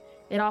 Like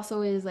it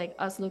also is like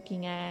us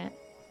looking at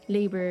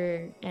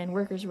labor and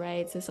workers'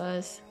 rights. It's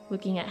us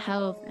looking at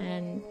health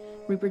and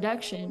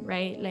reproduction,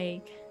 right?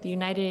 Like the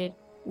United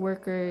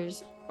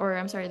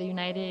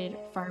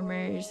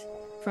Farmers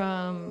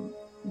from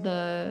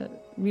the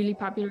really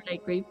popular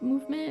like grape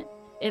movement.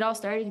 It all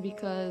started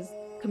because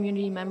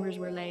community members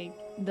were like,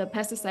 the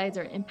pesticides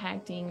are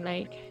impacting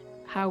like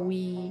how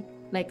we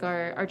like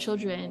our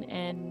children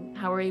and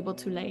how we're able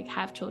to like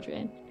have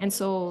children. And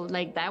so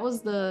like that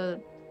was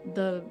the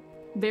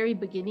very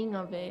beginning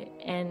of it.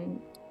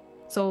 And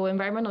so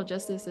environmental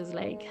justice is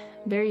like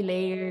very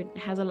layered.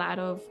 It has a lot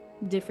of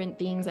different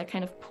things that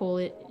kind of pull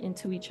it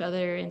into each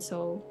other. And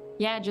so,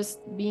 yeah, just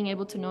being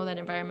able to know that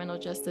environmental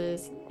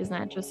justice is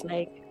not just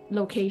like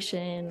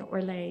location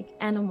or like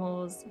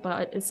animals,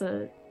 but it's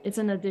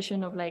an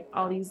addition of like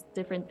all these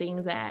different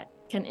things that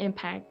can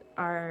impact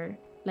our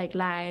like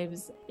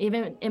lives,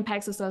 even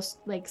impacts us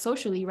like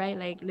socially, right?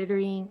 Like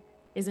littering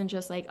isn't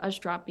just like us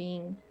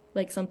dropping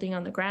like something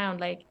on the ground,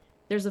 like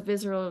there's a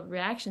visceral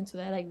reaction to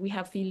that. Like we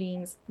have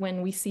feelings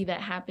when we see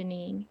that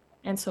happening.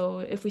 And so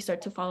if we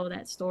start to follow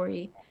that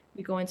story,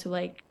 we go into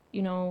like,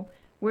 you know,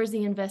 where's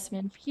the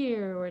investment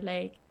here? Or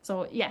like,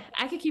 so yeah,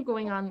 I could keep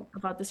going on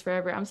about this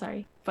forever. I'm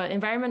sorry. But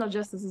environmental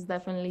justice is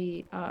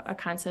definitely a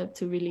concept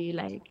to really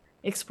like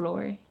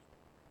explore.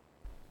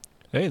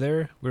 Hey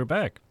there, we're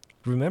back.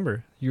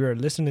 Remember, you are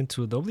listening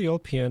to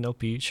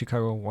WLPN-LP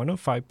Chicago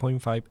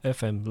 105.5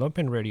 FM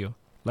Lumpen Radio,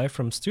 live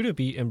from Studio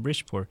B in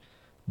Bridgeport.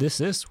 This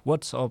is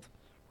What's Up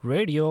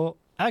Radio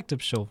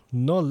Active Show,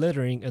 no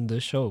littering in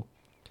this show.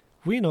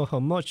 We know how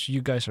much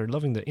you guys are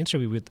loving the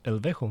interview with El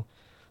Vejo,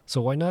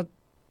 so why not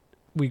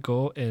we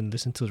go and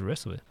listen to the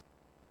rest of it.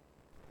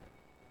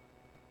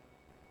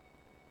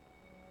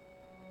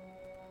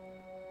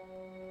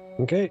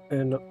 Okay,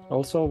 and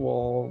also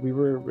while we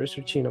were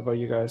researching about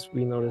you guys,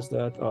 we noticed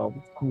that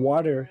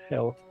water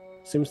health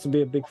seems to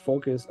be a big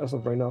focus as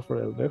of right now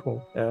for El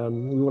Vejo,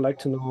 and we would like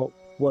to know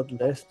what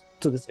led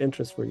to this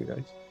interest for you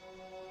guys.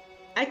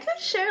 I could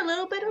share a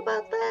little bit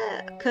about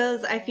that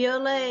because I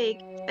feel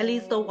like at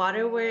least the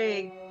water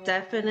work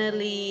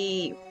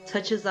definitely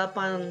touches up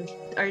on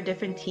our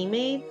different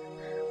teammates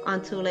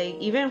onto like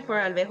even for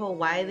El Vejo,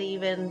 why they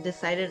even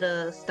decided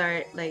to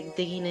start like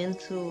digging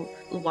into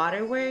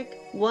water work.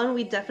 One,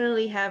 we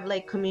definitely have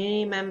like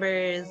community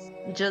members,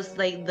 just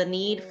like the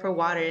need for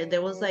water.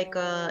 There was like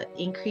a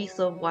increase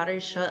of water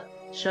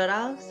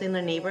shutoffs in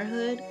the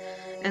neighborhood.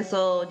 And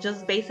so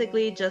just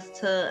basically just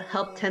to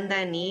help tend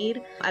that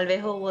need, El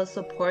Vejo was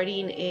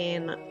supporting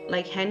in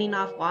like handing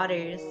off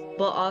waters,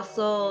 but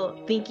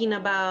also thinking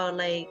about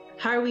like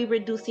how are we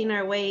reducing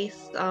our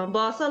waste, but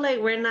also like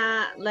we're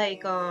not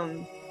like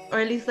or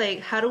at least like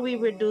how do we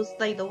reduce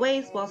like the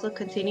waste but also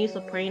continue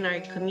supporting our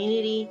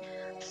community.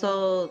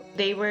 So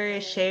they were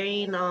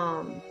sharing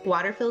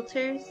water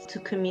filters to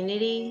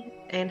community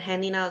and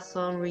handing out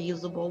some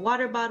reusable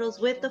water bottles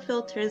with the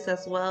filters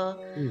as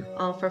well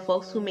for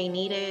folks who may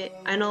need it.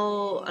 I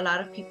know a lot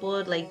of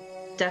people like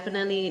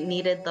definitely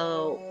needed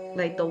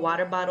the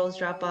water bottles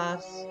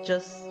drop-offs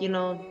just, you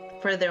know,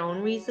 for their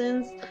own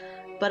reasons.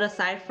 But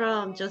aside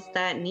from just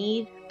that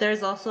need,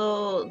 there's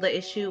also the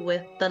issue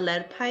with the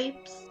lead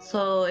pipes.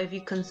 So if you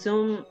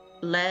consume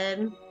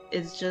lead,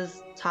 it's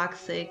just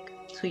toxic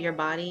to your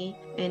body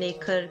and it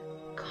could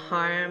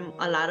harm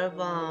a lot of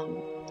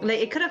like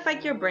it could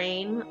affect your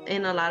brain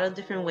in a lot of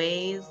different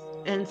ways.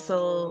 And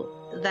so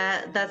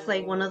that's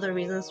like one of the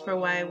reasons for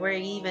why we're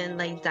even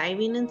like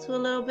diving into a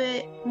little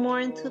bit more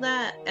into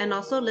that. And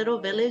also Little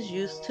Village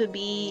used to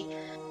be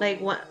like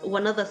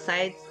one of the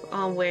sites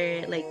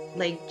where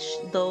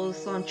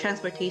those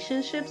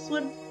transportation ships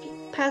would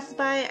pass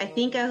by. I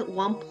think at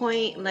one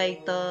point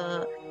like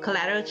the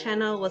Collateral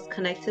Channel was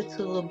connected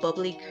to the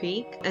Bubbly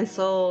Creek, and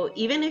so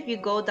even if you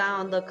go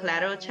down the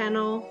Collateral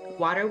Channel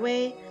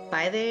waterway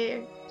by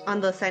there on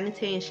the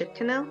sanitary and ship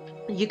canal,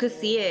 you could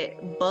see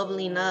it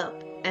bubbling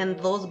up, and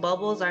those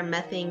bubbles are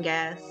methane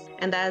gas,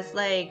 and that's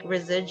like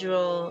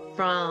residual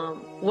from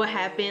what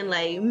happened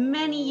like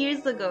many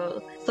years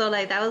ago. So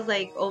like that was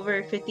like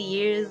over 50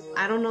 years.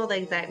 I don't know the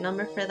exact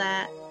number for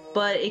that,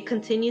 but it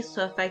continues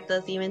to affect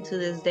us even to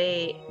this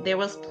day. There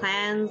was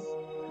plans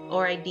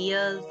or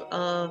ideas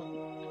of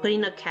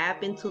putting a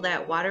cap into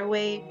that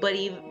waterway,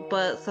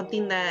 but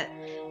something that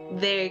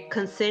they're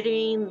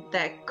considering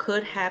that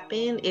could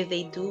happen if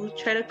they do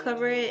try to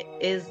cover it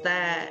is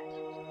that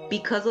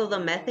because of the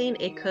methane,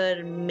 it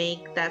could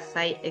make that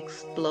site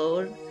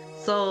explode.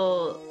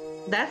 So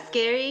that's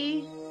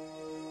scary.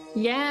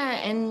 Yeah,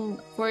 and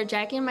for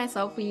Jackie and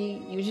myself,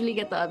 we usually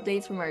get the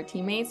updates from our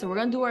teammates, so we're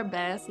gonna do our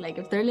best. Like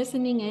if they're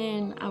listening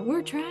in,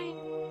 we're trying,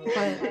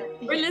 but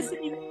we're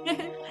listening.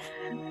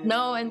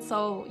 No, and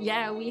so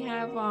yeah, we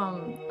have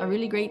a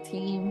really great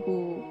team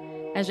who,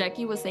 as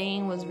Jackie was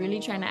saying, was really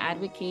trying to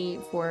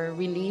advocate for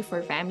relief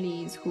for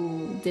families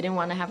who didn't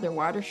want to have their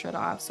water shut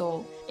off.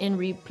 So in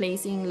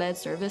replacing lead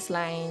service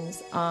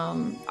lines,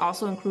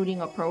 also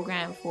including a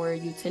program for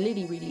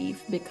utility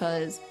relief,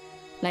 because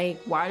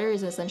like water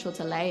is essential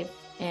to life,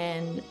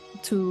 and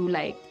to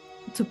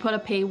put a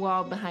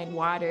paywall behind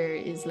water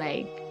is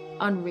like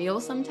unreal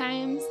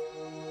sometimes.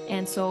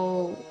 And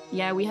so,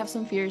 yeah, we have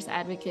some fierce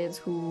advocates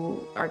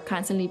who are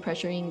constantly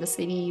pressuring the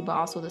city, but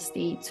also the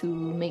state, to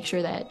make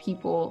sure that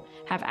people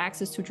have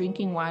access to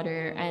drinking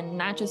water, and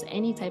not just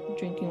any type of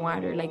drinking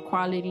water, like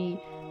quality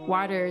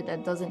water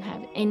that doesn't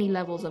have any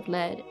levels of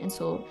lead. And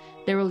so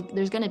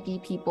there's going to be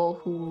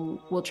people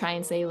who will try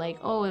and say like,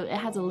 oh, it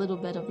has a little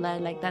bit of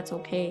lead, like that's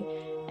okay.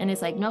 And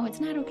it's like, no, it's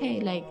not okay.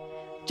 Like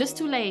just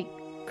to like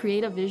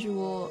create a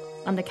visual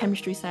on the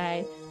chemistry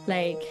side,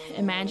 like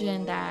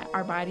imagine that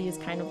our body is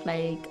kind of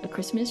like a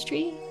Christmas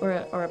tree or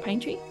a pine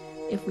tree,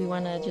 if we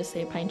want to just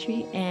say pine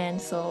tree.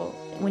 And so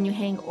when you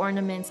hang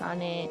ornaments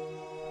on it,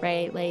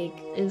 right, like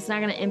it's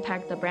not going to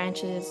impact the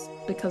branches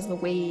because the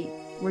weight,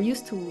 we're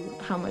used to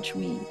how much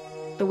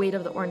the weight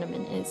of the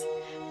ornament is.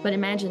 But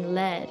imagine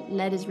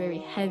lead is very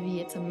heavy.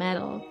 It's a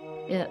metal.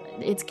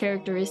 Its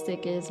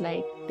characteristic is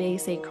like they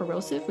say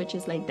corrosive, which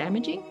is like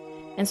damaging.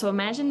 And so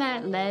imagine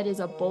that lead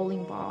is a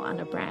bowling ball on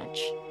a branch.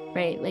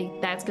 right?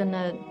 Like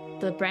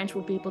the branch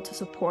will be able to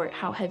support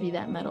how heavy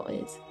that metal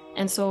is.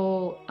 And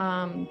so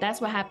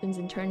that's what happens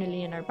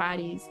internally in our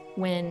bodies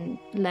when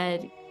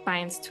lead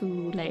binds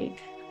to like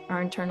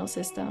our internal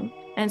system.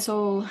 And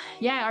so,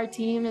 yeah, our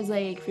team is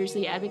like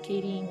fiercely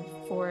advocating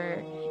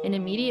for an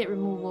immediate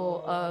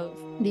removal of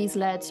these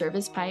lead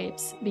service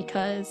pipes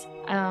because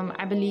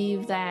I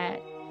believe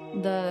that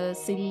the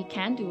city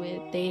can do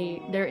it.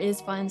 There is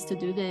funds to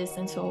do this.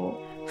 And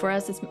so for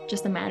us, it's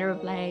just a matter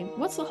of like,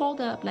 what's the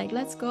holdup? Like,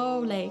 let's go.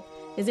 Like,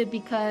 is it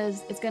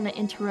because it's going to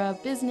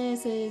interrupt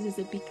businesses? Is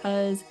it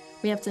because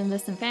we have to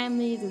invest in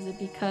families? Is it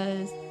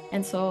because...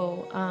 And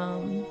so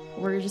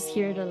we're just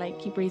here to like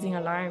keep raising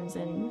alarms.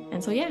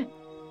 And so, yeah.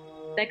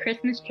 That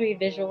Christmas tree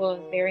visual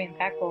is very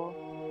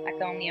impactful. I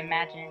can only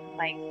imagine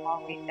like all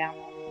the way down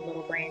that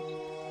little branch.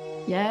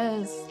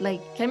 Yes,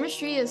 like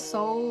chemistry is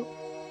so,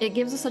 it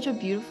gives us such a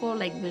beautiful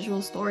like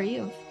visual story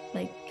of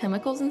like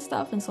chemicals and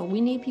stuff. And so we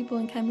need people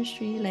in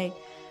chemistry. Like,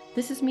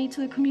 this is me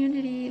to the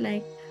community.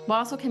 Like, but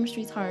also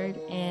chemistry is hard,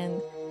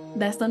 and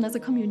that's done as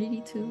a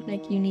community too.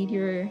 Like, you need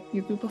your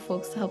group of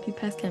folks to help you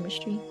pass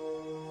chemistry.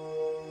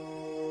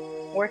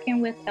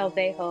 Working with El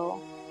Vejo,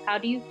 how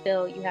do you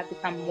feel you have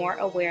become more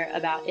aware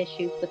about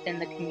issues within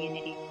the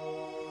community?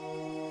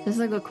 This is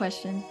a good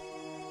question.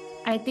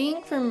 I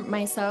think for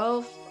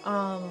myself,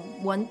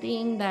 one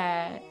thing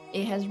that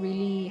it has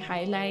really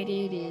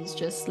highlighted is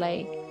just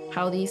like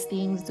how these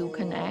things do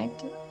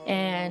connect,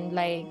 and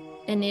like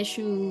an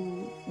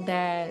issue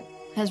that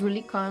has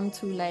really come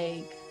to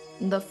like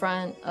the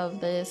front of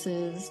this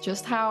is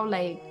just how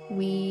like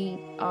we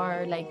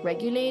are like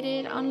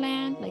regulated on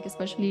land, like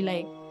especially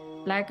like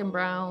Black and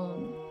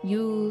brown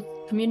youth,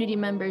 community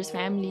members,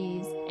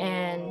 families,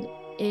 and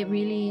it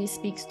really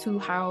speaks to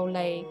how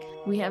like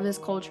we have this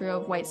culture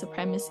of white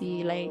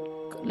supremacy, like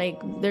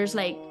there's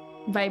like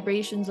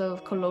vibrations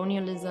of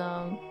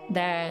colonialism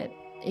that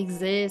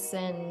exists,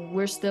 and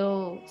we're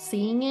still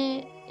seeing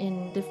it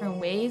in different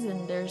ways,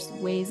 and there's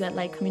ways that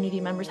like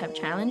community members have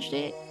challenged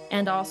it.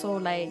 And also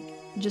like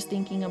just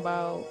thinking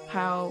about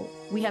how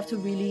we have to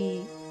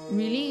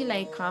really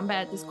like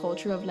combat this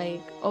culture of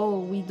like, oh,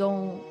 we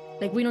don't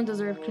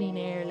deserve clean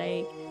air,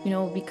 like, you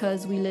know,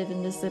 because we live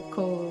in this zip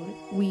code,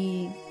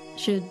 we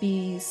should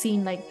be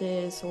seen like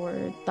this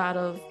or thought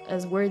of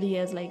as worthy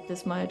as like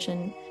this much.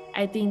 And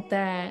I think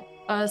that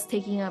us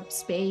taking up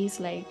space,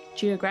 like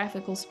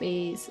geographical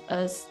space,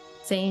 us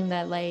saying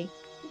that like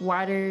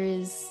water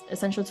is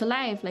essential to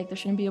life, like there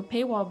shouldn't be a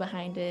paywall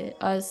behind it,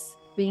 us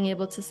being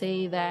able to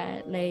say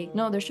that like,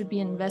 no, there should be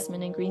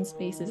investment in green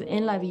spaces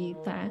in La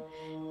Villita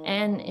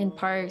and in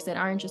parks that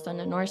aren't just on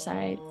the north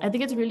side. I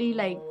think it's really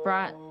like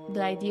brought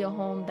the idea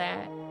home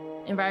that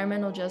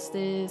environmental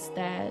justice,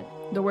 that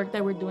the work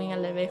that we're doing at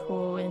El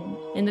Vejo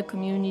and in the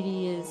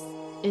community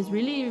is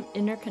really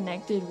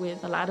interconnected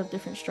with a lot of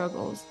different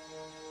struggles.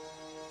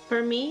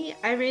 For me,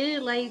 I really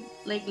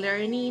like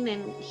learning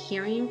and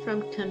hearing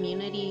from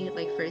community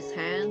like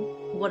firsthand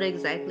what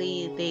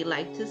exactly they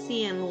like to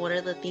see and what are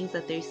the things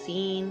that they're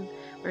seeing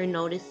or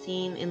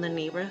noticing in the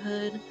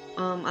neighborhood.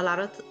 A lot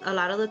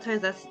of the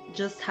times that's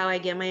just how I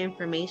get my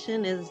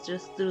information, is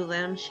just through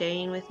them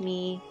sharing with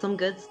me some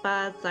good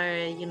spots,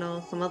 or you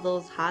know, some of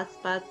those hot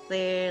spots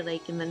there,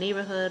 like in the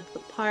neighborhood, the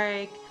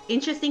park.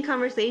 Interesting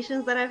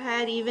conversations that I've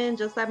had even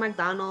just at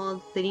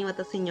McDonald's, sitting with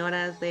the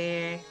señoras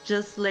there,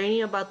 just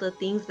learning about the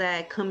things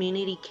that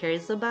community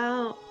cares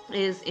about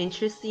is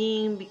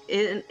interesting.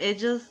 It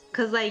just,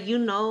 cause like, you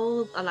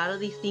know, a lot of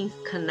these things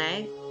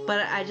connect,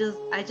 but I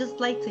just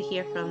like to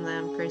hear from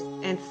them first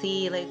and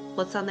see like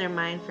what's on their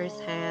mind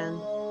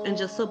firsthand, and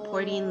just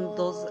supporting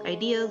those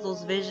ideas,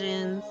 those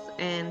visions,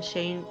 and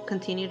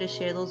continue to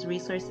share those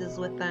resources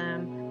with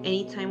them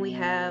anytime we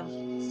have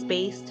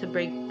space to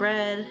break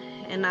bread,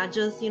 and not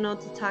just, you know,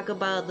 to talk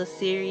about the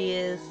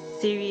serious,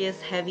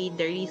 heavy,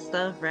 dirty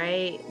stuff,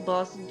 right? But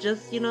also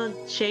just, you know,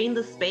 sharing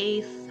the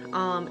space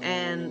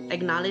and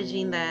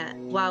acknowledging that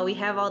while we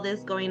have all this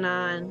going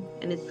on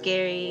and it's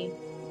scary,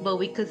 but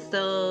we could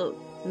still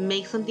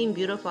make something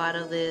beautiful out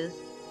of this.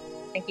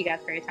 Thank you guys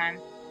for your time.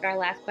 Our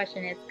last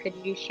question is, could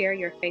you share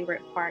your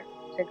favorite park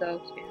to go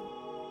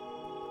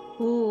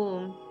to?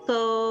 Ooh,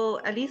 so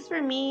at least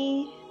for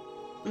me,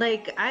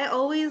 like I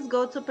always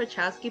go to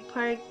Petrowski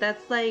Park.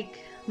 That's like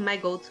my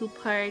go-to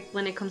park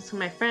when it comes to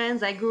my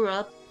friends. I grew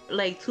up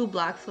like 2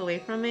 blocks away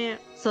from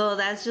it, so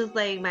that's just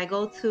like my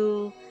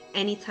go-to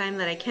anytime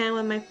that I can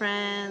with my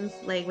friends,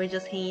 like we're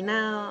just hanging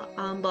out.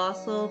 But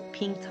also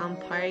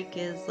Pinktown Park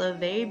is a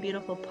very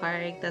beautiful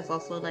park that's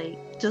also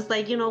like just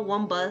like, you know,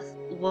 one bus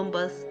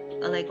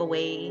like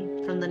away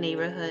from the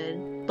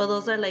neighborhood. But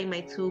those are like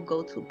my 2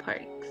 go-to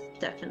parks,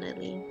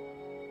 definitely.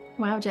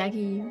 Wow,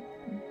 Jackie,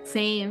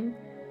 same.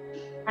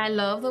 I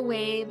love the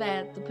way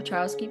that the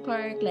Petrowski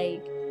Park,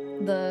 like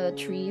the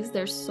trees,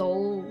 they're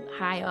so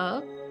high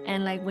up,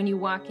 and like when you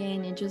walk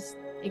in,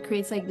 it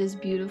creates like this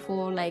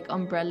beautiful like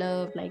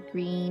umbrella of like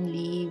green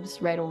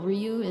leaves right over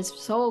you. It's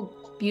so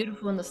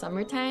beautiful in the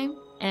summertime,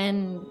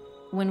 and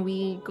when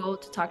we go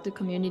to talk to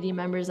community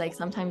members, like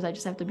sometimes I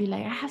just have to be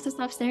like, I have to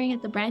stop staring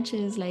at the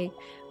branches. Like,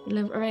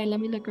 all right, let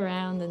me look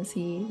around and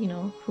see, you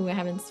know, who I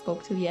haven't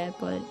spoke to yet.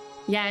 But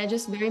yeah,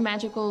 just very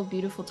magical,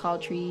 beautiful tall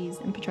trees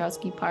in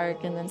Petrowski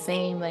Park. And then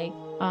same, like,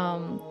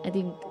 I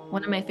think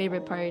one of my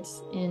favorite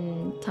parts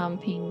in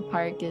Tamping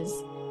Park is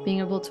being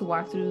able to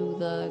walk through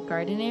the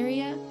garden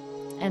area.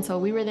 And so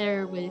we were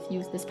there with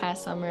youth this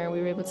past summer.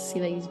 We were able to see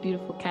like these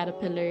beautiful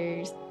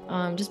caterpillars,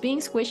 just being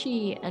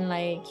squishy and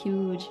like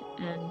huge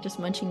and just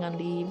munching on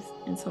leaves.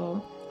 And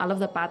so all of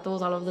the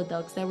patos, all of the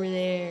ducks that were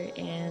there,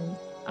 and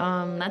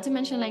not to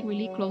mention like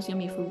really close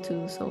yummy food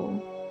too.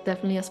 So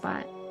definitely a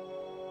spot.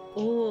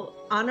 Oh,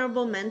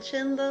 honorable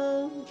mention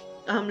though,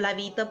 La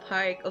Vita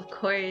Park, of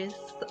course.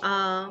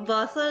 But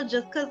also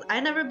just because I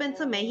never been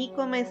to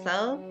Mexico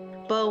myself,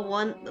 but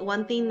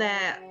one thing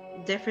that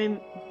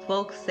different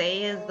folks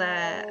say is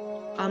that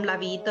La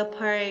Vita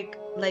Park,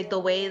 like the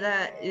way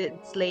that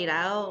it's laid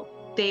out,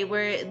 they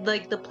were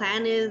like the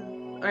plan is,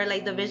 or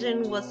like the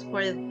vision was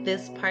for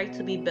this park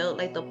to be built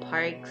like the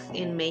parks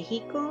in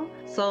Mexico.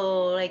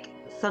 So like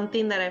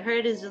something that I've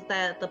heard is just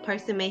that the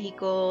parks in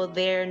Mexico,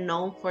 they're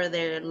known for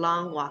their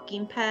long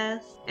walking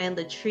paths and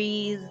the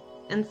trees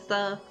and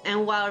stuff.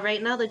 And while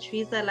right now the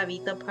trees at La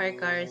Vita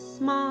Park are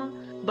small,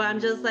 but I'm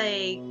just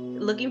like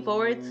looking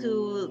forward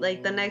to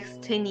like the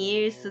next 10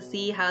 years to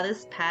see how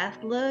this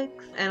path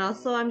looks. And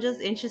also I'm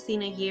just interested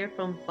to hear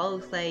from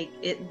folks like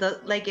is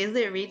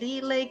it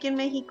really like in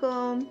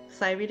Mexico?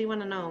 So I really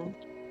want to know.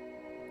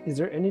 Is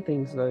there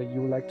anything that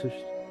you would like to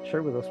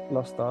share with us,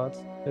 last thoughts?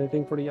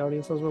 Anything for the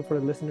audience as well, for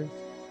the listeners?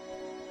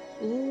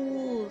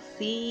 Ooh,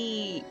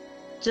 see,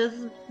 just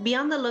be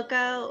on the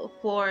lookout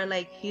for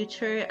like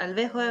future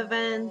Alvejo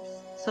events.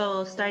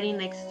 So starting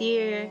next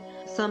year,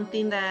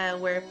 something that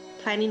we're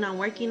planning on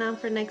working on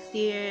for next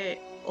year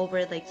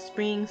over like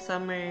spring,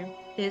 summer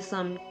is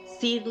some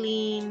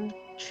seedling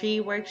tree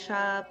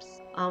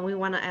workshops. We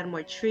want to add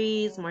more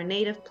trees, more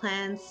native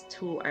plants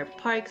to our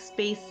park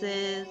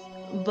spaces.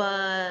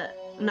 But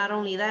not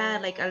only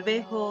that, like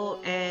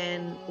Alvejo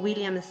and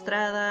William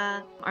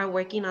Estrada are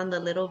working on the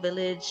Little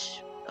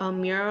Village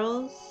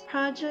murals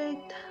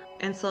project.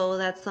 And so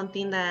that's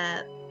something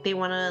that they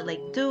want to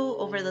like do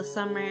over the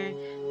summer,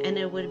 and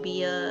it would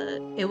be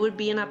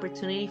an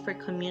opportunity for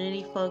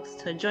community folks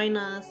to join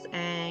us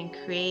and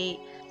create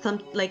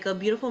some like a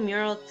beautiful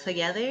mural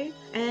together.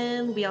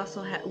 And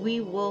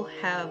we will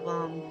have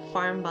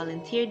farm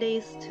volunteer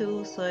days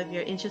too. So if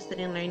you're interested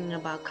in learning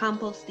about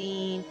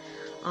composting,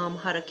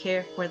 how to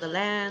care for the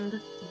land,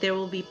 there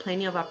will be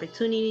plenty of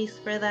opportunities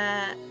for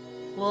that.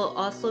 We'll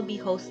also be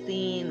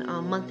hosting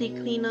monthly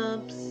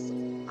cleanups.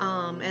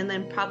 And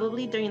then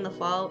probably during the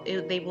fall,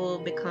 they will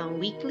become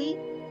weekly.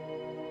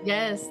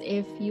 Yes,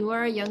 if you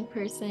are a young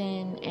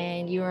person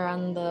and you are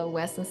on the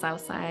west and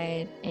south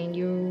side and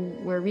you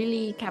were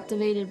really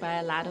captivated by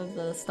a lot of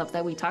the stuff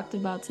that we talked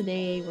about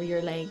today, where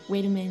you're like,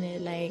 wait a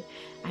minute, like,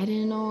 I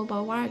didn't know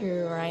about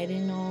water, or I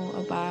didn't know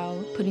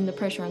about putting the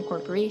pressure on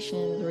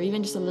corporations, or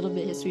even just a little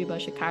bit history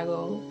about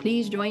Chicago,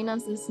 please join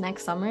us this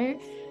next summer.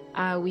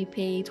 We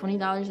pay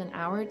 $20 an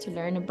hour to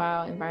learn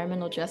about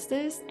environmental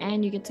justice,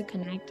 and you get to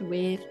connect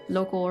with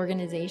local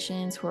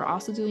organizations who are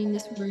also doing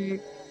this work.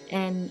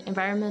 And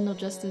environmental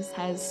justice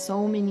has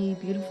so many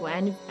beautiful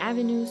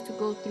avenues to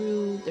go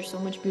through. There's so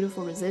much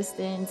beautiful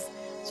resistance,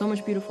 so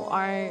much beautiful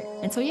art.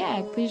 And so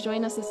yeah, please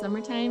join us this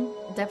summertime.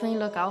 Definitely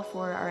look out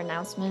for our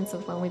announcements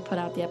of when we put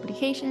out the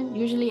application.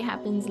 Usually it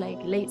happens like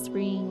late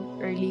spring,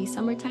 early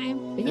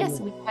summertime. But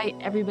yes, we invite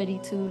everybody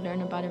to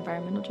learn about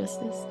environmental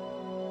justice.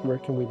 Where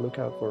can we look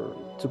out for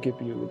to keep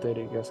you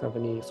updated? You guys have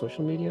any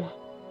social media?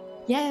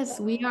 Yes,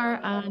 we are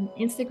on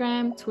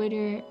Instagram,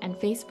 Twitter, and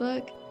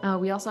Facebook.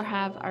 We also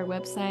have our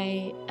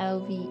website,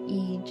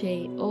 lvejo.org,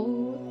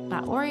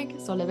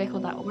 so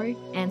levejo.org.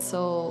 And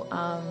so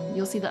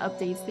you'll see the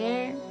updates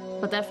there,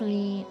 but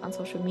definitely on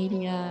social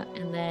media.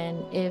 And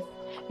then if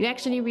you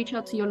actually reach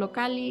out to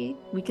Yollocalli,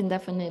 we can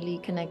definitely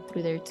connect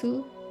through there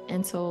too.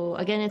 And so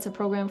again, it's a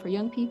program for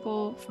young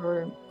people,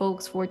 for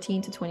folks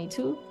 14 to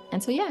 22.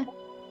 And so yeah.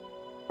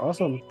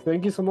 Awesome.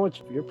 Thank you so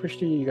much. We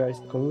appreciate you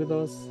guys coming with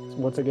us.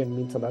 Once again, it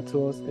means a lot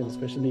to us, and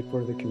especially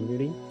for the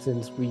community,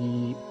 since we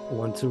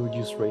want to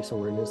just raise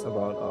awareness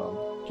about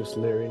just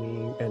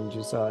learning and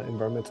just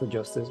environmental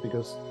justice,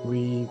 because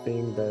we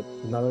think that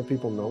not other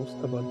people knows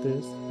about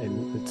this,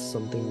 and it's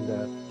something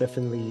that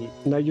definitely,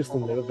 not just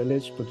in Little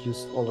Village, but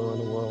just all around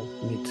the world,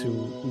 need to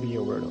be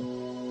aware of.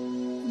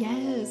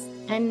 Yes,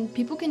 and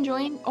people can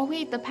join. Oh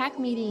wait, the PAC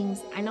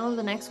meetings. I know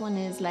the next one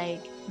is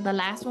like, the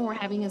last one we're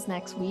having is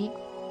next week.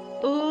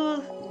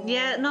 Oh,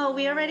 yeah, no,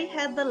 we already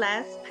had the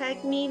last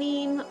PAC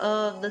meeting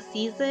of the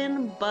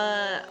season,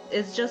 but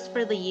it's just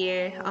for the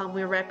year.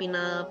 We're wrapping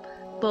up,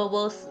 but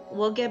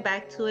we'll get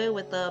back to it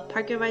with the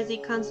Park Advisory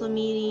Council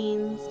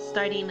meetings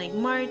starting like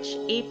March,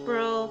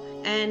 April.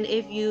 And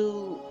if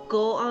you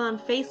go on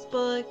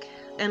Facebook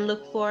and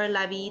look for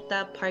La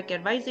Vita Park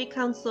Advisory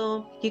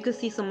Council, you can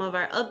see some of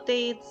our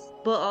updates.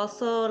 But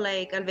also,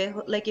 like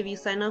Alvejo, like if you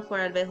sign up for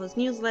Alvejo's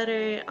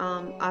newsletter,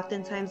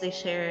 oftentimes they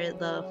share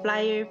the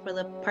flyer for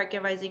the Parque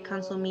Advisory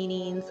Council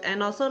meetings.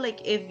 And also,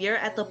 like if you're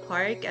at the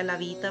park, at La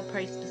Villita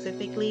Park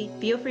specifically,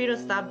 feel free to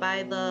stop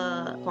by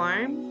the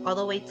farm all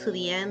the way to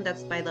the end.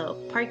 That's by the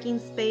parking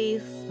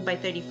space by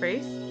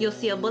 31st. You'll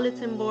see a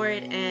bulletin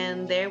board,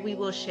 and there we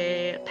will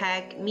share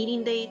PAC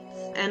meeting dates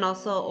and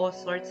also all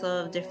sorts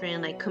of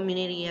different like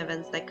community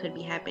events that could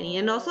be happening.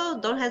 And also,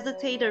 don't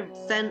hesitate to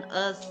send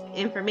us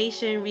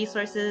information, resources,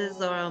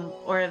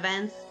 or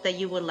events that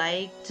you would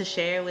like to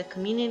share with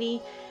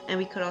community, and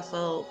we could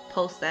also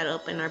post that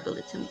up in our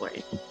bulletin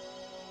board.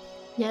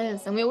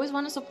 Yes, and we always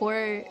want to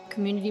support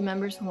community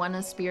members who want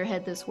to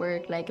spearhead this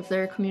work. Like if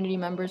there are community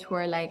members who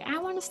are like, I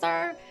want to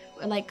start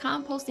like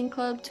composting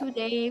club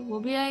today, we'll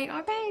be like,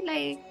 all right,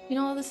 like, you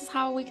know, this is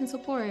how we can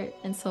support.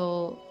 And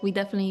so we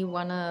definitely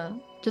want to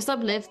just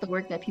uplift the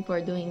work that people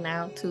are doing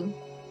now too.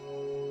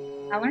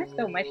 I learned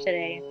so much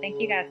today.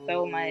 Thank you guys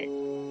so much.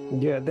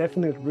 Yeah,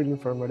 definitely really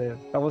informative.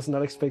 I was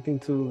not expecting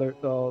to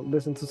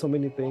listen to so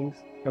many things.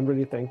 I'm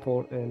really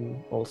thankful,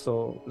 and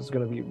also it's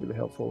going to be really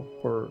helpful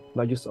for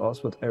not just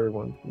us, but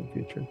everyone in the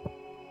future.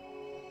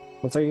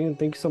 Once again,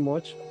 thank you so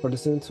much for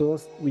listening to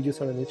us. We just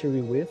had an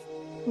interview with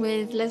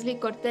Leslie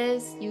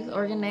Cortez, youth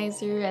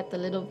organizer at the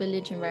Little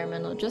Village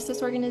Environmental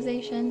Justice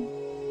Organization.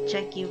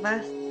 Jackie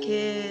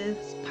Vasquez,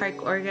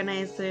 park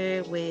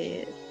organizer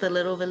with the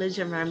Little Village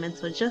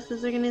Environmental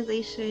Justice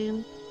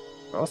Organization.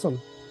 Awesome.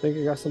 Thank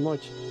you guys so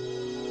much.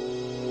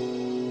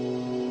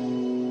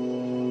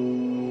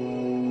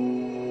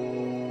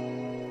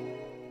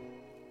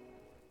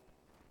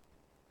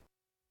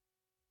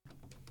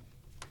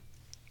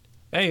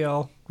 Hey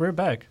y'all, we're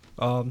back.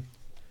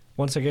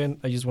 Once again,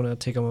 I just want to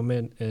take a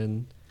moment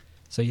and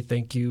say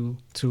thank you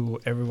to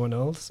everyone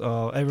else,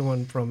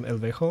 everyone from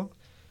Alvejo.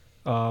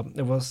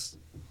 It was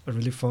a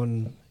really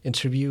fun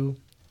interview,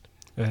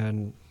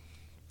 and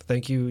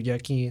thank you,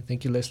 Jackie.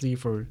 Thank you, Leslie,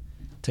 for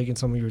taking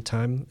some of your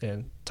time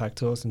and talk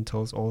to us and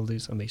tell us all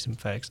these amazing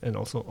facts and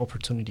also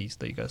opportunities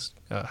that you guys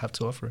have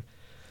to offer.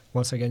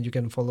 Once again, you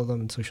can follow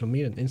them on social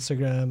media, on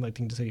Instagram, I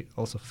think they say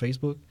also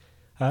Facebook,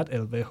 at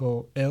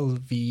Alvejo,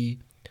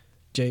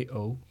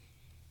 LVJO.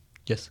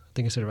 Yes, I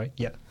think I said it right.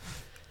 Yeah.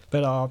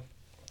 But our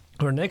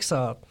next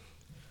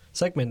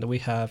segment that we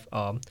have,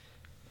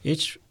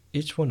 each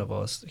one of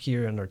us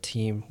here on our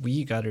team,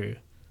 we gather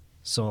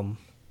some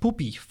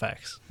poopy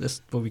facts.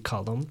 That's what we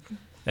call them.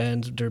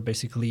 And they're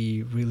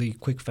basically really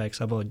quick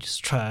facts about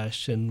just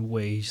trash and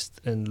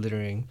waste and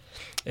littering.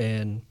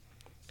 And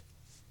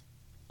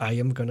I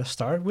am going to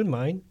start with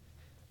mine.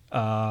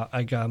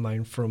 I got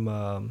mine from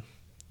a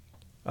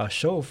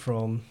show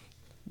from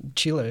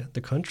Chile,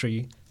 the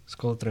country. It's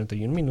called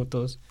 31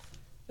 Minutos.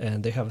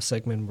 And they have a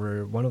segment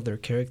where one of their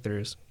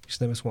characters,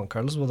 his name is Juan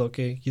Carlos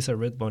Bodoque, he's a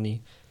red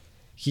bunny.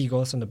 He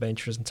goes on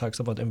adventures and talks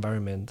about the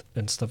environment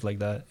and stuff like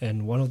that.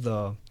 And one of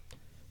the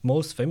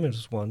most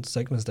famous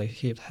segments that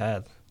he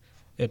had,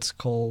 it's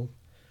called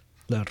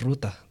La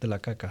Ruta de la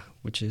Caca,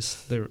 which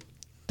is the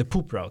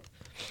poop route.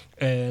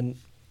 And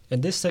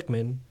in this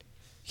segment,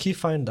 he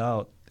found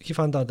out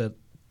that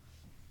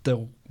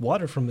the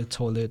water from the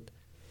toilet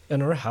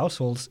in our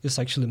households is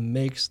actually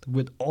mixed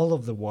with all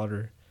of the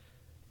water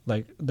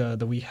like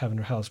that we have in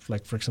our house,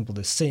 like for example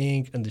the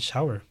sink and the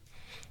shower.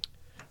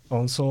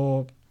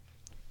 Also,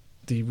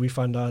 we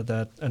found out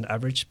that an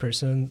average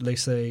person,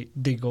 let's say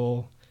they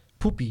go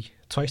poopy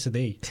twice a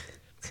day,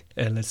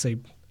 and let's say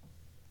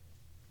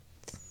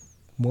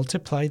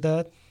multiply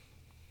that,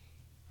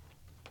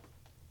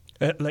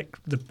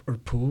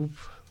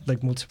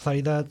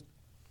 multiply that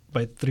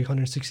by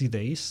 360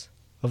 days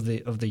of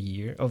the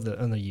year,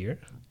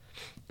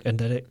 and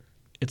that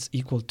it's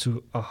equal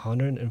to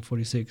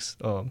 146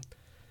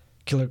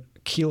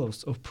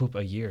 kilos of poop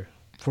a year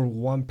for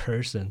one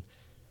person.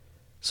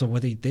 So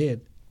what they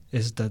did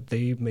is that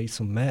they made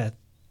some math,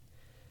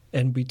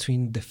 and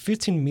between the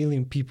 15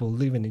 million people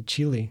living in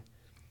Chile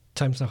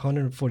times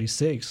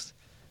 146,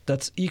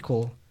 that's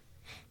equal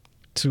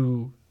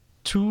to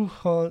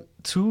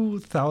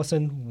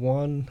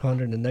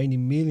 2,190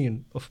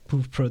 million of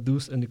poop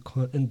produced in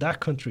that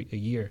country a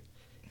year.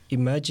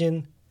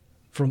 Imagine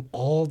from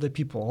all the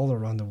people all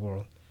around the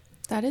world.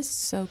 That is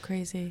so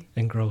crazy.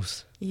 And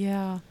gross.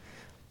 Yeah.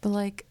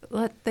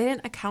 But they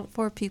didn't account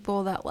for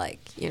people that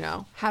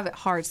have it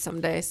hard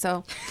someday.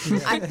 So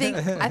I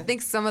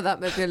think some of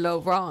that might be a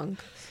little wrong.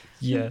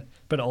 Yeah,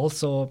 but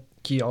also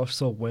he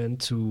also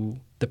went to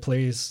the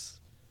place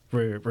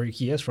where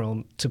he is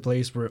from, to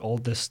place where all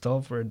this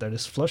stuff that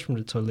is flushed from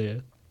the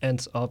toilet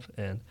ends up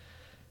in.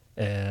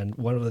 And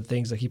one of the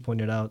things that he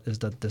pointed out is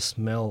that the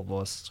smell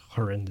was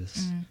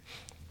horrendous.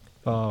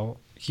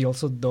 He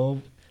also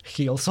dove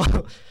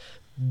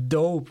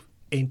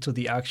into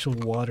the actual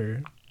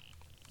water,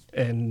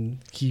 and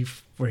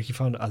where he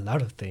found a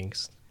lot of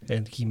things.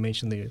 And he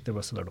mentioned that there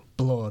was a lot of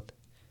blood,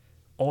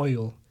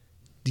 oil,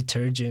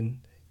 detergent,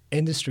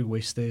 industry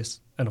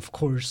wastes, and of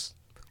course,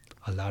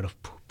 a lot of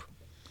poop.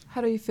 How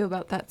do you feel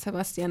about that,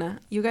 Sebastiana?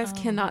 You guys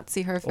cannot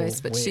see her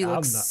face, but wait, she I'm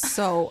looks not.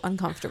 so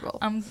uncomfortable.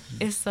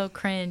 It's so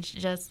cringe.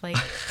 Just like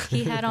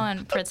he had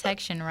on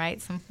protection,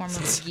 right? Some form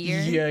of gear.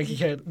 Yeah, he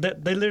had.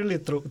 They literally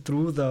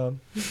threw the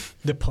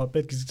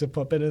puppet because it's a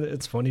puppet and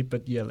it's funny.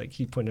 But yeah, like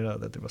he pointed out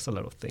that there was a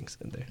lot of things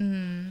in there.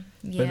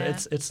 Yeah.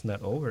 But it's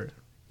not over.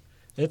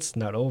 It's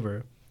not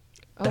over.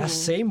 Oh. That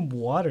same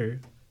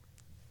water,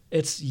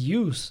 it's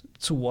used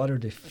to water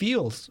the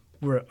fields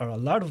where a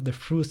lot of the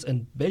fruits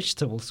and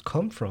vegetables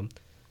come from,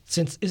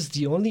 since it's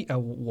the only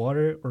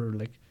water or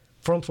like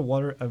forms of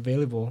water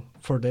available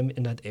for them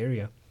in that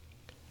area.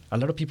 A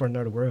lot of people are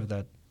not aware of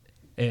that.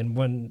 And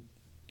when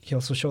he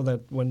also showed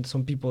that when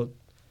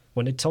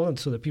they tell them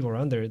to the people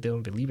around there, they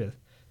don't believe it.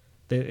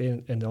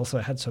 And also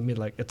I had to admit,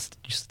 like, it's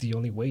just the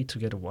only way to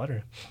get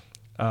water.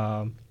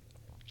 And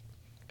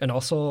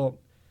also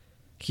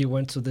he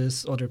went to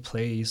this other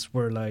place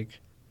where like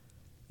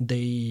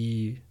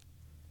the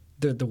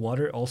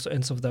water also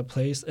ends up that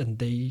place, and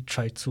they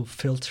try to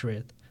filter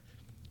it.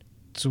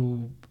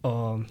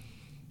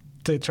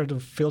 They try to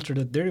filter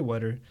the dirty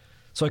water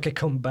so it can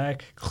come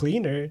back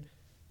cleaner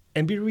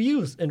and be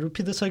reused and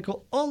repeat the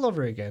cycle all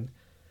over again.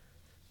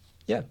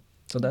 Yeah,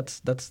 so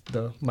that's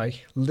my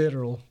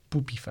literal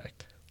poopy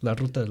fact. La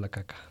ruta de la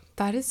caca.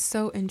 That is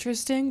so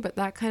interesting, but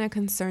that kind of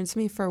concerns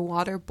me for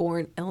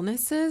waterborne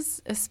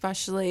illnesses,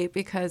 especially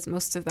because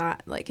most of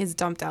that like is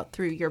dumped out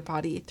through your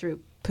body through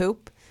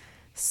poop.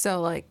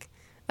 So like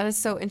that is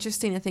so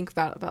interesting to think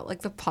about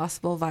like the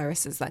possible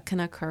viruses that can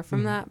occur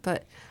from that.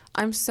 But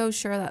I'm so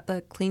sure that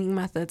the cleaning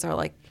methods are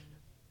like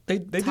they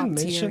didn't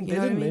mention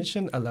tier,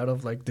 mention a lot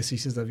of like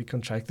diseases that we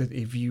contracted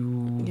if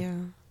you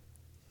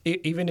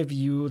even if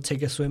you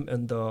take a swim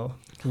in the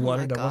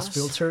water that was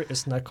filtered,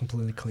 it's not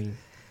completely clean.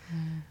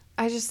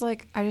 I just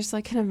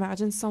can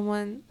imagine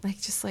someone like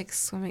just like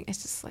swimming.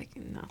 It's just like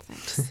nothing.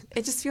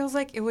 It just feels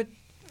like it would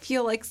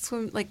feel like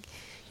like,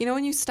 you know,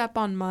 when you step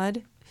on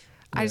mud.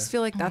 I just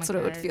feel like that's what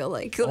it would feel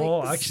like.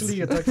 Oh, actually,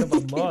 you're talking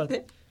about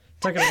mud.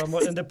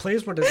 And the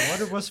place where the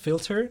water was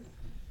filtered.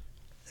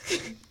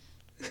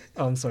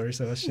 I'm sorry,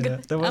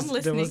 Sebastian. There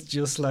was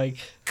just like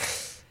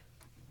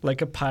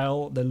a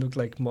pile that looked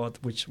like mud,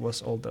 which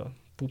was all the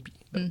poopy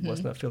that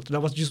was not filtered.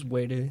 That was just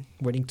waiting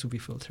to be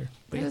filtered.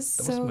 That is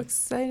so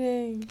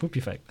exciting. Poopy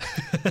fact.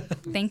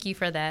 Thank you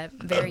for that.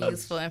 Very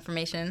useful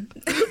information.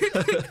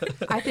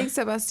 I think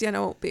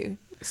Sebastiana won't be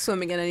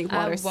swimming in any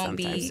water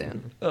sometime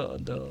soon. Oh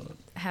no.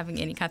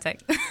 Having any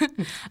contact.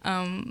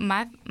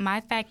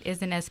 My fact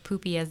isn't as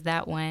poopy as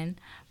that one,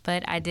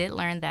 but I did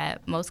learn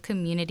that most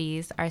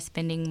communities are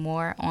spending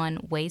more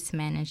on waste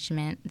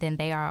management than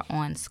they are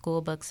on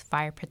school books,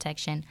 fire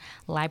protection,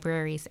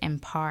 libraries,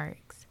 and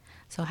parks.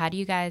 So how do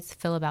you guys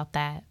feel about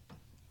that?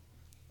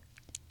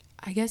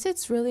 I guess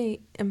it's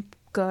really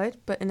good,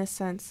 but in a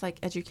sense, like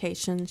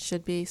education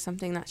should be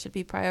something that should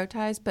be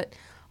prioritized. But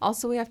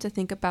also we have to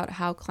think about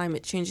how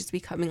climate change is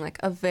becoming like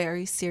a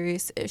very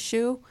serious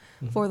issue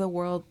for the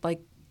world, like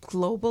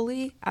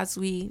globally, as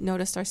we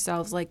noticed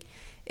ourselves, like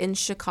in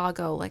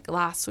Chicago, like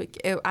last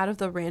week, out of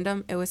the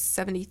random, it was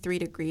 73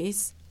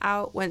 degrees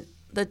out when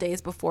the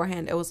days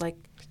beforehand it was like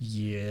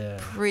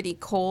pretty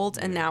cold,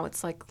 and now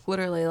it's like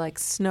literally like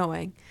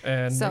snowing.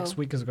 And next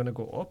week is going to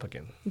go up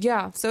again.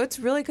 Yeah, so it's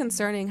really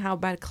concerning how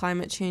bad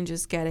climate change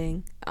is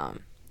getting,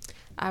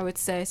 I would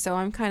say. So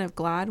I'm kind of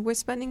glad we're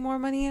spending more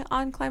money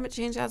on climate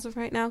change as of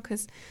right now,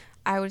 because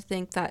I would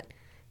think that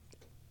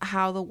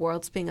how the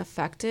world's being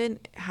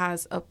affected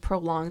has a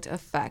prolonged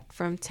effect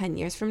from 10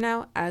 years from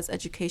now, as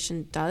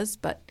education does.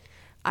 But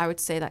I would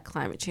say that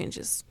climate change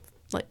is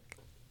like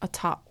a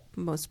top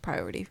most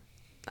priority,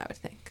 I would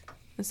think.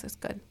 This is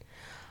good.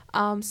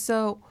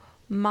 So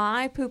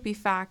my poopy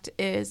fact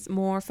is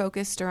more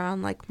focused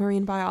around like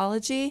marine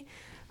biology.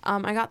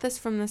 I got this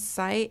from the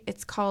site.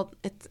 It's called,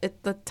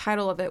 the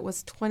title of it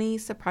was 20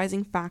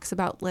 Surprising Facts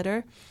About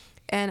Litter.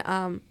 And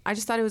I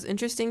just thought it was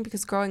interesting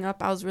because growing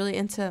up, I was really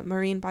into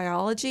marine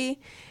biology.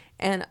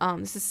 And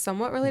this is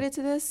somewhat related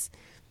to this.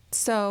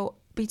 So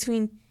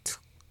between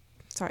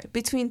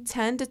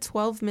 10 to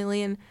 12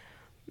 million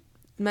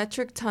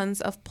metric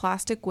tons of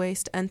plastic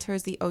waste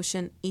enters the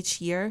ocean each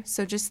year.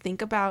 So just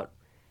think about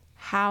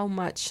how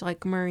much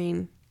like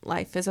marine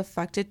life is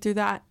affected through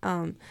that.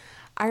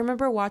 I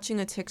remember watching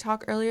a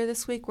TikTok earlier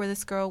this week where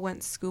this girl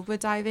went scuba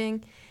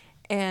diving,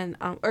 and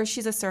or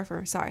she's a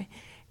surfer, sorry.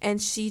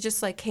 And she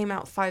just like came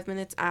out 5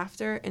 minutes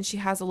after, and she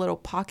has a little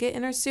pocket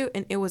in her suit,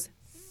 and it was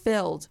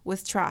filled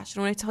with trash.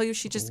 And when I tell you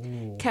she just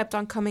kept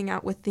on coming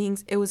out with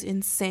things, it was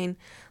insane.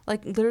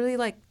 Like literally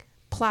like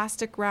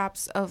plastic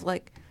wraps of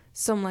like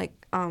some like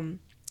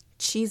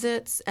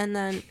Cheez-Its, and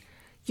then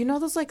you know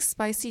those like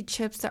spicy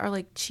chips that are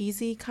like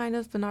cheesy kind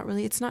of, but not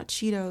really. It's not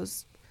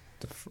Cheetos.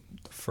 The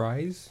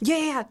fries?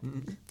 Yeah.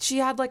 She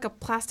had like a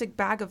plastic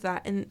bag of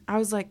that, and I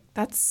was like,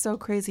 that's so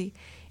crazy.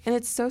 And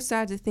it's so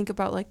sad to think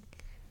about like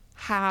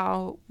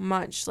how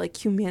much like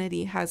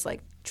humanity has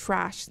like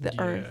trashed the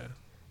earth.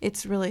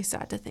 It's really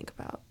sad to think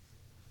about.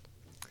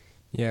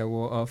 Yeah,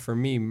 well, for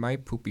me, my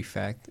poopy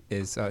fact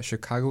is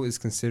Chicago is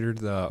considered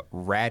the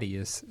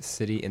rattiest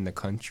city in the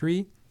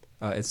country.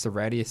 It's the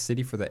rattiest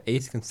city for the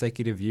 8th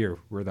consecutive year.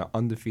 We're the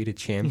undefeated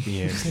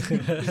champions.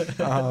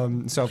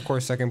 So, of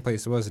course, second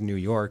place was New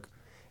York.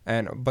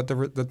 But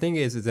the thing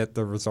is that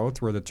the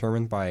results were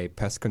determined by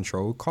pest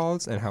control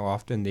calls and how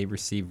often they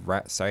receive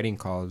rat sighting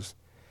calls.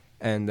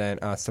 And then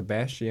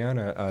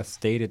Sebastiana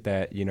stated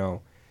that,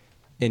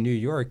 in New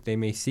York, they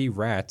may see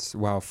rats,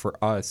 while for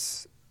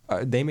us,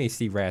 they may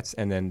see rats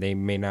and then they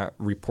may not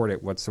report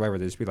it whatsoever.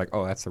 They just be like,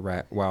 oh, that's a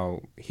rat.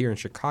 While here in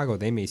Chicago,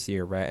 they may see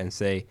a rat and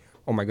say,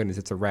 oh my goodness,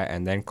 it's a rat,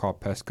 and then call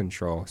pest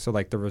control. So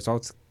like the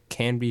results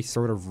can be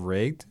sort of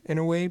rigged in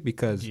a way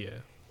because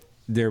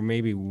there may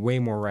be way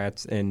more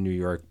rats in New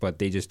York, but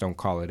they just don't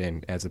call it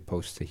in as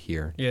opposed to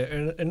here. Yeah,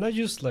 and not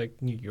just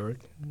like New York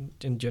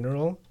in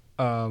general.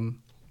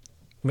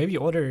 Maybe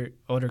other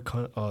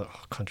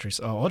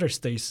countries, other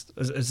states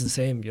is the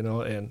same,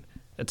 and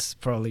it's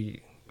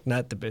probably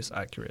not the best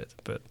accurate,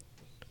 but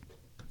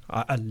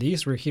at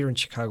least we're here in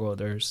Chicago.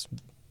 There's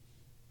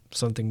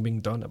something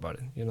being done about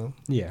it,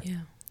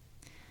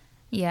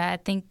 Yeah, I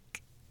think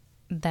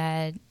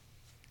that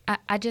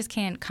I just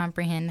can't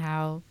comprehend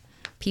how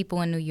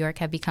people in New York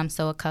have become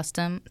so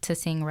accustomed to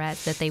seeing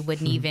rats that they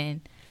wouldn't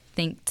even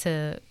think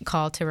to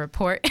call to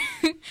report.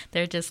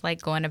 They're just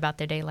like going about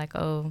their day like,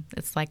 oh,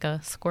 it's like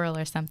a squirrel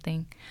or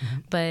something.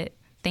 But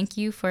thank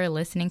you for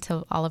listening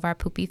to all of our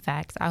poopy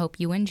facts. I hope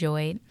you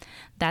enjoyed.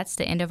 That's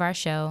the end of our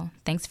show.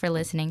 Thanks for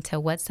listening to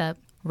What's Up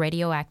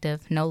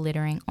Radioactive No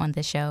Littering on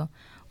the show.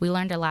 We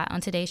learned a lot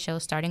on today's show,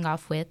 starting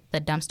off with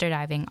the dumpster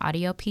diving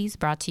audio piece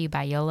brought to you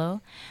by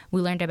YOLO.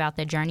 We learned about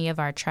the journey of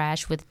our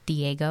trash with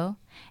Diego.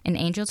 And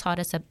Angel taught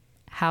us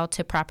how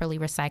to properly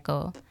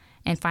recycle.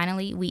 And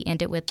finally, we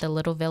ended with the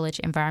Little Village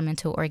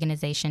Environmental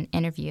Organization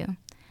interview.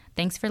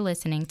 Thanks for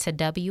listening to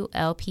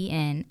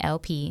WLPN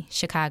LP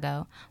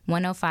Chicago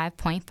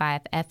 105.5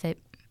 FM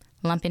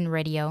Lumpen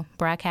Radio,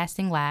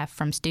 broadcasting live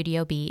from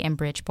Studio B in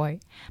Bridgeport.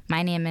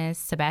 My name is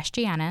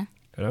Sebastiana.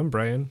 And I'm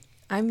Brian.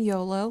 I'm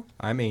YOLO.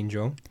 I'm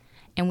Angel.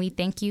 And we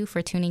thank you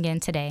for tuning in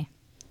today.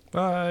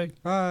 Bye.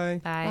 Bye.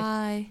 Bye.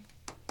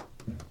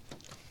 Bye.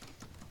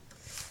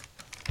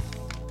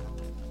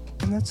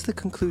 And that's the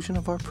conclusion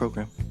of our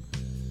program.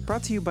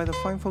 Brought to you by the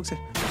fine folks at...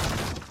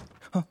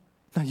 Oh,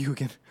 not you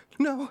again.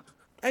 No.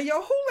 Hey, yo,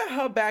 who let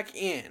her back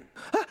in?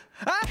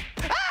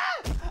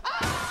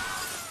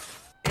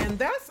 And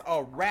that's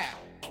a wrap.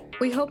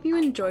 We hope you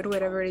enjoyed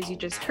whatever it is you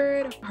just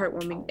heard,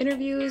 heartwarming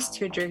interviews,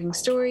 tear-jerking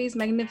stories,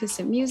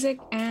 magnificent music,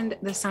 and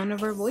the sound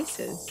of our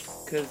voices.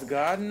 Because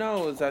God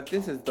knows that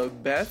this is the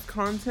best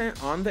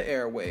content on the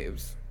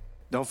airwaves.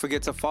 Don't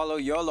forget to follow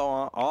YOLO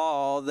on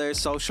all their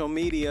social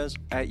medias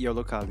at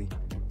YOLOCali.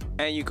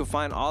 And you can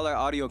find all our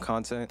audio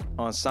content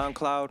on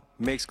SoundCloud,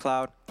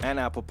 Mixcloud, and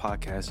Apple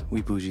Podcasts.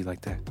 We bougie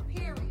like that.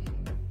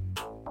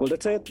 Well,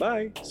 that's it.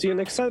 Bye. See you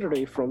next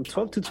Saturday from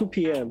 12 to 2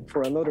 p.m.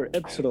 for another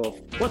episode of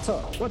What's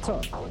Up? What's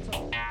Up? What's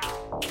Up?